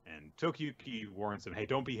 And Tokiyuki warns him, hey,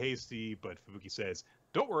 don't be hasty. But Fubuki says,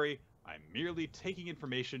 don't worry, I'm merely taking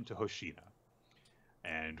information to Hoshina.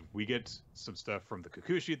 And we get some stuff from the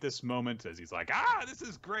Kikuchi at this moment as he's like, this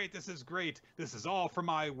is great, this is great. This is all for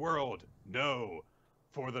my world. No,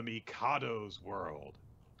 for the Mikado's world.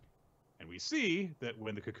 And we see that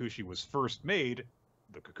when the Kikuchi was first made,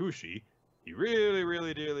 the Kikuchi, he really,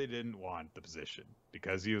 really, really didn't want the position.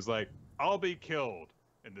 Because he was like, I'll be killed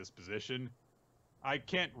in this position. I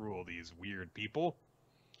can't rule these weird people.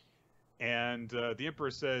 And the Emperor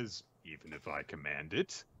says, even if I command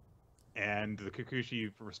it. And the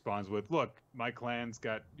Kikuchi responds with, look, my clan's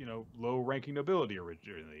got, low-ranking nobility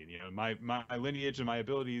originally. My lineage and my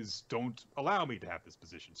abilities don't allow me to have this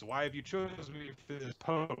position. So why have you chosen me for this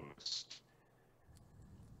post?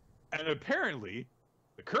 And apparently,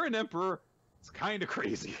 the current emperor is kind of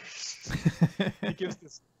crazy. He gives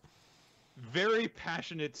this very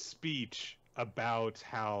passionate speech about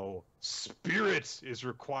how spirit is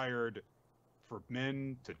required for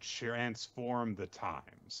men to transform the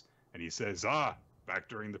times. And he says, back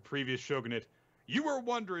during the previous shogunate, you were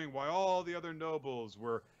wondering why all the other nobles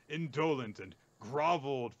were indolent and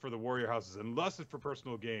groveled for the warrior houses and lusted for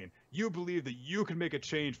personal gain. You believed that you could make a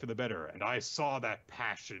change for the better, and I saw that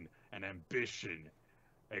passion and ambition.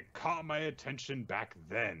 It caught my attention back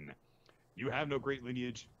then. You have no great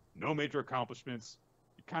lineage, no major accomplishments.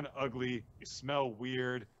 You're kind of ugly. You smell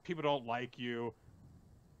weird. People don't like you.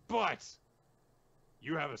 But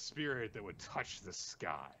you have a spirit that would touch the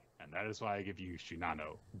sky. And that is why I give you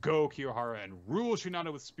Shinano. Go, Kiyohara, and rule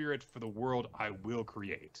Shinano with spirit for the world I will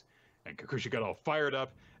create. And Kikuchi got all fired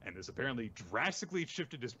up, and this apparently drastically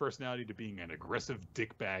shifted his personality to being an aggressive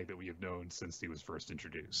dickbag that we have known since he was first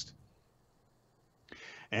introduced.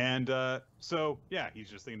 And so, yeah,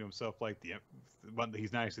 he's just thinking to himself, like,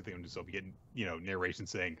 he's not actually thinking to himself, getting, narration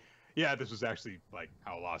saying, yeah, this was actually, like,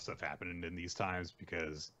 how a lot of stuff happened in these times,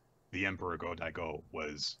 because the Emperor Go-Daigo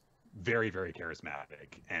was very, very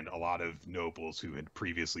charismatic, and a lot of nobles who had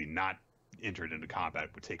previously not entered into combat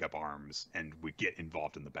would take up arms and would get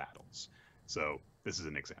involved in the battles. So this is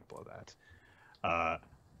an example of that.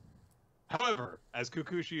 However, as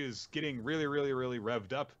Kikuchi is getting really, really, really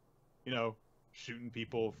revved up, shooting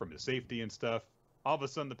people from his safety and stuff, all of a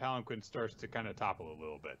sudden the palanquin starts to kind of topple a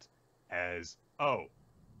little bit as,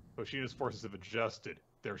 Hoshina's forces have adjusted.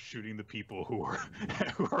 They're shooting the people who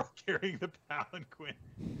are carrying the palanquin.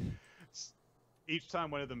 Each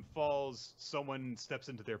time one of them falls, someone steps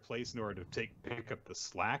into their place in order to pick up the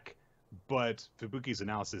slack. But Fubuki's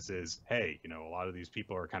analysis is, hey, a lot of these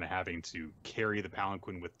people are kind of having to carry the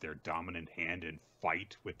palanquin with their dominant hand and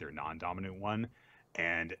fight with their non-dominant one.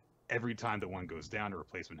 And every time that one goes down, a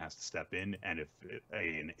replacement has to step in. And if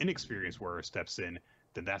an inexperienced warrior steps in,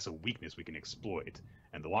 then that's a weakness we can exploit.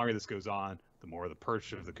 And the longer this goes on, the more the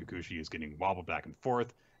perch of the Kikuchi is getting wobbled back and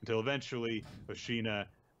forth until eventually Hoshina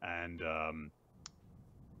and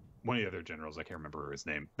one of the other generals, I can't remember his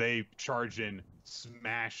name, they charge in,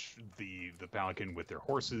 smash the palanquin with their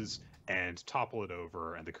horses, and topple it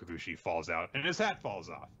over, and the Kikuchi falls out, and his hat falls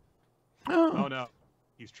off. Oh no,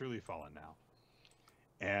 he's truly fallen now.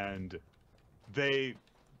 And they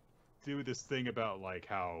do this thing about, like,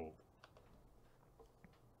 how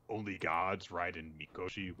only gods ride in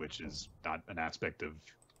Mikoshi, which is not an aspect of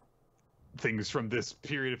things from this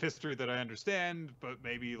period of history that I understand, but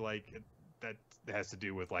maybe, like, that has to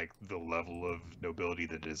do with, like, the level of nobility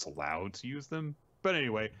that is allowed to use them. But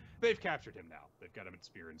anyway, they've captured him now. They've got him at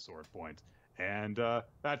spear and sword point, and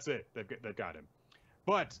that's it. They've got him.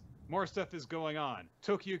 But more stuff is going on.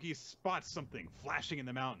 Tokiyuki spots something flashing in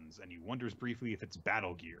the mountains, and he wonders briefly if it's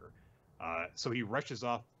battle gear. So he rushes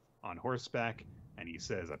off on horseback, and he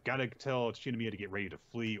says, I've got to tell Shinomiya to get ready to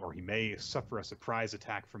flee, or he may suffer a surprise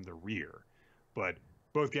attack from the rear. But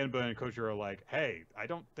both Genba and Kojiro are like, hey, I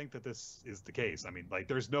don't think that this is the case. I mean, like,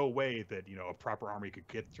 there's no way that, a proper army could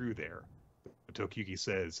get through there. But Tokiyuki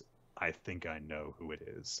says, I think I know who it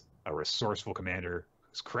is. A resourceful commander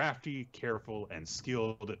who's crafty, careful, and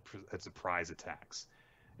skilled at surprise attacks.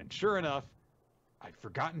 And sure enough, I'd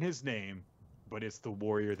forgotten his name, but it's the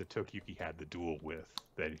warrior that Tokiyuki had the duel with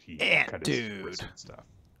that he cut his wrist and stuff.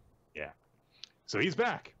 Yeah. So he's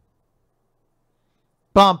back.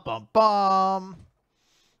 Bum bum bum.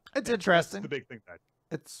 It's interesting. That's the big thing.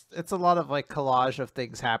 It's a lot of, like, collage of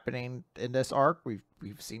things happening in this arc. We've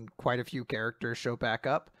seen quite a few characters show back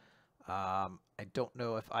up. I don't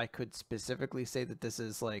know if I could specifically say that this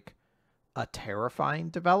is, like, a terrifying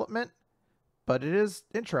development, but it is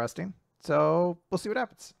interesting. So we'll see what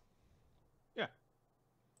happens. Yeah.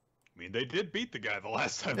 mean, they did beat the guy the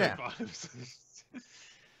last time they fought him.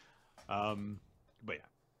 But yeah,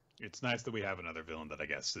 it's nice that we have another villain that I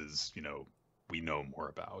guess is, we know more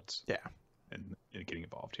about. Yeah. And getting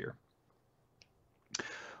involved here.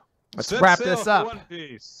 Let's wrap this up. One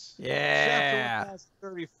Piece. Yeah. Chapter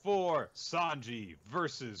 34, Sanji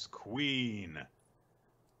versus Queen.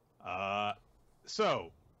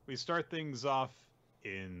 So we start things off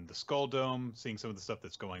in the Skull Dome, seeing some of the stuff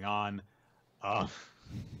that's going on.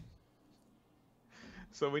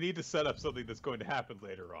 So we need to set up something that's going to happen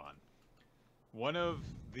later on. One of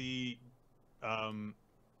the, I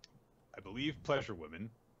believe, pleasure women.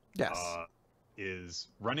 Yes. Is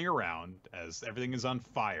running around as everything is on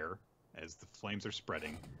fire, as the flames are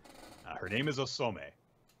spreading. Her name is Osome,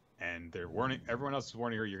 and they're warning. Everyone else is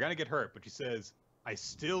warning her, "You're gonna get hurt." But she says, "I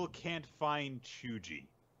still can't find Chuji."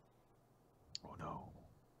 Oh no!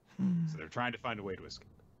 So they're trying to find a way to escape.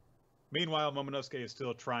 Meanwhile, Momonosuke is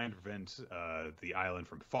still trying to prevent the island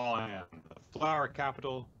from falling on the flower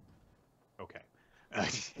capital. Okay.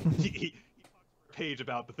 He page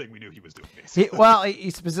about the thing we knew he was doing.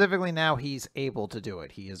 He specifically now he's able to do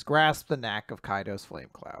it. He has grasped the knack of Kaido's flame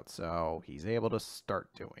cloud, so he's able to start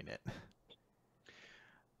doing it.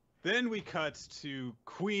 Then we cut to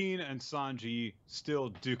Queen and Sanji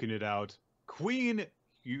still duking it out. Queen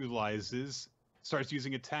starts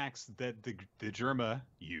using attacks that the Germa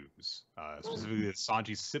use, specifically that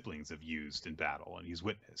Sanji's siblings have used in battle, and he's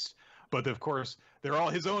witnessed. But of course, they're all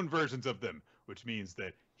his own versions of them, which means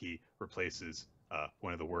that he replaces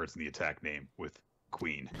one of the words in the attack name with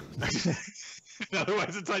Queen.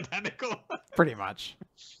 Otherwise, it's identical. Pretty much.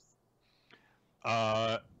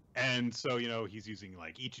 And so, he's using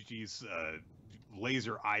like Ichiji's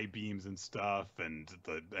laser eye beams and stuff, and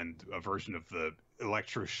a version of the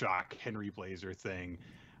electroshock Henry Blazer thing.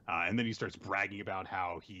 And then he starts bragging about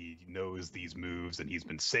how he knows these moves and he's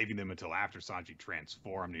been saving them until after Sanji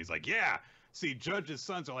transformed. And he's like, "Yeah, see, Judge's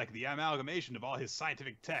sons are like the amalgamation of all his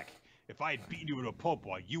scientific tech. If I had beaten you into a pulp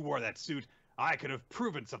while you wore that suit, I could have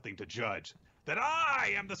proven something to Judge. That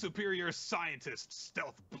I am the superior scientist,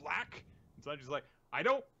 Stealth Black." And Sanji's like, "I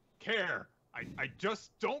don't care. I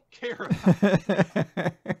just don't care."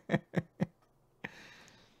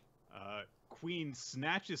 Queen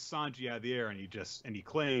snatches Sanji out of the air and he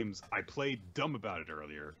claims, "I played dumb about it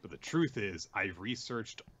earlier, but the truth is I've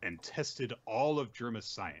researched and tested all of Germa's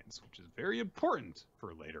science," which is very important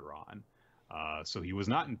for later on. So he was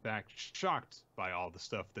not, in fact, shocked by all the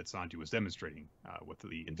stuff that Sanji was demonstrating with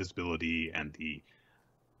the invisibility and the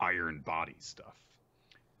iron body stuff.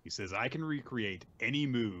 He says, "I can recreate any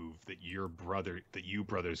move that you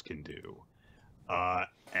brothers can do."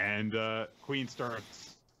 And Queen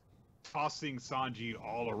starts tossing Sanji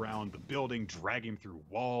all around the building, dragging him through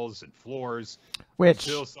walls and floors. Which,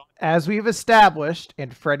 as we've established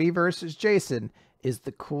in Freddy versus Jason, is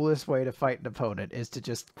the coolest way to fight an opponent, is to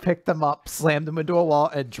just pick them up, slam them into a wall,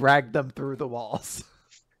 and drag them through the walls.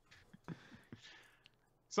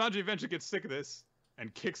 Sanji eventually gets sick of this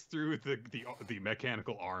and kicks through the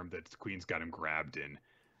mechanical arm that Queen's got him grabbed in.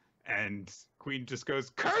 And Queen just goes,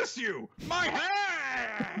 "Curse you! My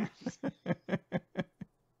hand!"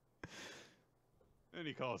 Then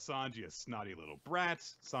he calls Sanji a snotty little brat.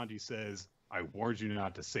 Sanji says, "I warned you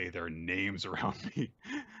not to say their names around me."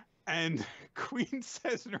 And Queen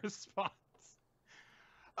says in response,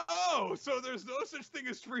 "Oh, so there's no such thing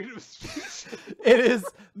as freedom of speech." It is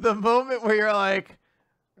the moment where you're like,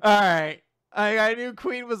 all right, I knew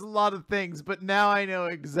Queen was a lot of things, but now I know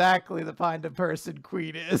exactly the kind of person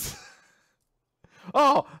Queen is.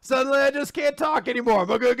 Oh, suddenly I just can't talk anymore.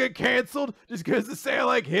 Am I going to get canceled just because they say I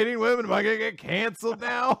like hitting women? Am I going to get canceled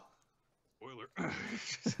now? Spoiler.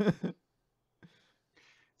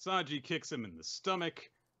 Sanji kicks him in the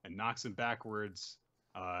stomach and knocks him backwards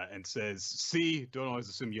and says, "See, don't always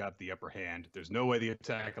assume you have the upper hand. There's no way the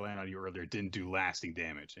attack I landed on you earlier didn't do lasting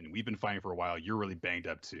damage. And we've been fighting for a while. You're really banged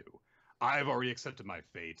up too. I've already accepted my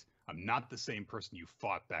fate. I'm not the same person you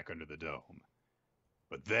fought back under the dome."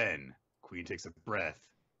 But then Queen takes a breath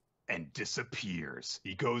and disappears.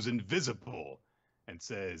 He goes invisible and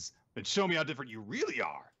says, "Then show me how different you really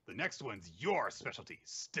are. The next one's your specialty,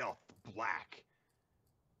 Stealth Black."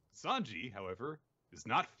 Sanji, however, is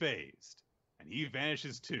not phazed, and he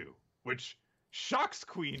vanishes too, which shocks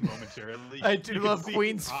Queen momentarily. I do love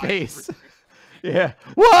Queen's face. Yeah.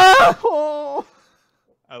 Whoa!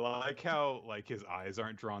 I like how his eyes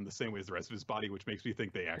aren't drawn the same way as the rest of his body, which makes me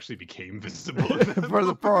think they actually became visible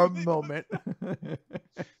for a moment.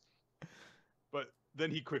 But then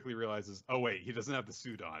he quickly realizes, oh wait, he doesn't have the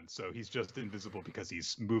suit on, so he's just invisible because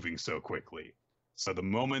he's moving so quickly. So the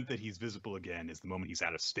moment that he's visible again is the moment he's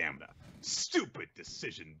out of stamina. Stupid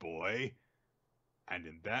decision, boy. And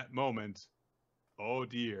in that moment, oh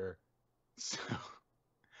dear, so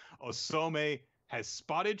Osome has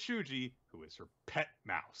spotted Shuji, who is her pet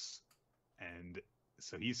mouse. And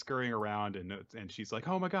so he's scurrying around, and she's like,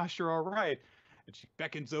 oh my gosh, you're all right. And she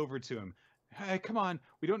beckons over to him. Hey, come on.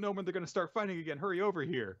 We don't know when they're going to start fighting again. Hurry over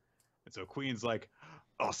here. And so Queen's like,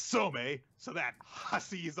 Osome, so that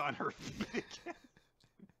hussy's on her feet again.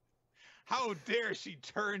 How dare she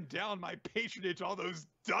turn down my patronage all those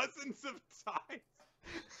dozens of times?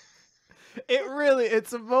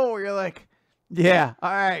 It's a moment where you're like, yeah, all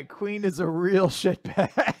right, Queen is a real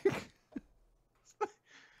shitbag.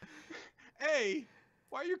 A,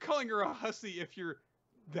 why are you calling her a hussy if you're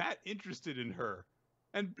that interested in her?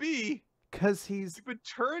 And B, because you've been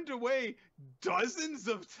turned away dozens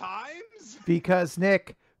of times? Because,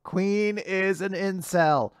 Nick, Queen is an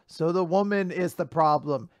incel, so the woman is the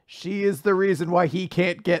problem. She is the reason why he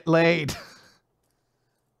can't get laid.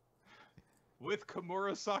 With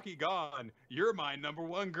Komurasaki gone, you're my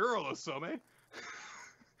 #1 girl, Osome.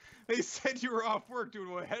 They said you were off work due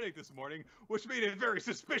to a headache this morning, which made it very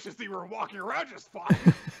suspicious that you were walking around just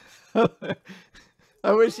fine.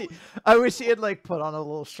 I wish he had like put on a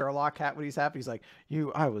little Sherlock hat when he's happy. He's like,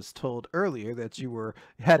 I was told earlier that you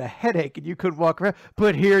had a headache and you couldn't walk around,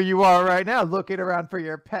 but here you are right now looking around for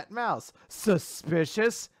your pet mouse.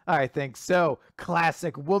 Suspicious? I think so.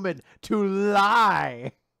 Classic woman to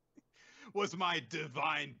lie. Was my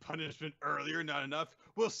divine punishment earlier not enough?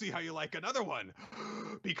 We'll see how you like another one.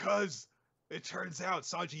 Because it turns out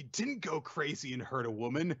Sanji didn't go crazy and hurt a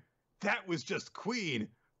woman. That was just Queen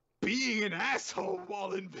being an asshole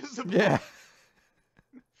while invisible. Yeah.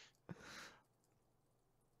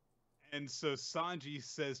 And so Sanji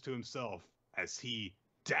says to himself, as he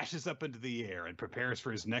dashes up into the air and prepares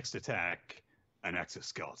for his next attack, an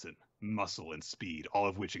exoskeleton, muscle, and speed, all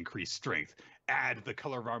of which increase strength. Add the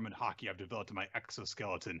color of arm and hockey I've developed to my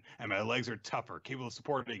exoskeleton, and my legs are tougher, capable of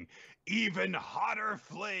supporting even hotter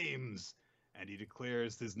flames. And he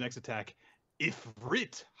declares his next attack,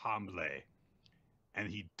 Ifrit Hamle. And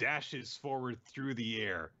he dashes forward through the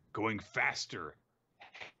air, going faster,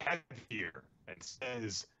 heavier, and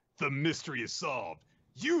says, the mystery is solved.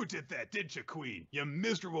 You did that, didn't you, Queen? You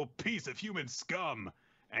miserable piece of human scum.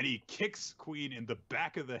 And he kicks Queen in the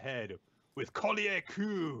back of the head with Collier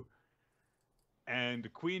Coup.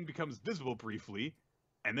 And Queen becomes visible briefly,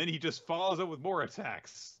 and then he just follows up with more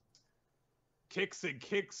attacks. Kicks and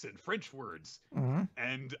French words. Mm-hmm.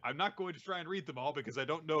 And I'm not going to try and read them all because I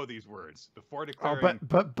don't know these words. Before declaring...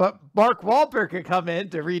 But Mark Wahlberg can come in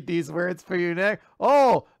to read these words for you, Nick.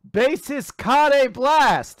 Oh, Basis Kade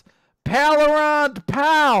Blast, Palarond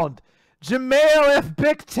Pound, Jamail F.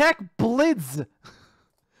 Big Tech Blitz,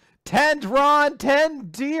 Tendron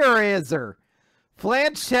Tendierizer,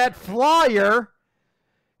 Flanchette Flyer,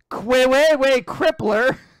 Kwewewe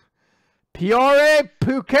Crippler, Piore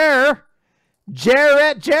Puker,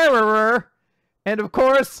 Jarrett Jarrerer, and of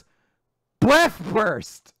course,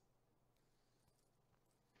 Breathburst.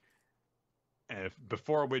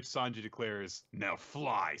 Before which Sanji declares, now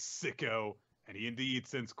fly, sicko. And he indeed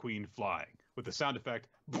sends Queen flying with the sound effect,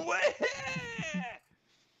 Bleh!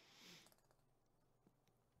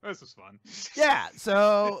 This was fun. Yeah,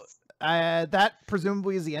 so that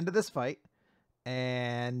presumably is the end of this fight.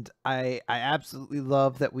 And I absolutely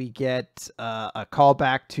love that we get a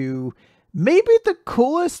callback to maybe the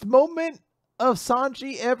coolest moment of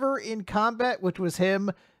Sanji ever in combat, which was him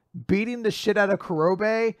beating the shit out of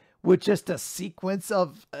Kurobe with just a sequence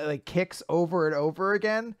of like kicks over and over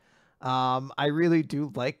again. I really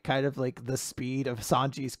do like kind of like the speed of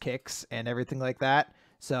Sanji's kicks and everything like that.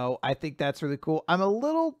 So I think that's really cool. I'm a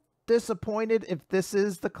little disappointed if this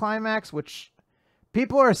is the climax, which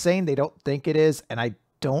people are saying they don't think it is, and I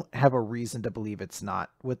don't have a reason to believe it's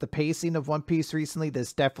not. With the pacing of One Piece recently,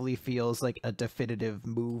 this definitely feels like a definitive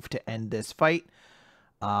move to end this fight.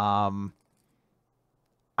 I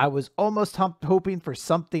was almost hoping for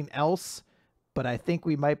something else, but I think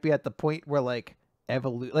we might be at the point where like I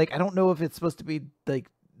don't know if it's supposed to be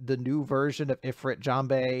like the new version of Ifrit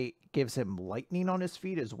Jambe gives him lightning on his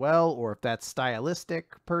feet as well, or if that's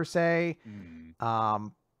stylistic per se. But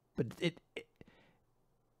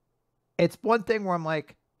it's one thing where I'm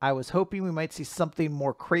like, I was hoping we might see something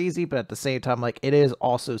more crazy, but at the same time, like, it is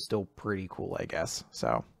also still pretty cool, I guess.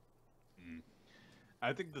 So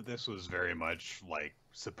I think that this was very much like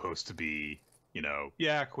supposed to be, you know,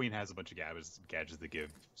 yeah, Queen has a bunch of gadgets that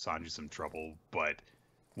give Sanji some trouble, but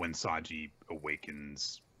when Sanji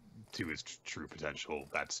awakens to his true potential,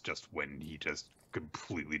 that's just when he just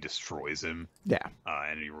completely destroys him. Yeah.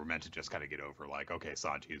 And you were meant to just kind of get over like, okay,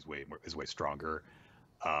 Sanji is way stronger.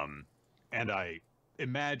 And I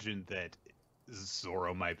imagine that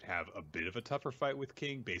Zoro might have a bit of a tougher fight with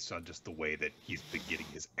King based on just the way that he's been getting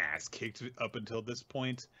his ass kicked up until this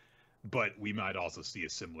point. But we might also see a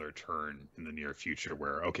similar turn in the near future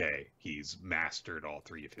where, okay, he's mastered all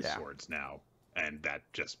 3 of his swords now, and that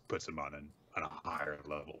just puts him on a higher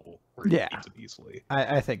level where he beats him easily.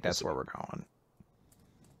 I think that's where we're going.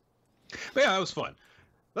 But yeah, that was fun.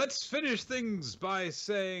 Let's finish things by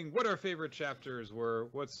saying what our favorite chapters were.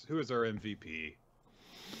 Who is our MVP?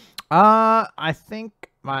 I think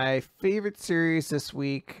my favorite series this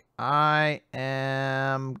week, I'm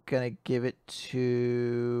gonna give it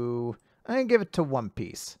to One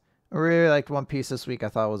Piece. I really liked One Piece this week. I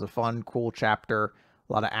thought it was a fun, cool chapter,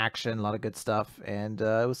 a lot of action, a lot of good stuff, and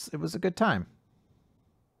it was a good time.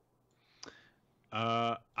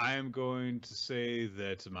 I am going to say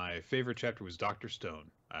that my favorite chapter was Dr. Stone.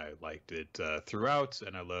 I liked it throughout,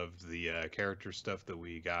 and I loved the character stuff that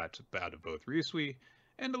we got out of both Ryusui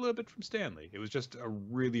and a little bit from Stanley. It was just a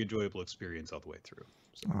really enjoyable experience all the way through.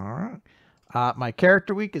 So. All right. My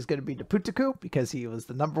character week is going to be Neputaku because he was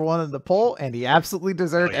the #1 in the poll, and he absolutely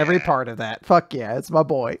deserved every part of that. Fuck yeah, it's my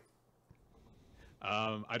boy.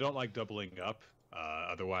 I don't like doubling up.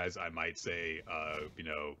 Otherwise, I might say,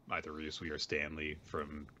 either Ryusui or Stanley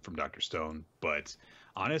from Dr. Stone. But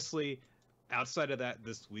honestly, outside of that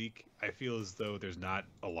this week, I feel as though there's not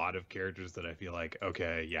a lot of characters that I feel like,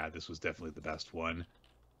 okay, yeah, this was definitely the best one.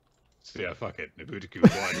 So yeah, fuck it. Neputaku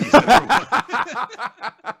won. He's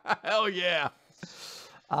 #1. Hell yeah.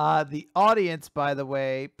 The audience, by the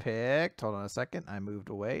way, picked, hold on a second, I moved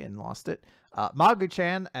away and lost it.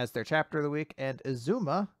 Magu-chan as their chapter of the week, and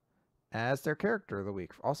Izuma as their character of the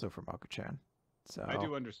week, also from Magu-chan. So I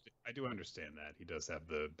do understand that. He does have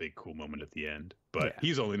the big cool moment at the end, but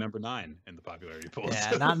he's only #9 in the popularity polls.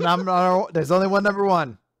 Yeah, not there's only one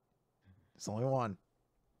 #1. There's only one.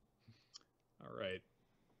 All right.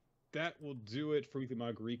 That will do it for Weekly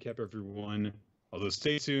Manga Recap, everyone. Although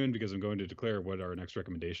stay tuned because I'm going to declare what our next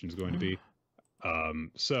recommendation is going to be.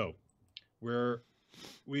 So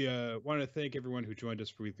we want to thank everyone who joined us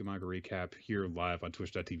for Weekly Manga Recap here live on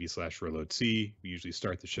twitch.tv/RoloT. We usually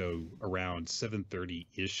start the show around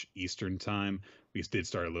 7:30-ish Eastern time. We did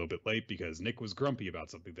start a little bit late because Nick was grumpy about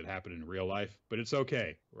something that happened in real life, but it's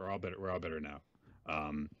okay. We're all better now.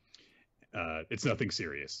 It's nothing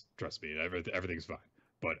serious. Trust me. Everything's fine.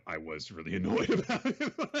 But I was really annoyed about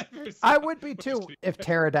it. I would be too if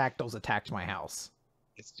pterodactyls attacked my house.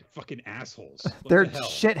 It's fucking assholes. They're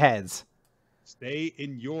shitheads. Stay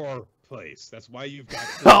in your place. That's why you've got.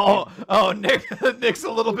 Nick's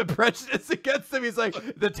a little bit prejudiced against them. He's like,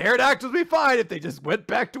 the pterodactyls would be fine if they just went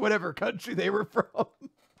back to whatever country they were from.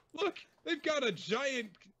 Look, they've got a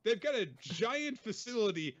giant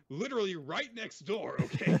facility literally right next door.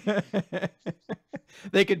 Okay.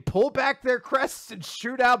 They can pull back their crests and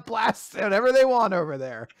shoot out blasts whatever they want over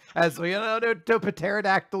there, as we know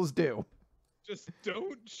pterodactyls do. Just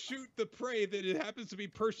don't shoot the prey that it happens to be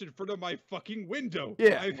perched in front of my fucking window.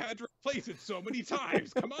 Yeah. I've had to replace it so many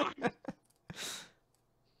times. Come on.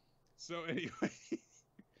 So anyway,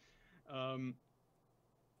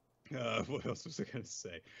 what else was I going to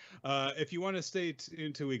say? If you want to stay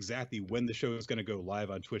tuned to exactly when the show is going to go live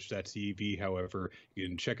on twitch.tv, however, you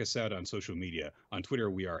can check us out on social media. On Twitter,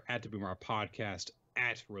 we are @TheBoomerPodcast,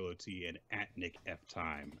 @RoloT, and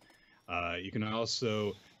 @NickFTime. You can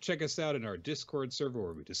also check us out in our Discord server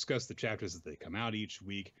where we discuss the chapters as they come out each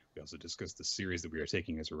week. We also discuss the series that we are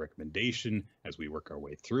taking as a recommendation as we work our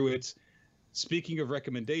way through it. Speaking of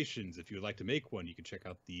recommendations, if you would like to make one, you can check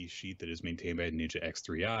out the sheet that is maintained by Ninja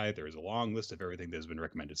X3i. There is a long list of everything that has been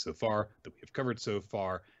recommended so far, that we have covered so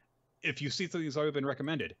far. If you see something that's already been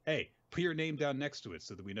recommended, hey, put your name down next to it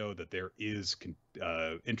so that we know that there is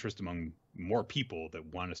interest among more people that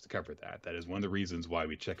want us to cover that. That is one of the reasons why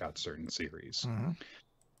we check out certain series.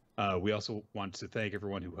 Mm-hmm. We also want to thank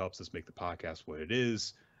everyone who helps us make the podcast what it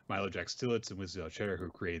is. Milo Jack Stillitz and Wizzy Cheddar, who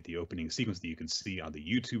created the opening sequence that you can see on the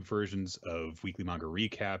YouTube versions of Weekly Manga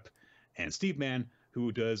Recap, and Steve Mann,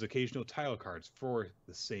 who does occasional title cards for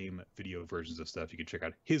the same video versions of stuff. You can check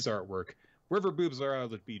out his artwork wherever boobs are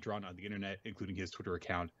allowed to be drawn on the internet, including his Twitter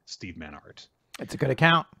account, Steve Mann Art. It's a good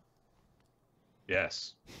account.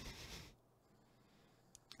 Yes.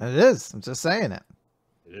 It is. I'm just saying it.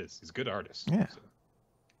 It is. He's a good artist. Yeah. So.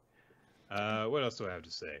 What else do I have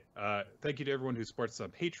to say? Thank you to everyone who supports us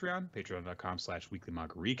on Patreon, patreon.com/Weekly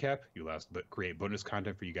Manga Recap. You allow us to create bonus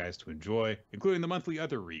content for you guys to enjoy, including the monthly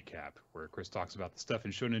Other Recap, where Chris talks about the stuff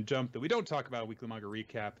in Shonen Jump that we don't talk about Weekly Manga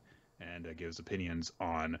Recap, and gives opinions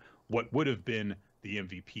on what would have been the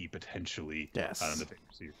MVP potentially in the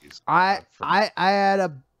series. I had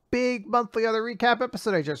a big monthly other recap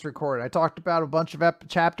episode I just recorded. I talked about a bunch of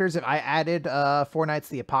chapters, and I added Four Nights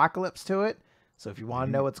of the Apocalypse to it. So if you want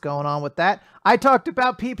to know what's going on with that, I talked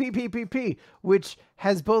about PPPPP, which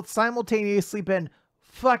has both simultaneously been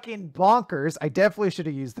fucking bonkers. I definitely should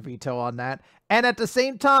have used the veto on that. And at the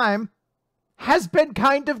same time, has been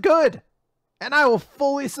kind of good. And I will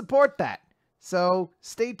fully support that. So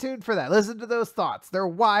stay tuned for that. Listen to those thoughts. They're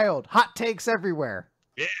wild. Hot takes everywhere.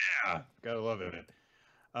 Yeah. Gotta love it.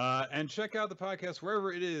 And check out the podcast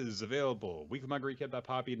wherever it is available.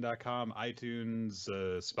 weeklymangarecap.podbean.com, iTunes,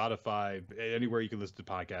 Spotify, anywhere you can listen to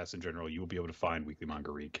podcasts in general. You will be able to find Weekly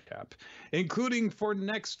Manga Recap, including for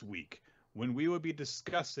next week when we will be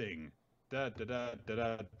discussing I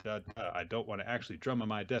don't want to actually drum on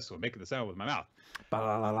my desk, so I'm making the sound with my mouth.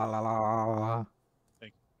 I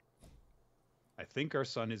think our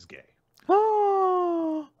son is gay.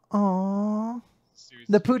 Oh, aww.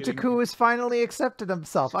 The Putaku has finally accepted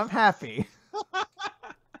himself. I'm happy.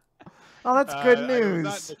 Oh, that's good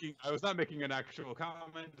news. I was not making an actual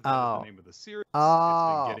comment. Oh. The name of the series.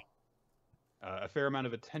 Oh. It's been getting a fair amount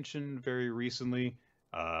of attention very recently.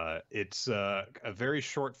 It's a very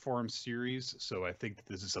short form series, so I think that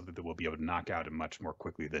this is something that we'll be able to knock out and much more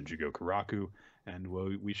quickly than Jigokuraku, and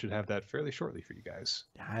we should have that fairly shortly for you guys.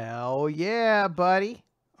 Hell yeah, buddy.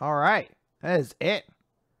 All right. That is it.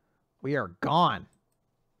 We are gone.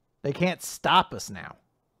 They can't stop us now.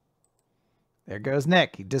 There goes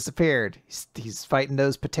Nick. He disappeared. He's fighting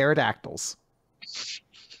those pterodactyls.